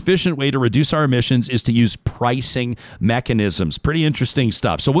most efficient way to reduce our emissions is to use pricing mechanisms. Pretty interesting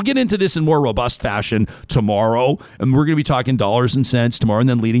stuff. So we'll get into this in more robust fashion tomorrow, and we're going to be talking dollars and cents tomorrow and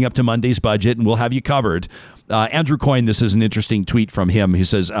then leading up to Monday's budget, and we'll have you covered. Andrew Coyne, this is an interesting tweet from him. He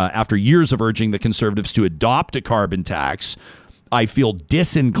says, after years of urging the Conservatives to adopt a carbon tax, I feel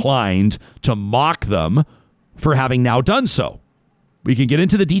disinclined to mock them for having now done so. We can get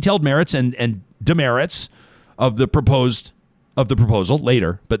into the detailed merits and demerits of the proposal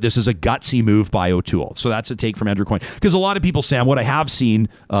later, but this is a gutsy move by O'Toole. So that's a take from Andrew Coyne. Because a lot of people, Sam, what I have seen,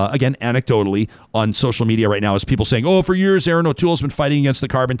 again, anecdotally on social media right now is people saying, oh, for years, Aaron O'Toole's been fighting against the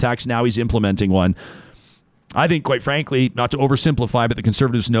carbon tax. Now he's implementing one. I think, quite frankly, not to oversimplify, but the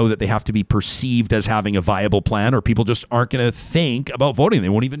Conservatives know that they have to be perceived as having a viable plan, or people just aren't going to think about voting. They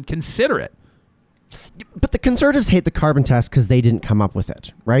won't even consider it. But the Conservatives hate the carbon tax because they didn't come up with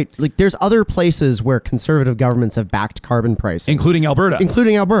it, right? Like, there's other places where Conservative governments have backed carbon pricing. Including Alberta.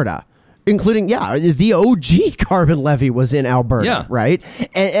 Including, the OG carbon levy was in Alberta, right?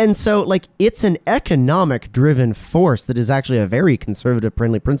 And so, like, it's an economic-driven force that is actually a very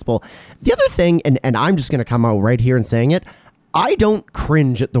conservative-friendly principle. The other thing, and I'm just going to come out right here and saying it, I don't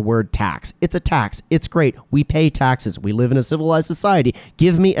cringe at the word tax. It's a tax. It's great. We pay taxes. We live in a civilized society.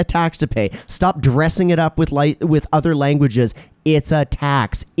 Give me a tax to pay. Stop dressing it up with other languages. It's a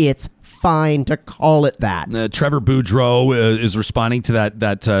tax. It's fine to call it that. Trevor Boudreau is responding to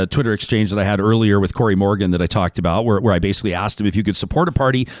that Twitter exchange that I had earlier with Corey Morgan that I talked about, where I basically asked him if you could support a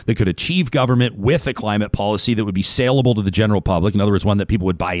party that could achieve government with a climate policy that would be saleable to the general public, in other words, one that people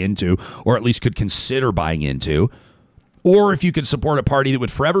would buy into, or at least could consider buying into, or if you could support a party that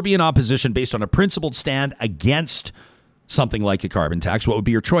would forever be in opposition based on a principled stand against something like a carbon tax. What would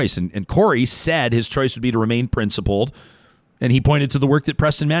be your choice? And Corey said his choice would be to remain principled. And he pointed to the work that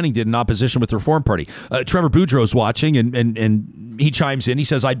Preston Manning did in opposition with the Reform Party. Trevor Boudreau's watching, and he chimes in. He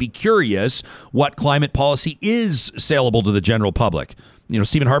says, I'd be curious what climate policy is saleable to the general public.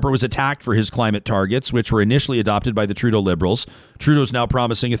 Stephen Harper was attacked for his climate targets, which were initially adopted by the Trudeau Liberals. Trudeau's now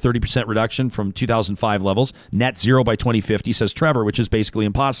promising a 30% reduction from 2005 levels, net zero by 2050, says Trevor, which is basically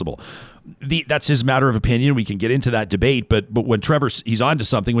impossible. That's his matter of opinion. We can get into that debate, but when Trevor, he's on to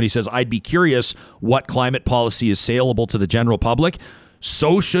something when he says, I'd be curious what climate policy is saleable to the general public.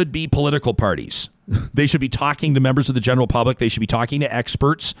 So should be political parties. They should be talking to members of the general public. They should be talking to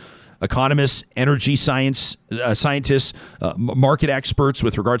experts, economists, energy scientists, market experts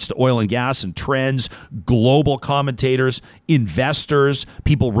with regards to oil and gas and trends, global commentators, investors,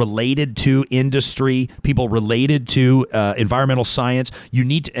 people related to industry, people related to environmental science. You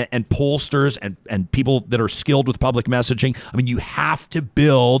need to, and pollsters and people that are skilled with public messaging. I mean, you have to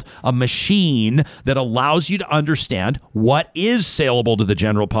build a machine that allows you to understand what is saleable to the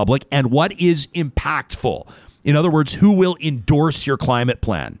general public and what is impactful. In other words, who will endorse your climate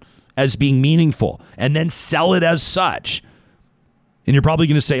plan as being meaningful, and then sell it as such. And you're probably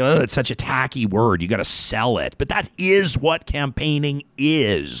going to say, oh, it's such a tacky word. You got to sell it. But that is what campaigning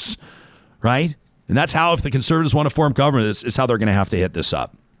is, right? And that's how, if the Conservatives want to form government, this is how they're going to have to hit this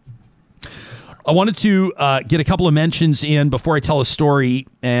up. I wanted to get a couple of mentions in before I tell a story,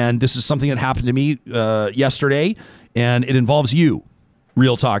 and this is something that happened to me yesterday, and it involves you,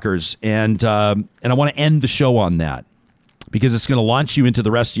 Real Talkers, and I want to end the show on that, because it's going to launch you into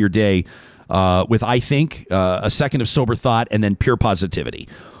the rest of your day with, I think, a second of sober thought and then pure positivity.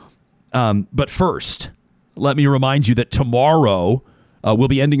 But first, let me remind you that tomorrow we'll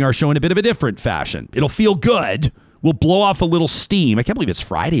be ending our show in a bit of a different fashion. It'll feel good. We'll blow off a little steam. I can't believe it's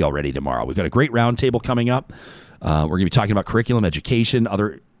Friday already tomorrow. We've got a great roundtable coming up. We're going to be talking about curriculum, education,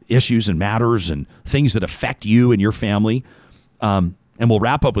 other issues and matters and things that affect you and your family. And we'll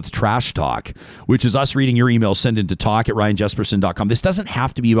wrap up with Trash Talk, which is us reading your emails sent in to talk@ryanjesperson.com. This doesn't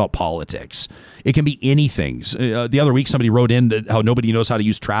have to be about politics. It can be anything. The other week, somebody wrote in that how nobody knows how to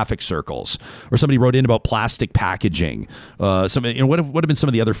use traffic circles, or somebody wrote in about plastic packaging. What have been some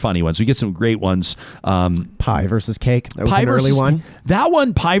of the other funny ones? We get some great ones. Pie versus cake. That was an early one. That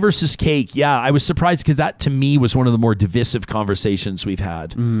one, pie versus cake. Yeah, I was surprised because that, to me, was one of the more divisive conversations we've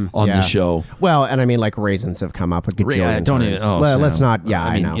had on the show. Well, and I mean, like, raisins have come up a gajillion times. Let's not. Yeah,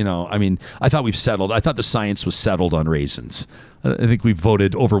 I know. I thought we've settled. I thought the science was settled on raisins. I think we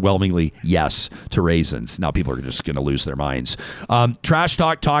voted overwhelmingly yes to raisins. Now people are just going to lose their minds. Trash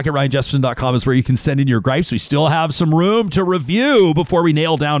Talk @ryanjesperson.com is where you can send in your gripes. We still have some room to review before we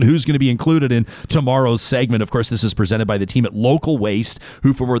nail down who's going to be included in tomorrow's segment. Of course, this is presented by the team at Local Waste,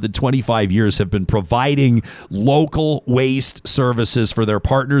 who for more than 25 years have been providing local waste services for their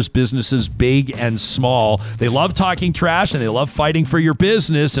partners, businesses, big and small. They love talking trash and they love fighting for your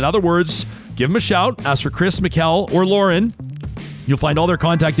business. In other words, give them a shout. Ask for Chris, McKell, or Lauren. You'll find all their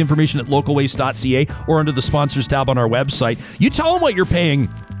contact information at localwaste.ca or under the sponsors tab on our website. You tell them what you're paying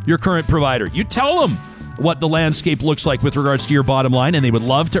your current provider. You tell them what the landscape looks like with regards to your bottom line, and they would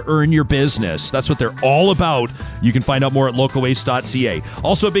love to earn your business. That's what they're all about. You can find out more at localwaste.ca.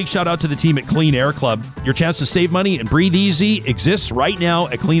 Also, a big shout out to the team at Clean Air Club. Your chance to save money and breathe easy exists right now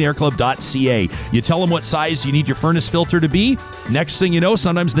at cleanairclub.ca. You tell them what size you need your furnace filter to be. Next thing you know,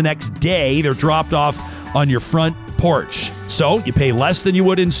 sometimes the next day, they're dropped off on your front porch. So you pay less than you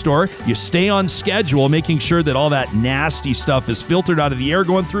would in store. You stay on schedule, making sure that all that nasty stuff is filtered out of the air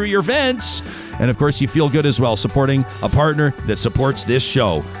going through your vents. And of course, you feel good as well, supporting a partner that supports this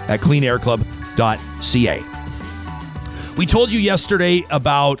show at cleanairclub.ca. We told you yesterday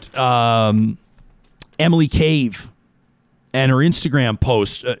about Emily Cave and her Instagram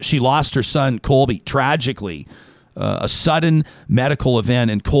post. She lost her son, Colby, tragically. A sudden medical event,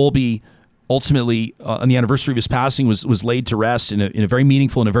 and Colby ultimately, on the anniversary of his passing, was laid to rest in a very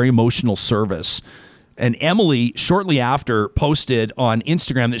meaningful and a very emotional service. And Emily, shortly after, posted on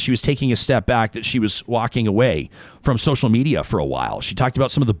Instagram that she was taking a step back, that she was walking away from social media for a while. She talked about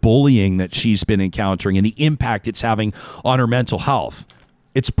some of the bullying that she's been encountering and the impact it's having on her mental health.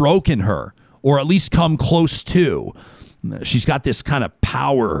 It's broken her, or at least come close to. She's got this kind of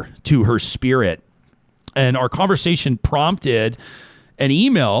power to her spirit. And our conversation prompted an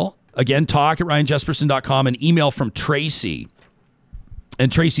email. Again, talk@ryanjesperson.com, an email from Tracy.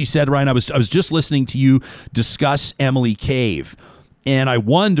 And Tracy said, Ryan, I was just listening to you discuss Emily Cave, and I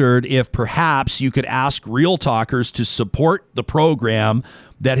wondered if perhaps you could ask Real Talkers to support the program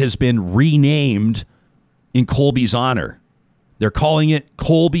that has been renamed in Colby's honor. They're calling it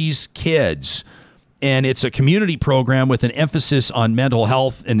Colby's Kids. And it's a community program with an emphasis on mental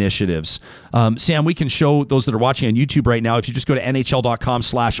health initiatives. Sam, we can show those that are watching on YouTube right now. If you just go to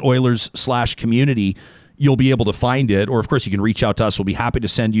nhl.com/Oilers/community, you'll be able to find it. Or, of course, you can reach out to us. We'll be happy to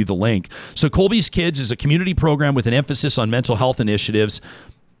send you the link. So Colby's Kids is a community program with an emphasis on mental health initiatives.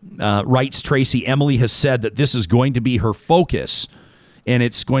 Writes Tracy, Emily has said that this is going to be her focus, and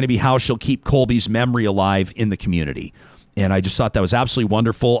it's going to be how she'll keep Colby's memory alive in the community. And I just thought that was absolutely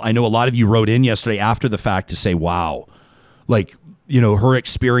wonderful. I know a lot of you wrote in yesterday after the fact to say, wow, like, her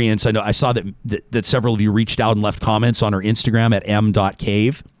experience. I know I saw that several of you reached out and left comments on her Instagram at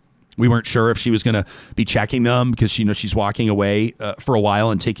m.cave. We weren't sure if she was going to be checking them because she's walking away for a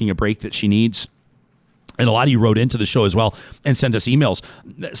while and taking a break that she needs. And a lot of you wrote into the show as well and sent us emails.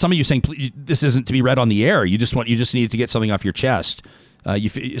 Some of you saying, please, this isn't to be read on the air. You just needed to get something off your chest.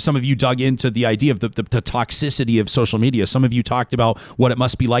 Some of you dug into the idea of the toxicity of social media. Some of you talked about what it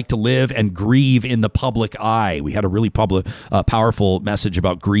must be like to live and grieve in the public eye. We had a really powerful message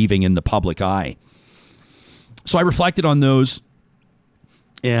about grieving in the public eye. So I reflected on those,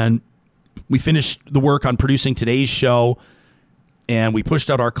 and we finished the work on producing today's show, and we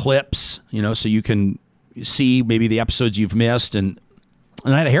pushed out our clips, so you can see maybe the episodes you've missed, and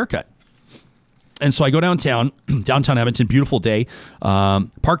I had a haircut. And so I go downtown Edmonton, beautiful day,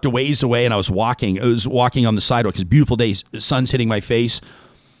 parked a ways away, and I was walking on the sidewalk. It's a beautiful day, sun's hitting my face,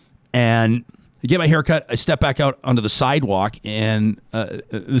 and I get my haircut. I step back out onto the sidewalk, and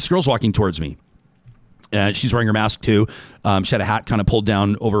this girl's walking towards me. And she's wearing her mask too. She had a hat kind of pulled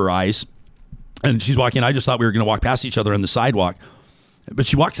down over her eyes, and she's walking. I just thought we were going to walk past each other on the sidewalk. But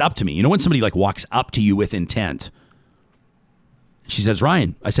she walks up to me. When somebody walks up to you with intent. She says,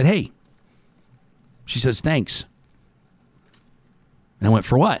 Ryan. I said, hey. She says, thanks. And I went,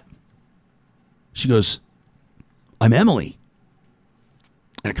 for what? She goes, I'm Emily.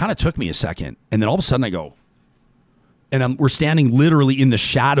 And it kind of took me a second. And then all of a sudden I go, and we're standing literally in the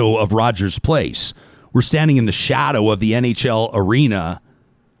shadow of Rogers Place. We're standing in the shadow of the NHL arena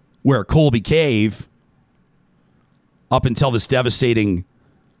where Colby Cave, up until this devastating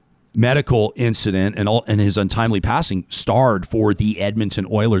medical incident and his untimely passing, starred for the Edmonton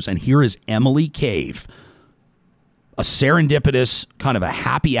Oilers. And here is Emily Cave, a serendipitous, kind of a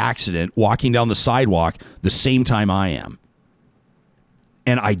happy accident, walking down the sidewalk the same time I am.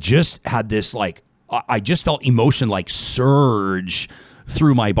 And I just had this, I just felt emotion surge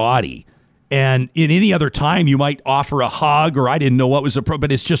through my body. And in any other time, you might offer a hug, or I didn't know what was appropriate,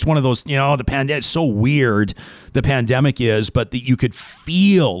 but it's just one of those, the pandemic, it's so weird, the pandemic is, but that you could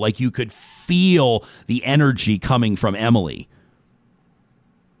feel the energy coming from Emily.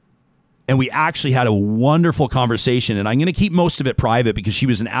 And we actually had a wonderful conversation, and I'm going to keep most of it private because she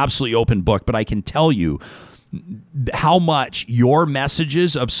was an absolutely open book, but I can tell you how much your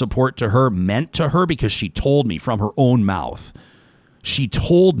messages of support to her meant to her, because she told me from her own mouth. She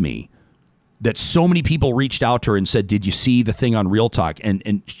told me that so many people reached out to her and said, did you see the thing on Real Talk?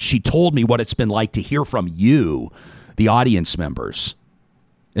 And she told me what it's been like to hear from you, the audience members,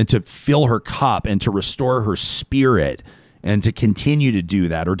 and to fill her cup and to restore her spirit and to continue to do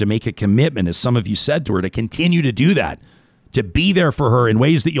that, or to make a commitment, as some of you said to her, to continue to do that, to be there for her in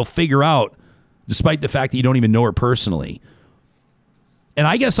ways that you'll figure out, despite the fact that you don't even know her personally. And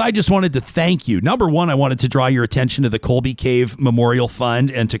I guess I just wanted to thank you. Number one, I wanted to draw your attention to the Colby Cave Memorial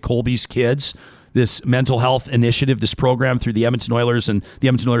Fund and to Colby's Kids, this mental health initiative, this program through the Edmonton Oilers and the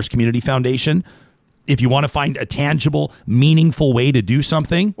Edmonton Oilers Community Foundation. If you want to find a tangible, meaningful way to do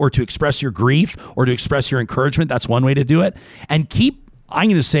something, or to express your grief, or to express your encouragement, that's one way to do it. And I'm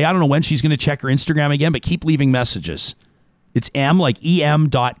going to say, I don't know when she's going to check her Instagram again, but keep leaving messages. It's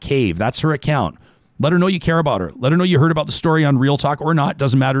em.cave. That's her account. Let her know you care about her. Let her know you heard about the story on Real Talk or not.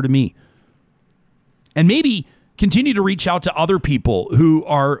 Doesn't matter to me. And maybe continue to reach out to other people who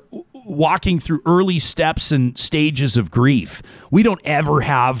are walking through early steps and stages of grief. We don't ever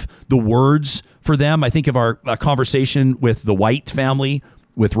have the words for them. I think of our conversation with the White family,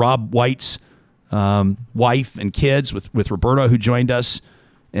 with Rob White's wife and kids, with Roberta, who joined us,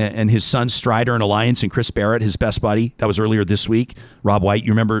 and his son Strider and Alliance, and Chris Barrett, his best buddy. That was earlier this week. Rob White,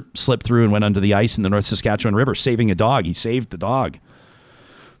 you remember, slipped through and went under the ice in the North Saskatchewan River, saving a dog. He saved the dog.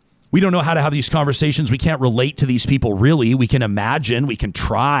 We don't know how to have these conversations. We can't relate to these people, really. We can imagine. We can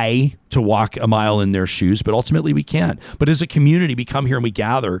try to walk a mile in their shoes, but ultimately we can't. But as a community, we come here and we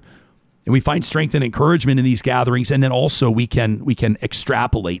gather, and we find strength and encouragement in these gatherings, and then also we can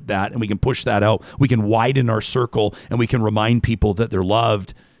extrapolate that, and we can push that out. We can widen our circle, and we can remind people that they're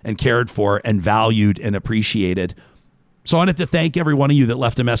loved and cared for and valued and appreciated. So I wanted to thank every one of you that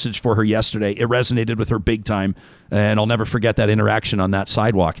left a message for her yesterday. It resonated with her big time, and I'll never forget that interaction on that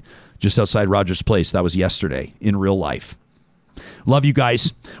sidewalk just outside Rogers Place. That was yesterday in real life. Love you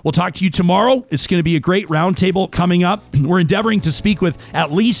guys. We'll talk to you tomorrow. It's going to be a great roundtable coming up. We're endeavoring to speak with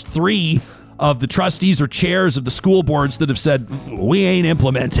at least 3 of the trustees or chairs of the school boards that have said, we ain't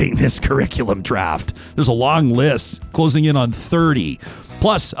implementing this curriculum draft. There's a long list, closing in on 30.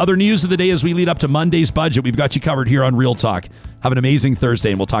 Plus, other news of the day as we lead up to Monday's budget. We've got you covered here on Real Talk. Have an amazing Thursday,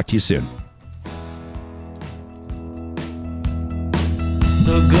 and we'll talk to you soon.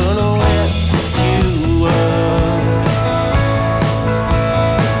 They're gonna